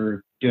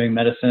you're doing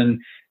medicine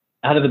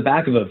out of the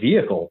back of a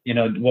vehicle,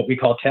 what we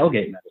call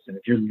tailgate medicine.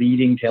 If you're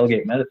leading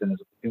tailgate medicine as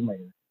a platoon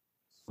leader,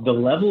 the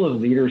level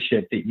of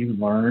leadership that you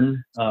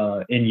learn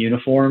in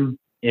uniform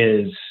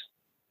is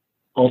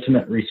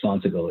ultimate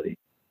responsibility.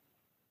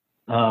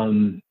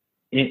 When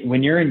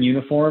you're in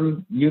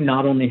uniform, you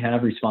not only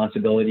have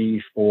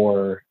responsibility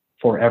for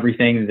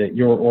everything that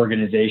your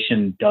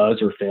organization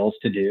does or fails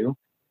to do,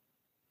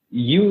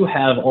 you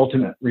have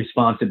ultimate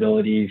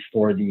responsibility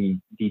for the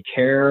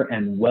care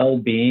and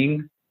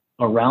well-being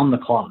around the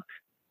clock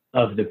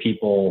of the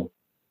people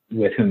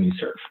with whom you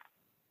serve.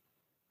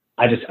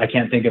 I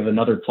can't think of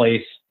another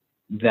place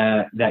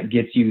that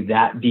gets you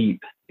that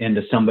deep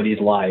into somebody's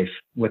life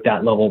with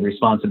that level of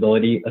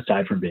responsibility,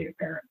 aside from being a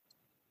parent.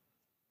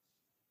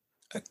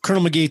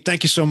 Colonel McGee,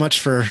 thank you so much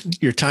for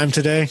your time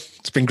today.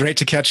 It's been great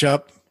to catch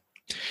up.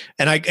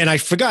 And I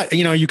forgot,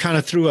 you kind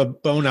of threw a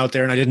bone out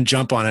there and I didn't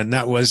jump on it. And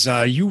that was,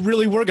 you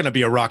really were going to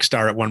be a rock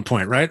star at one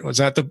point, right?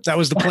 That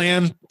was the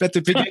plan at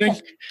the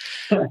beginning?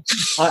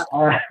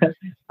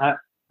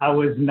 I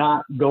was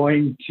not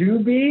going to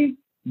be,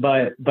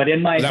 but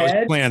in my head, was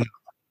the plan.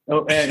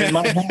 Oh, and in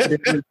my head,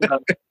 it was,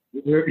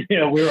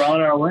 we were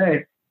on our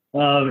way.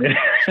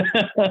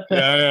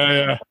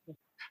 Yeah.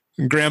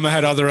 Grandma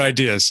had other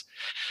ideas.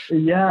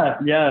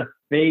 Yeah.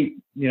 Fate,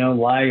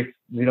 life,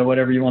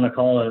 whatever you want to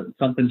call it,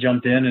 something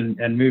jumped in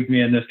and moved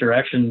me in this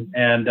direction.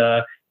 And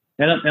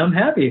I'm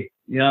happy.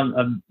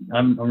 I'm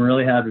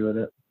really happy with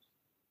it.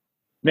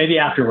 Maybe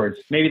afterwards,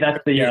 maybe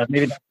that's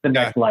the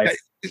next life.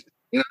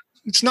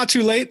 It's not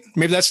too late.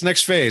 Maybe that's the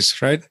next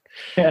phase, right?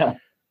 Yeah.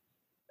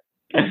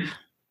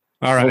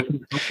 All right.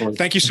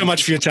 Thank you so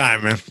much for your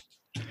time, man.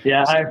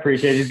 Yeah, I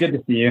appreciate it. It's good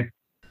to see you.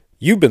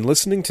 You've been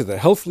listening to the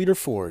Health Leader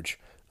Forge,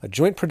 a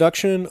joint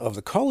production of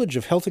the College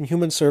of Health and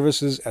Human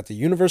Services at the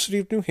University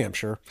of New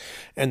Hampshire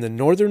and the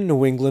Northern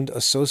New England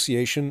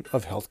Association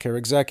of Healthcare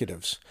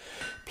Executives.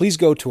 Please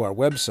go to our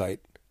website,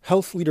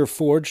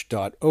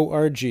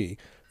 healthleaderforge.org,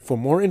 for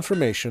more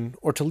information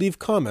or to leave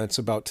comments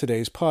about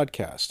today's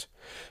podcast.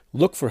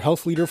 Look for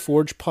Health Leader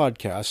Forge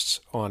podcasts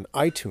on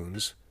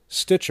iTunes,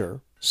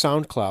 Stitcher,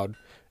 SoundCloud,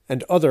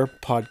 and other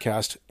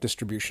podcast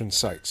distribution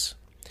sites.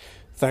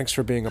 Thanks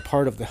for being a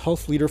part of the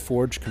Health Leader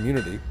Forge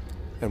community,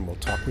 and we'll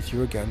talk with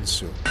you again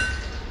soon.